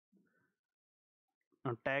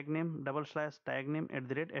 Tag name, double slash tag name at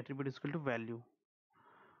the rate attribute is equal to value.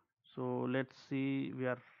 So let's see, we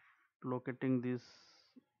are locating this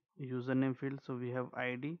username field. So we have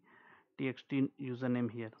id txt username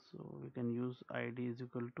here, so we can use id is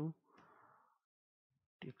equal to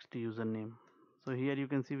txt username. So here you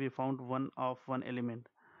can see we found one element.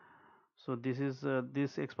 So this is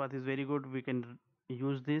this XPath is very good, we can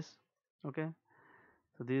use this. Okay,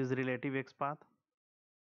 so this is relative XPath.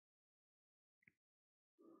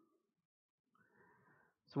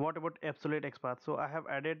 So what about absolute XPath? So I have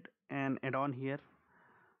added an add-on here,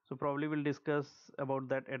 so probably we'll discuss about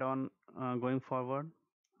that add-on going forward.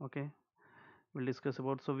 Okay, we'll discuss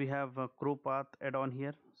about. So we have a crow path add-on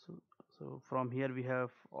here. So from here we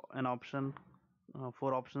have an option,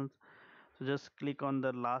 4 options. So just click on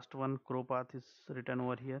the last one, crow path is written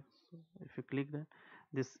over here. So if you click that,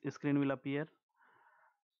 this screen will appear.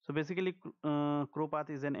 So basically crow path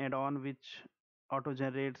is an add-on which auto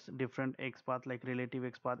generates different XPath like relative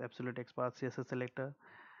XPath, absolute XPath, CSS selector.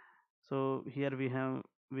 So here we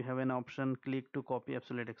have an option, click to copy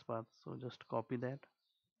absolute XPath. So just copy that.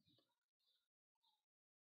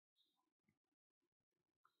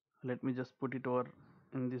 Let me just put it over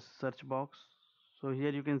in this search box. So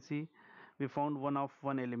here you can see we found one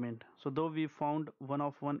element. So though we found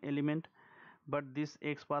one element, but this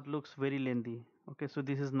XPath looks very lengthy. Okay, so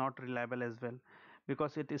this is not reliable as well,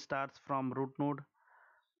 because it starts from root node,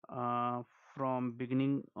 uh, from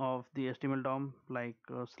beginning of the HTML DOM, like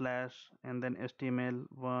slash and then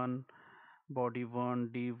HTML1 body1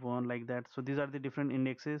 d1 like that. So these are the different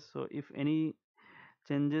indexes. So if any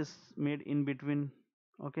changes made in between,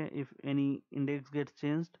 okay, if any index gets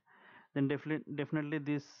changed, then definitely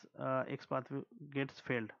this XPath gets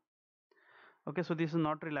failed. Okay, so this is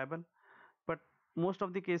not reliable, but most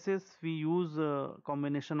of the cases we use a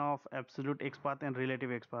combination of absolute XPath and relative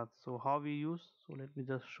XPath. So how we use, so let me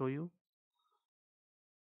just show you.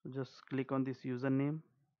 So just click on this username,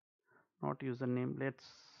 not username, let's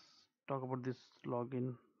talk about this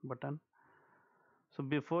login button. So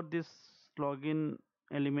before this login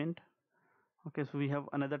element, okay, so we have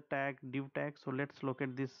another tag, div tag. So let's look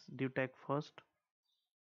at this div tag first.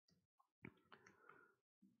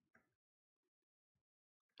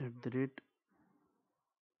 At the rate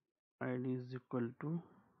id is equal to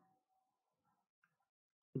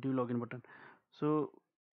div login button. So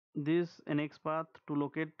this an XPath to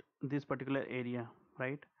locate this particular area,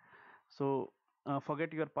 right? So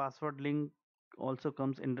forget your password link also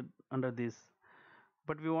comes in under this,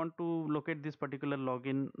 but we want to locate this particular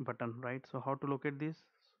login button, right? So how to locate this?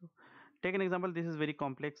 So take an example. This is very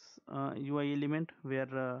complex UI element where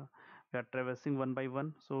we are traversing one by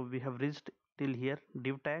one. So we have reached till here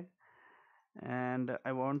div tag, and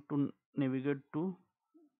I want to navigate to,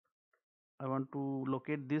 I want to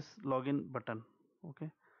locate this login button. Okay,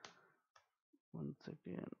 one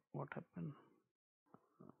second, what happened?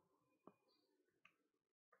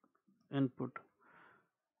 Input.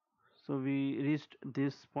 So we reached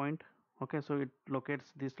this point. Okay, so it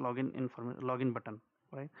locates this login information, login button,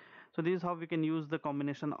 right? So this is how we can use the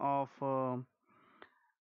combination of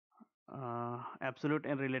absolute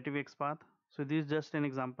and relative XPath. So this is just an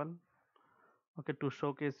example, okay, to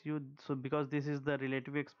showcase you. So because this is the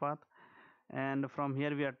relative XPath, and from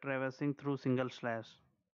here we are traversing through single slash.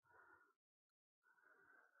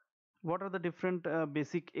 What are the different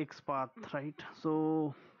basic XPath, right?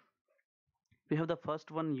 So we have the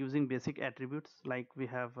first one using basic attributes, like we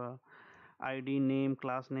have id, name,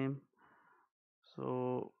 class name.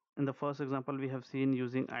 So in the first example we have seen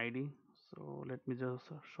using id. So let me just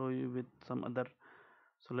show you with some other.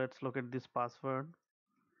 So let's look at this password.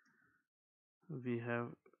 We have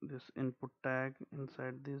this input tag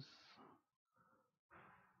inside this.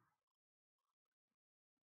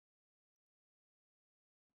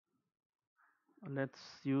 Let's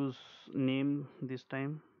use name this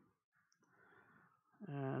time,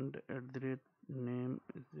 and at the rate name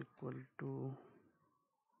is equal to.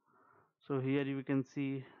 So here you can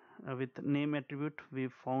see with name attribute we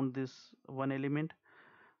found this one element.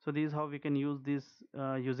 So this is how we can use this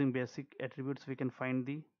using basic attributes. We can find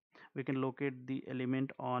the, we can locate the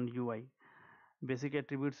element on UI. Basic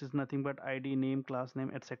attributes is nothing but id, name, class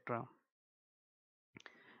name, etc.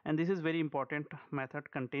 And this is very important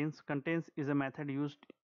method. Contains is a method used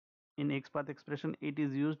in XPath expression. It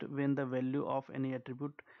is used when the value of any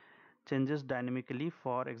attribute changes dynamically,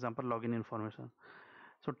 for example login information.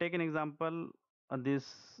 So take an example,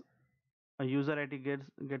 this a user id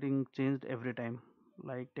getting changed every time.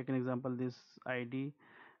 Like take an example, this id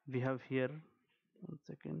we have here. One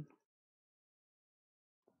second.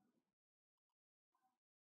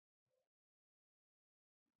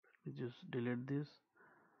 We just delete this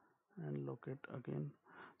and locate again.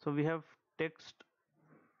 So we have text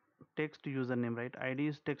username, right? id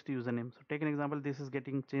is text username. So take an example, this is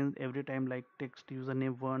getting changed every time, like text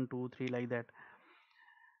username 1 2 3 like that.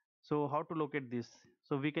 So how to locate this?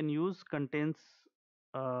 So we can use contains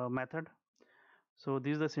method. So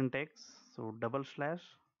this is the syntax. So double slash,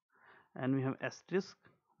 and we have asterisk.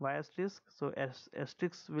 Why asterisk? So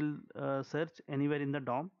asterisk will search anywhere in the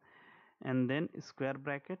DOM, and then square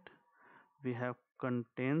bracket we have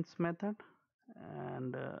contains method,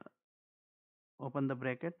 and open the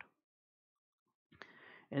bracket,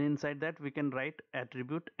 and inside that we can write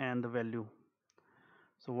attribute and the value.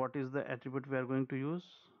 So what is the attribute we are going to use?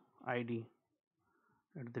 id,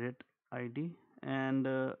 at the rate id. And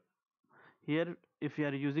here if you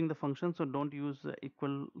are using the function, so don't use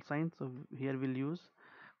equal sign. So here we'll use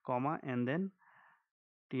comma and then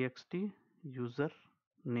txt user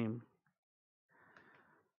name.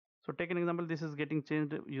 So take an example, this is getting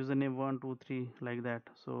changed username 1 2 3 like that.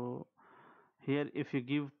 So here if you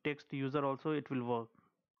give text user also, it will work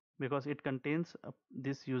because it contains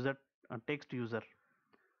this user text user.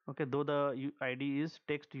 Okay, though the id is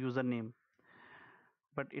text username,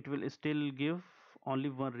 but it will still give only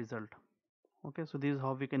one result. Okay, so this is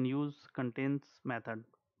how we can use contains method.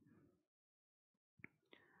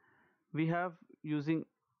 We have using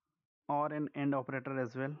or and AND operator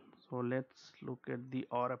as well. So let's look at the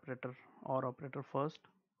or operator first.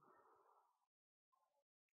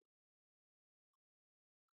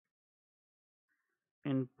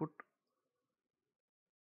 Input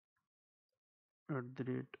at the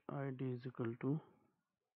rate id is equal to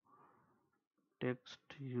text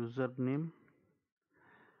username,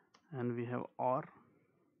 and we have or,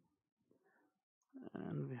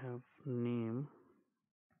 and we have name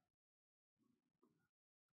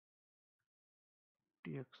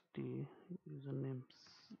txt username,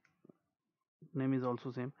 name is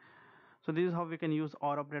also same. So this is how we can use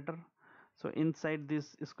or operator. So inside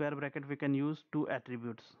this square bracket we can use two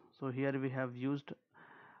attributes. So here we have used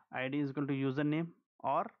id is equal to username,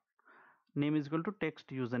 or name is equal to text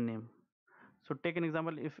username. So take an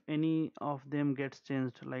example, if any of them gets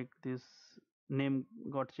changed, like this name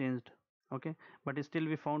got changed, okay, but still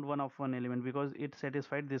we found one of one element because it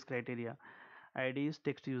satisfied this criteria. id is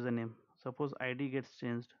text username. Suppose id gets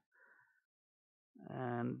changed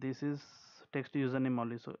and this is text username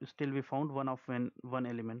only, so still we found one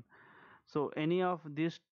element. So any of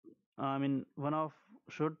these, I mean one of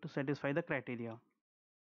should satisfy the criteria.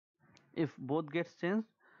 If both gets changed,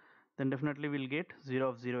 then definitely we'll get 0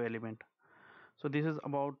 of 0 element. So this is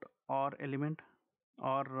about or element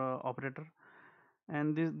or operator.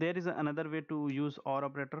 And this, there is another way to use or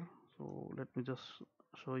operator. So let me just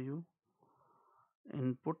show you.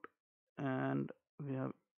 Input, and we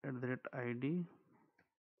have @id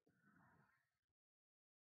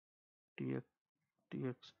txt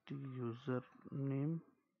username,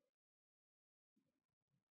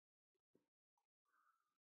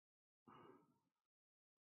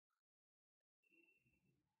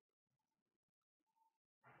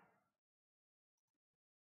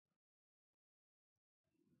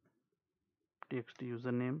 txt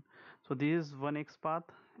username. So this is one Xpath,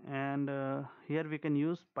 and here we can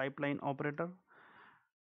use pipeline operator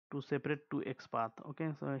to separate two Xpath.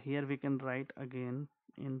 Okay, so here we can write again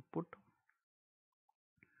input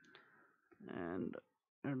and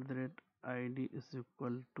 @id is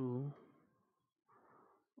equal to,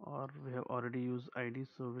 or we have already used id,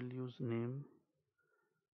 so we'll use name,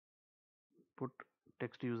 put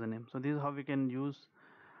text username. So this is how we can use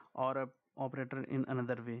or a operator in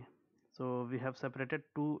another way. So we have separated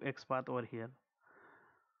two Xpath over here.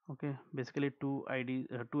 Okay, basically two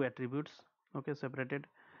attributes, okay, separated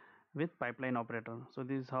with pipeline operator. So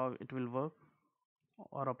this is how it will work,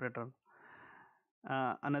 or operator.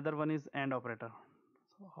 Another one is and operator.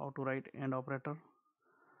 So how to write and operator?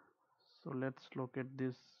 So let's locate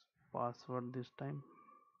this password this time.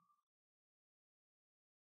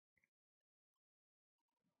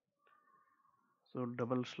 So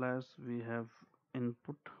double slash, we have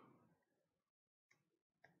input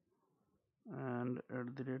and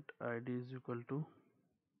 @id is equal to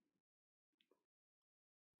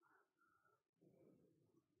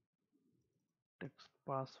text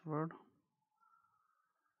password,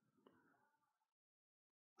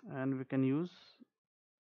 and we can use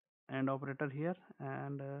and operator here,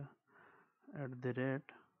 and at the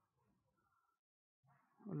rate,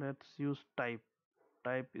 let's use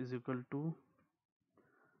type is equal to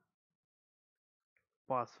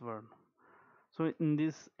password. So in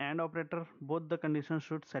this and operator, both the conditions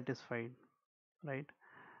should satisfied, right?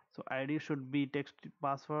 So id should be text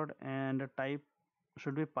password and type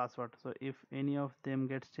should be password. So if any of them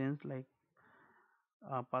gets changed, like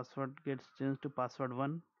password gets changed to password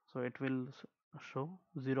 1, so it will show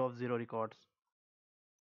 0 of 0 records.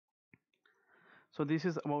 So this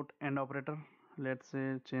is about and operator. Let's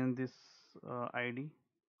say change this id,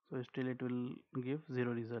 so still it will give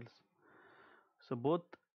 0 results. So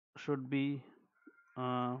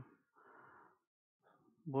uh,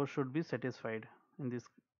 both should be satisfied in this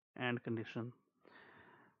and condition.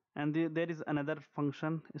 And there is another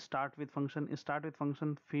function, start with function. Start with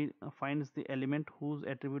function finds the element whose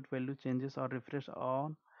attribute value changes or refresh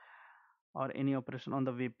on or any operation on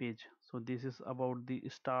the web page. So this is about the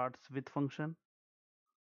starts with function.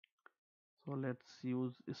 So let's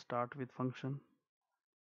use start with function,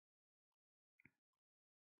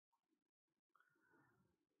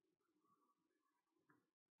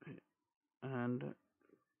 and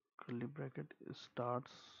curly bracket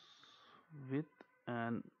starts with,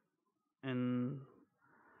 and in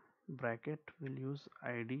bracket we'll use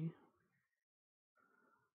id.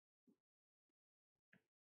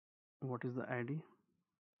 What is the id?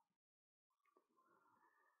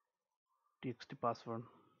 Txt password.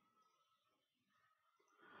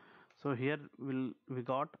 So here we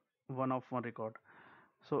got one of one record.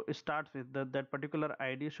 So it starts with that particular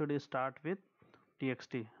id should start with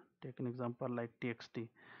txt. Take an example like txt.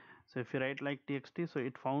 So if you write like txt, so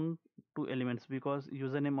it found two elements because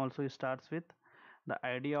username also starts with, the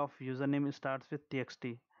id of username starts with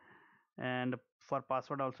txt, and for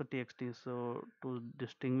password also txt. So to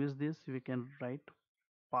distinguish this, we can write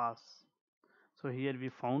pass. So here we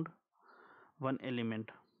found one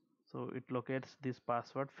element, so it locates this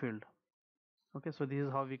password field. Okay, so this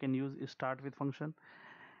is how we can use start with function.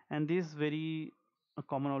 And this very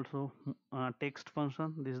common also, text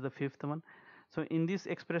function. This is the fifth one. So in this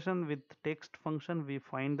expression with text function, we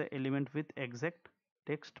find the element with exact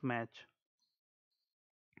text match.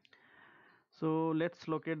 So let's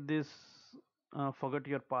locate this forget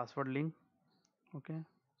your password link. Okay,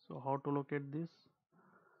 so how to locate this?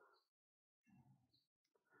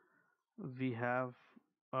 We have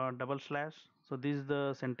double slash. So this is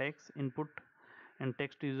the syntax, input and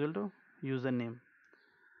text is equal to username.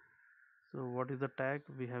 So what is the tag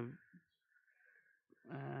we have?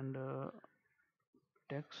 And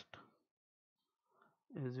text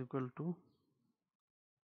is equal to,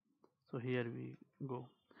 so here we go,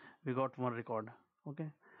 we got one record. Okay,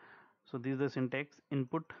 so this is the syntax: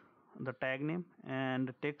 input the tag name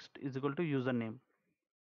and text is equal to username.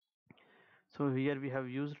 So here we have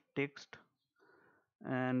used text,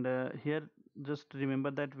 and here just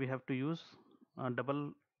remember that we have to use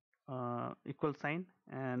double equal sign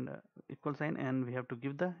and we have to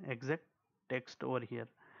give the exact text over here.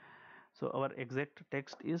 So our exact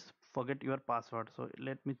text is forget your password. So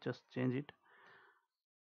let me just change it.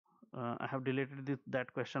 I have deleted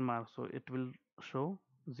that question mark, so it will show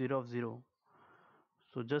 0 of 0.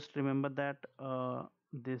 So just remember that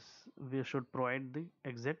this we should provide the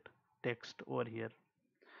exact text over here.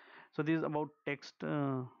 So this is about text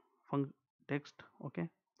text. Okay,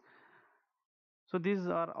 so these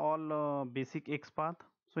are all basic XPath.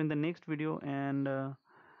 So in the next video, and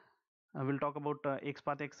I will talk about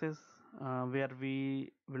Xpath Axes, where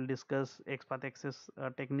we will discuss Xpath Axes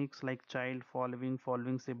techniques like child,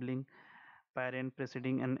 following sibling, parent,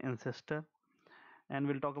 preceding, and ancestor, and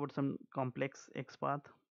we'll talk about some complex XPath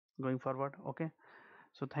going forward. Okay,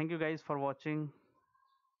 so thank you guys for watching.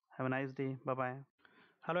 Have a nice day. Bye bye.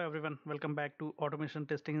 Hello everyone, welcome back to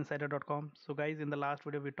automationtestinginsider.com. So guys, in the last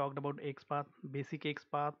video we talked about XPath, basic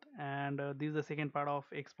XPath, and this is the second part of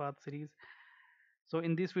XPath series. So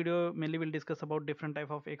in this video mainly we'll discuss about different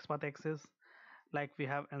type of XPath axes, like we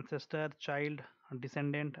have ancestor, child,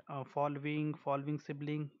 descendant, following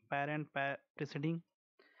sibling, parent, preceding,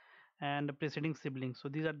 and preceding sibling. So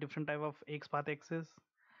these are different type of XPath axes,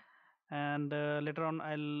 and later on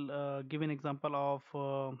I'll give an example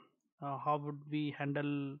of how would we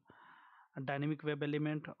handle a dynamic web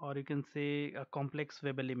element, or you can say a complex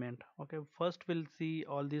web element. Okay, first we'll see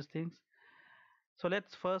all these things. So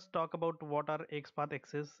let's first talk about what are XPath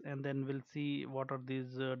axes, and then we'll see what are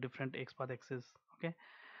these different XPath axes. Okay,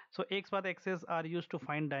 so XPath axes are used to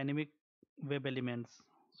find dynamic web elements.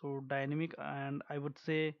 So dynamic, and I would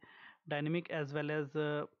say dynamic as well as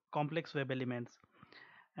complex web elements.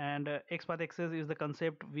 And XPath axes is the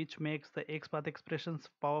concept which makes the XPath expressions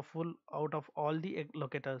powerful out of all the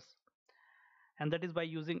locators. And that is by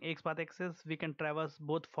using XPath axes we can traverse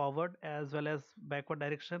both forward as well as backward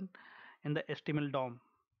direction in the HTML DOM.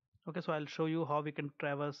 Okay, so I'll show you how we can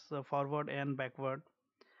traverse forward and backward.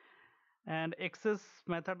 And access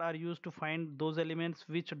method are used to find those elements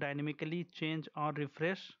which dynamically change or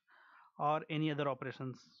refresh or any other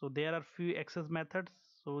operations. So there are few access methods.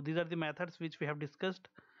 So these are the methods which we have discussed,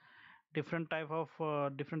 different types of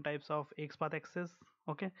XPath access.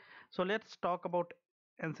 Okay, so let's talk about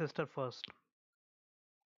ancestor first.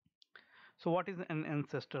 So what is an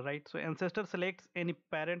ancestor, right? So ancestor selects any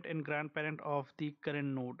parent and grandparent of the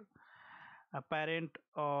current node, a parent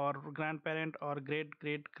or grandparent or great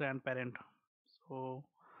great grandparent. So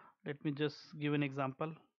let me just give an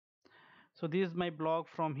example. So this is my blog.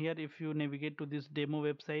 From here, if you navigate to this demo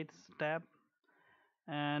websites tab,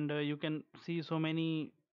 and you can see so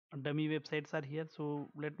many dummy websites are here. So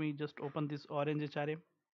let me just open this orange HRM.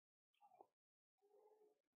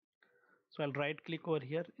 So I'll right click over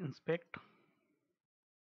here, inspect.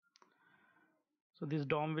 So this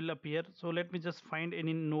DOM will appear. So let me just find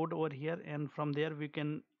any node over here, and from there we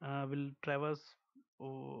can will traverse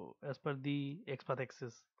as per the XPath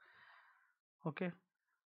axis. Okay,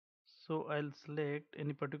 so I'll select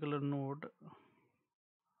any particular node,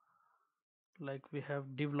 like we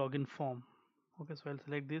have div login form. Okay, so I'll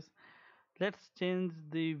select this. Let's change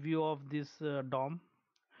the view of this DOM.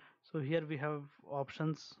 So here we have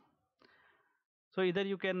options. So either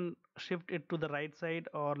you can shift it to the right side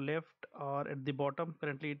or left or at the bottom.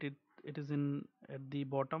 Currently it is in at the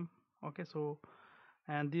bottom. Okay, so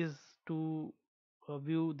and these to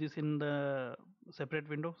view this in the separate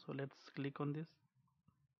window. So let's click on this.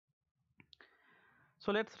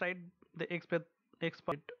 So let's write the XPath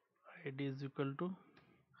id is equal to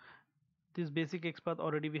this basic XPath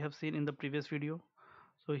already we have seen in the previous video.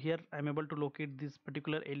 So here I'm able to locate this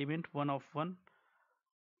particular element 1 of 1.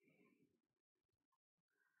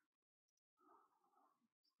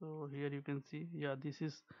 So here you can see, yeah, this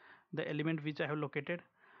is the element which I have located.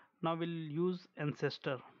 Now we'll use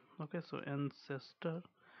ancestor. Okay, so ancestor,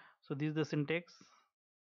 so this is the syntax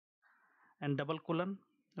and double colon.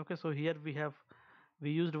 Okay, so here we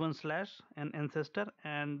used one slash and ancestor,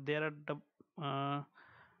 and there are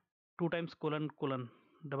two times colon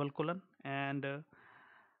double colon, and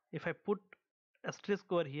if I put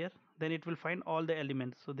asterisk over here, then it will find all the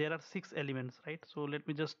elements. So there are 6 elements, right? So let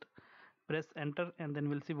me just press enter, and then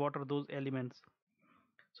we'll see what are those elements.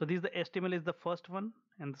 So this is the HTML is the first one,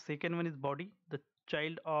 and the second one is body, the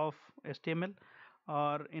child of HTML,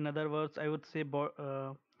 or in other words I would say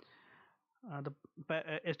The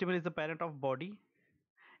HTML is the parent of body,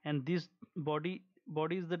 and this body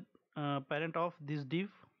is the parent of this div,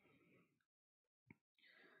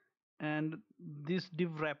 and this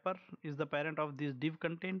div wrapper is the parent of this div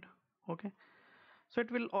content. Okay, so it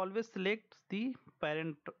will always select the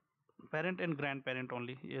parent and grandparent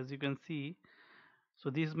only, as you can see. So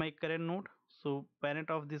this is my current node, so parent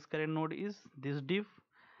of this current node is this div,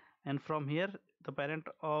 and from here the parent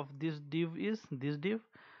of this div is this div.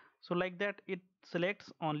 So like that it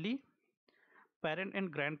selects only parent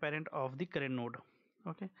and grandparent of the current node.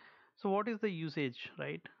 Okay, so what is the usage,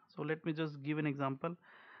 right? So let me just give an example.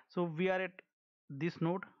 So we are at this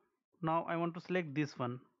node. Now I want to select this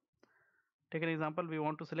one. Take an example, we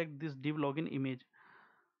want to select this div login image.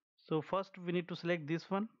 So first we need to select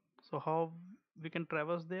this one. So how we can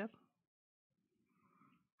traverse there?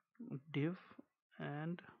 Div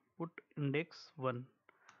and put index 1.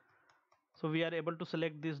 So we are able to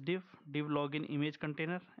select this div login image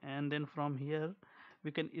container, and then from here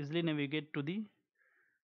we can easily navigate to the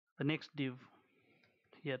next div.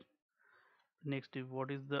 Here next div, what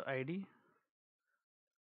is the ID?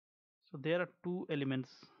 So there are two elements.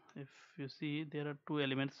 If you see, there are two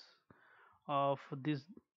elements of this.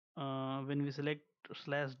 When we select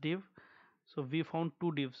slash div, so we found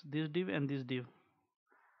two divs, this div and this div.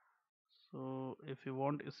 So if you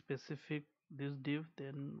want a specific this div,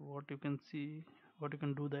 then what you can see, what you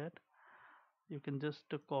can do, that you can just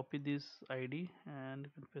copy this ID and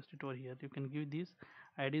you can paste it over here. You can give this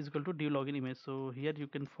ID is equal to div login image. So here you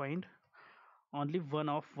can find only one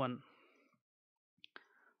of one.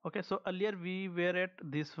 Okay, so earlier we were at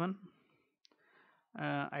this one,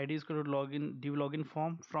 ID is equal to login div login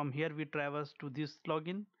form. From here we traverse to this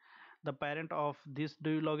login, the parent of this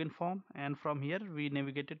div login form, and from here we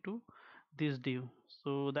navigated to this div,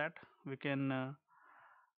 so that we can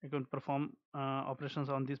perform operations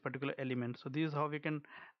on this particular element. So this is how we can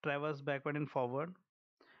traverse backward and forward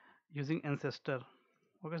using ancestor.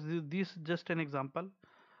 Okay, so this is just an example.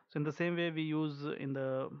 So in the same way we use in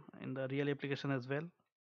the real application as well.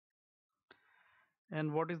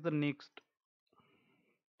 And what is the next?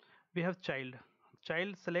 We have child.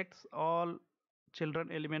 Child selects all children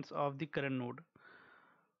elements of the current node.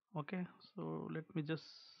 Okay, so let me just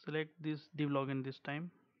select this div login this time,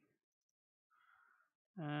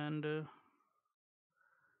 and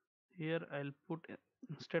here I'll put,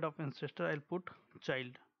 instead of ancestor I'll put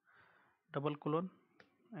child, double colon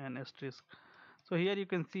and asterisk. So here you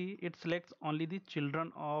can see it selects only the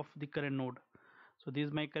children of the current node. So this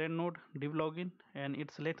is my current node div login, and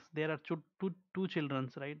it selects, there are two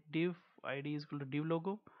childrens, right? Div id is equal to div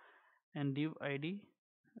logo, and div id,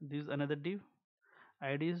 this is another div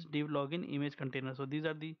id is div login image container. So these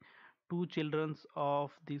are the two childrens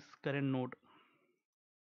of this current node.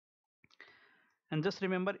 And just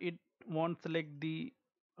remember, it won't select the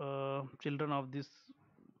children of this,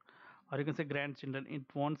 or you can say grandchildren, it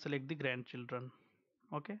won't select the grandchildren.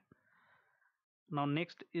 Okay, now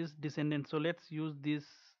next is descendant. So let's use this,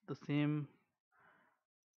 the same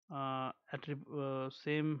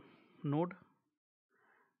same node,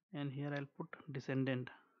 and here I'll put descendant,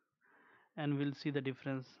 and we'll see the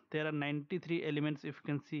difference. There are 93 elements, if you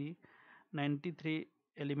can see, 93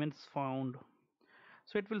 elements found.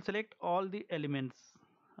 So it will select all the elements,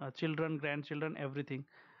 children, grandchildren, everything.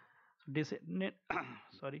 So descendant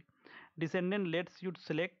sorry, descendant lets you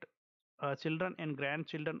select children and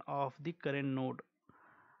grandchildren of the current node.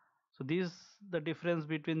 So this is the difference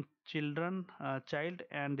between child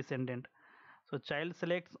and descendant. So child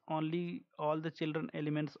selects only all the children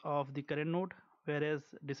elements of the current node, whereas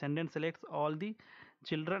descendant selects all the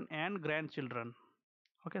children and grandchildren.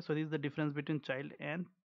 Okay, so this is the difference between child and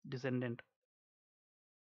descendant.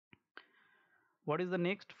 What is the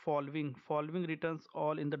next? Following. Following returns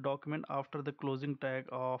all in the document after the closing tag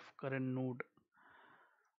of current node.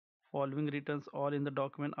 Following returns all in the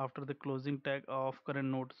document after the closing tag of current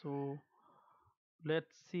node. So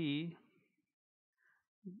let's see,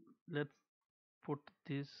 let's put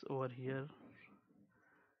this over here,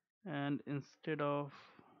 and instead of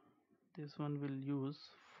this one we'll use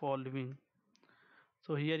following.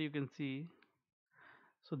 So here you can see,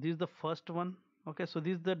 so this is the first one. Okay, so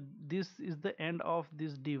this is the end of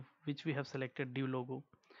this div which we have selected, div logo,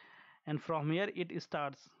 and from here it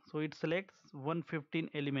starts. So it selects 115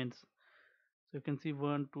 elements. So you can see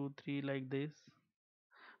 1 2 3 like this.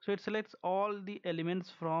 So it selects all the elements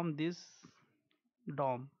from this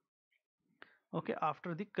DOM, okay,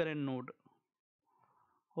 after the current node.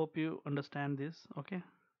 Hope you understand this. Okay,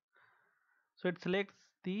 so it selects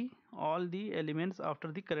the all the elements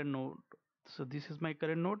after the current node. So this is my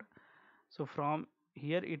current node. So from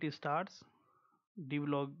here it starts, div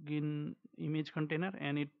login image container,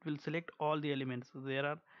 and it will select all the elements. So there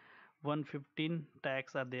are 115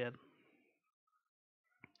 tags are there.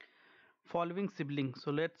 Following sibling,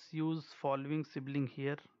 so let's use following sibling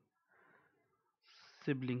here.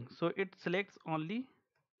 Sibling, so it selects only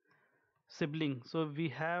sibling. So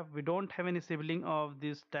we don't have any sibling of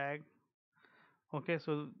this tag. Okay,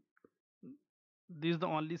 so this is the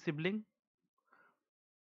only sibling.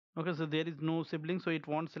 Okay, so there is no sibling, so it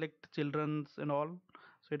won't select children's and all,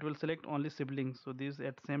 so it will select only siblings. So this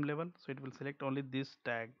at same level, so it will select only this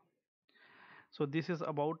tag. So this is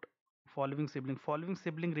about following sibling. Following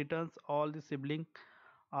sibling returns all the sibling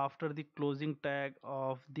after the closing tag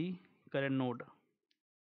of the current node.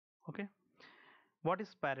 Okay, what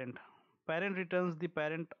is parent? Parent returns the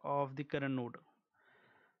parent of the current node.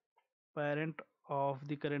 Parent of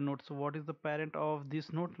the current node. So what is the parent of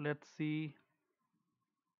this node? Let's see.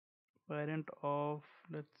 Parent of,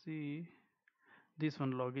 let's see, this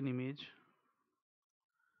one, login image,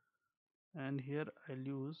 and here I'll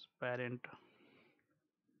use parent.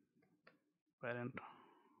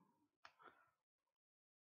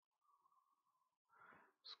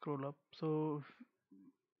 Scroll up, so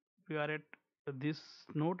we are at this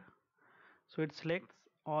node, so it selects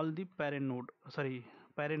all the parent node, sorry,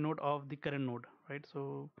 parent node of the current node, right?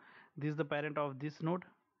 So this is the parent of this node.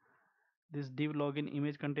 This div login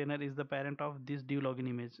image container is the parent of this div login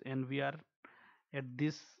image, and we are at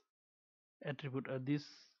this attribute at this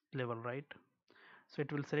level, right? So it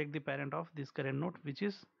will select the parent of this current node, which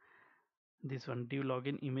is this one, div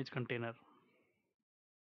login image container.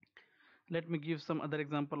 Let me give some other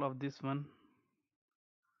example of this one.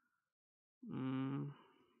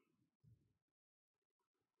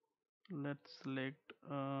 Let's select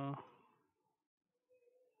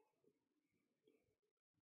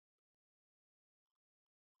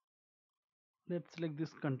let's select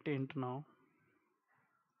this content now.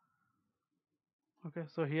 Okay,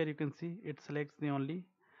 so here you can see it selects the only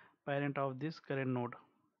parent of this current node.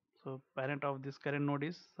 So parent of this current node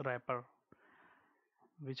is wrapper,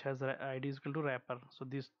 which has id is equal to wrapper, so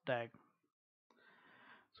this tag.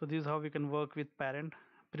 So this is how we can work with parent.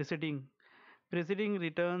 Preceding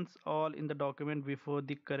returns all in the document before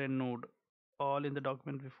the current node. All in the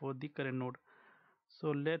document before the current node.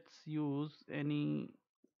 So let's use any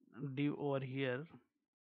div over here.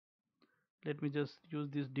 Let me just use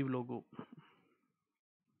this div logo,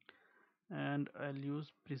 and I'll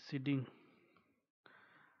use preceding.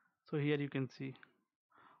 So here you can see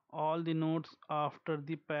all the nodes after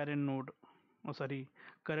the parent node, oh sorry,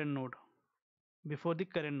 current node, before the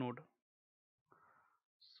current node.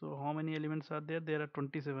 So how many elements are there? There are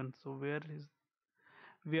 27. So where is,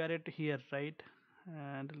 we are at here, right?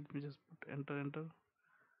 And let me just put enter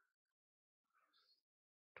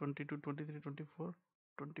 22, 23, 24,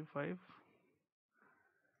 25,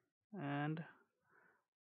 and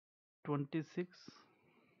 26,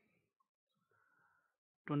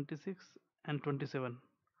 26, and 27.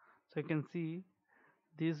 So I can see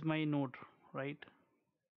this is my node, right?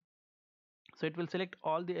 So it will select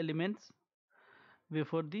all the elements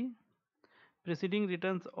before the preceding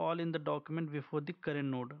returns all in the document before the current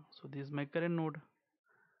node. So this is my current node,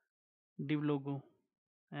 div logo,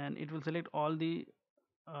 and it will select all the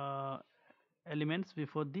uh, elements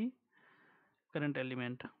before the current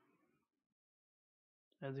element,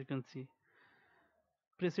 as you can see.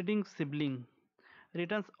 Preceding sibling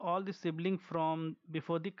returns all the sibling from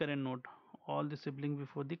before the current node, all the sibling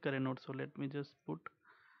before the current node. So let me just put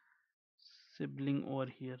sibling over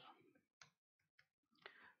here.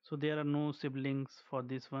 So there are no siblings for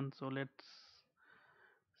this one. So let's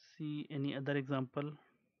see any other example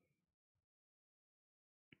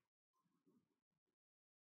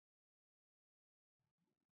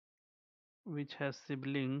which has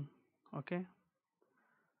sibling. Okay,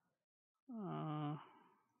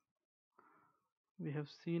 we have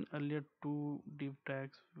seen earlier two div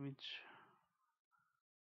tags which,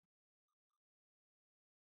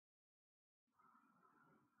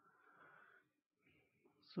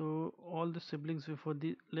 so all the siblings before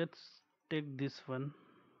the, let's take this one.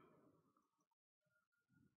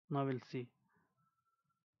 Now we'll see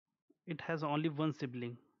it has only one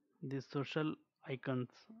sibling, these social icons,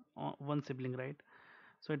 one sibling, right?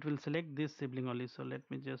 So it will select this sibling only. So let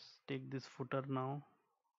me just take this footer now.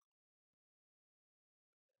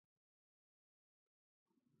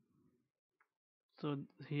 So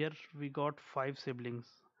here we got 5 siblings.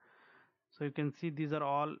 So you can see these are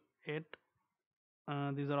all at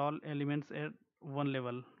these are all elements at one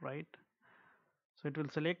level, right? So it will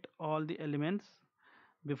select all the elements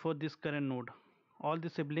before this current node, all the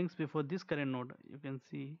siblings before this current node. You can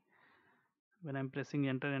see when I'm pressing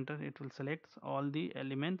enter, it will select all the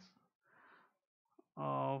elements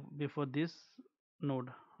before this node,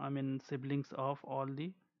 I mean siblings of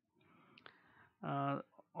uh,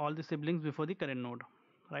 all the siblings before the current node,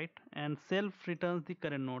 right? And self returns the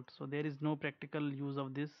current node, so there is no practical use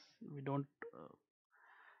of this. We don't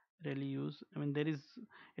really use, I mean there is,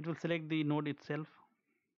 it will select the node itself.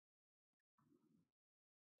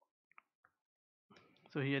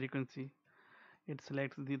 So here you can see it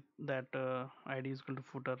selects the that id is equal to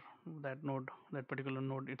footer, that node, that particular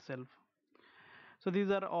node itself. So these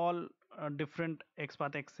are all different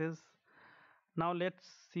XPath access. Now let's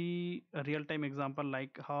see a real-time example,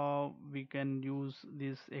 like how we can use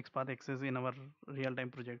this XPath access in our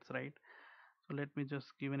real-time projects, right? So let me just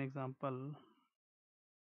give an example.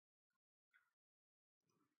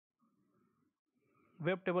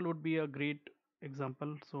 Web table would be a great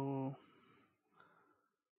example. So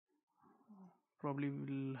probably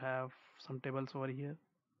we'll have some tables over here.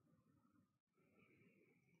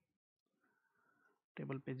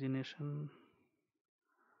 Table pagination,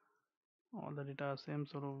 all the data are same,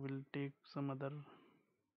 so we'll take some other.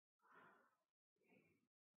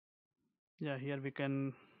 Yeah, here we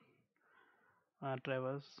can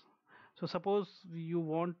traverse. So suppose you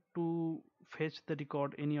want to fetch the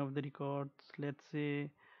record, any of the records, let's say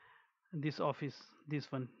this office, this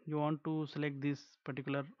one, you want to select this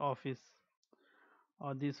particular office,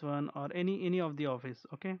 or this one, or any of the office.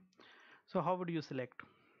 Okay, so how would you select?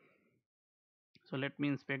 So let me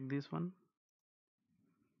inspect this one.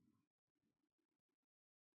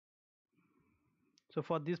 So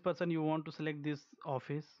for this person you want to select this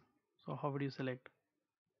office, so how would you select?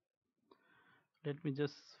 Let me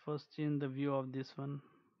just first change the view of this one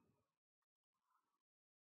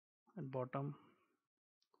at bottom.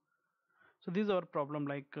 So this is our problem,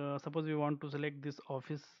 like suppose we want to select this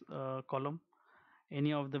office column,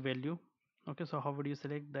 any of the value. Okay, so how would you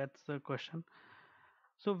select? That's the question.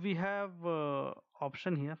 So we have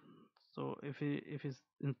option here. So if is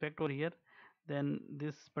inspect over here, then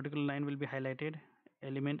this particular line will be highlighted,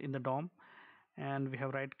 element in the DOM, and we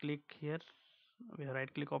have right click here, we have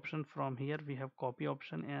right click option. From here we have copy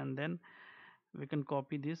option, and then we can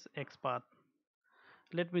copy this XPath.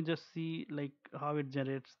 Let me just see like how it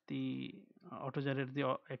generates the auto generates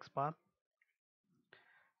the XPath.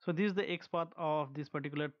 So this is the XPath of this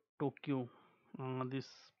particular Tokyo, this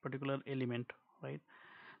particular element, right?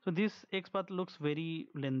 So this XPath looks very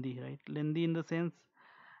lengthy, right? Lengthy in the sense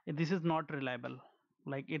this is not reliable.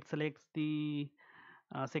 Like it selects the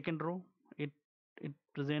second row, it it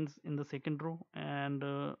presents in the second row, and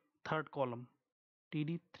third column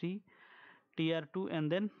TD3, TR2,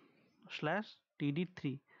 and then slash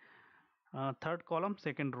TD3, third column,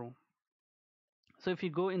 second row. So if you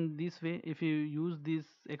go in this way, if you use this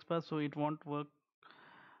XPath, so it won't work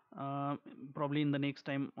uh, probably in the next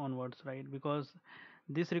time onwards, right? Because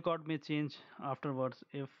this record may change afterwards.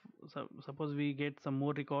 If suppose we get some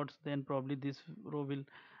more records, then probably this row will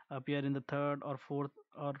appear in the third or fourth,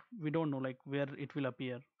 or we don't know like where it will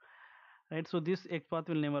appear, right? So this XPath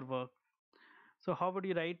will never work. So how would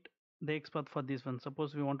you write the XPath for this one?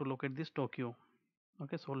 Suppose we want to locate this Tokyo.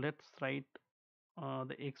 Okay, so let's write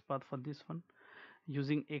the XPath for this one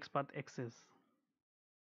using XPath Axes.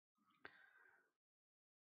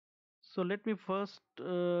 So let me first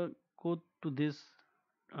go to this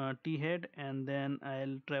T head, and then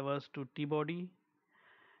I'll traverse to T body,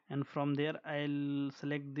 and from there I'll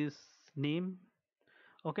select this name.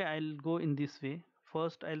 Okay, I'll go in this way.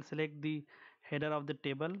 First I'll select the header of the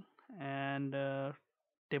table and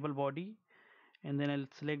table body, and then I'll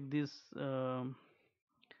select this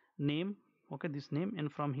name. Okay, this name,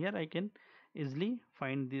 and from here I can easily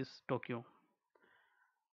find this Tokyo.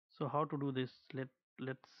 So how to do this?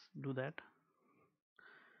 Let's do that.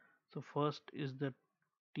 So first is the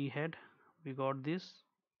T head, we got this,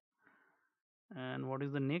 and what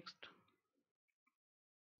is the next?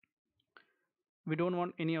 We don't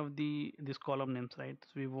want any of the this column names, right?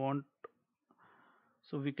 So we want,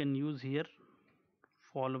 so we can use here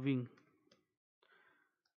following,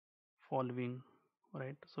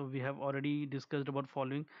 right? So we have already discussed about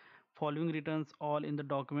following. Following returns all in the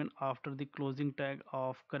document after the closing tag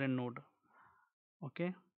of current node.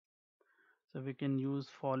 Okay, so we can use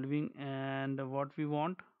following, and what we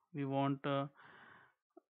want uh,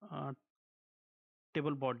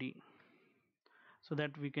 table body, so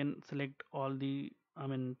that we can select all the, I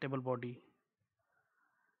mean table body.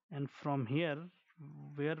 And from here,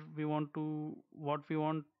 where we want to, what we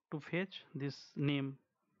want to fetch this name.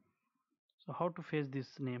 So how to fetch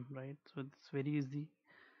this name, right? So it's very easy.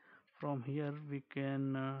 From here we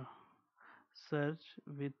can search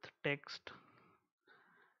with text,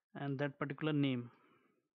 and that particular name.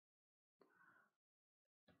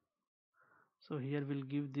 So here we'll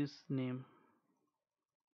give this name.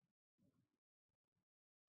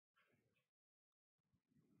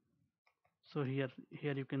 So here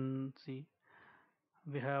you can see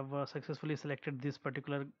we have successfully selected this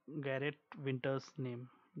particular Garrett Winters name,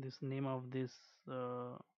 this name of this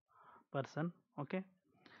person. Okay,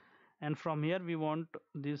 and from here we want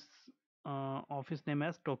this office name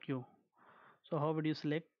as Tokyo. So how would you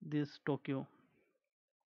select this Tokyo?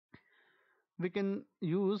 We can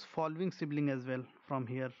use following sibling as well from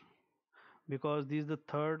here, because this is the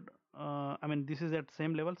third I mean this is at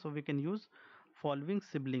same level, so we can use following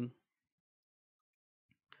sibling.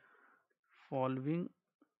 Following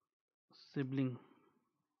sibling,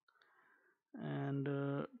 and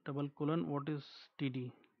double colon, what is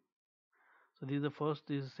TD? So this is the first,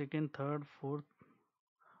 this is second, third, fourth.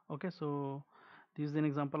 Okay, so this is an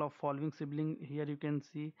example of following sibling. Here you can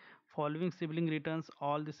see following sibling returns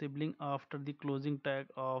all the sibling after the closing tag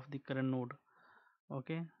of the current node.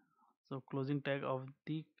 Okay, so closing tag of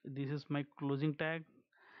the, this is my closing tag.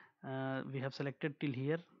 We have selected till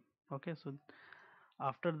here. Okay, so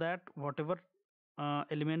after that whatever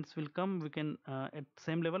elements will come, we can at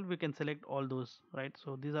same level we can select all those, right?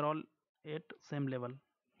 So these are all at same level.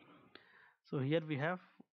 So here we have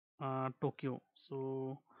Tokyo.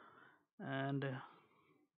 So and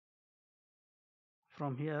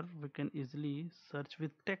from here we can easily search with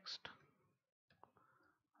text,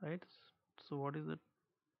 right? So what is it?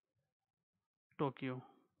 Tokyo.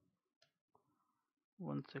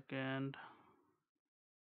 One second.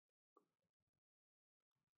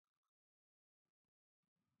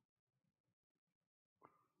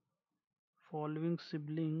 Following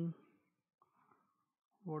sibling,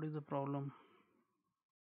 what is the problem?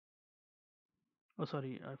 Oh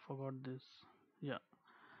sorry, I forgot this. Yeah,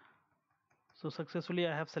 so successfully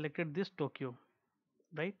I have selected this Tokyo,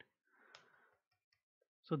 right?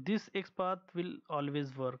 So this XPath will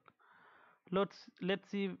always work. Let's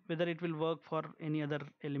see whether it will work for any other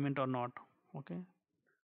element or not. Okay,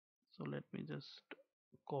 so let me just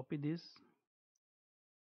copy this,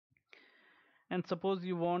 and suppose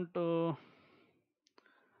you want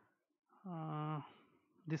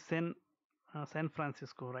this San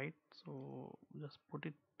Francisco, right? So just put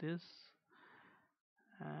it this,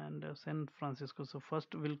 and San Francisco. So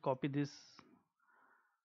first we'll copy this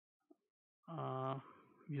uh,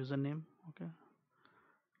 username. Okay,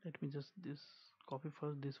 let me just this copy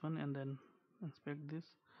first this one and then inspect this,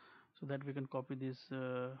 so that we can copy this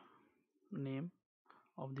name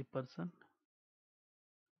of the person.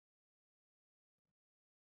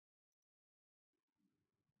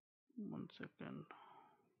 One second.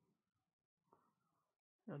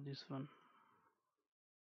 Yeah, this one.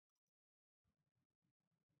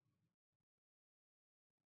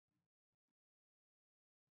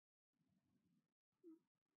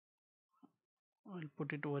 I'll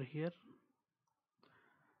put it over here.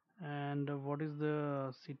 And what is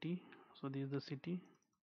the city? So this is the city.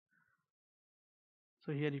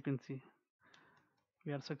 So here you can see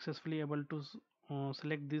we are successfully able to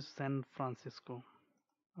select this San Francisco.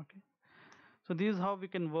 Okay, so this is how we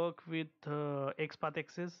can work with Xpath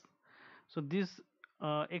Axes. So this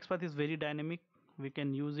Xpath is very dynamic. We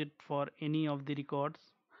can use it for any of the records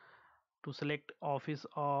to select office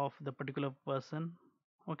of the particular person.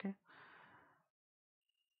 Okay,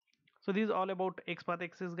 so this is all about Xpath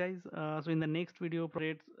Axes, guys. So in the next video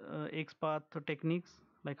create Xpath techniques,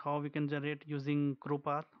 like how we can generate using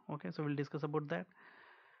CrowPath. Okay, so we'll discuss about that.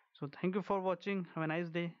 So thank you for watching. Have a nice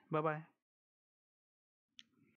day. Bye bye.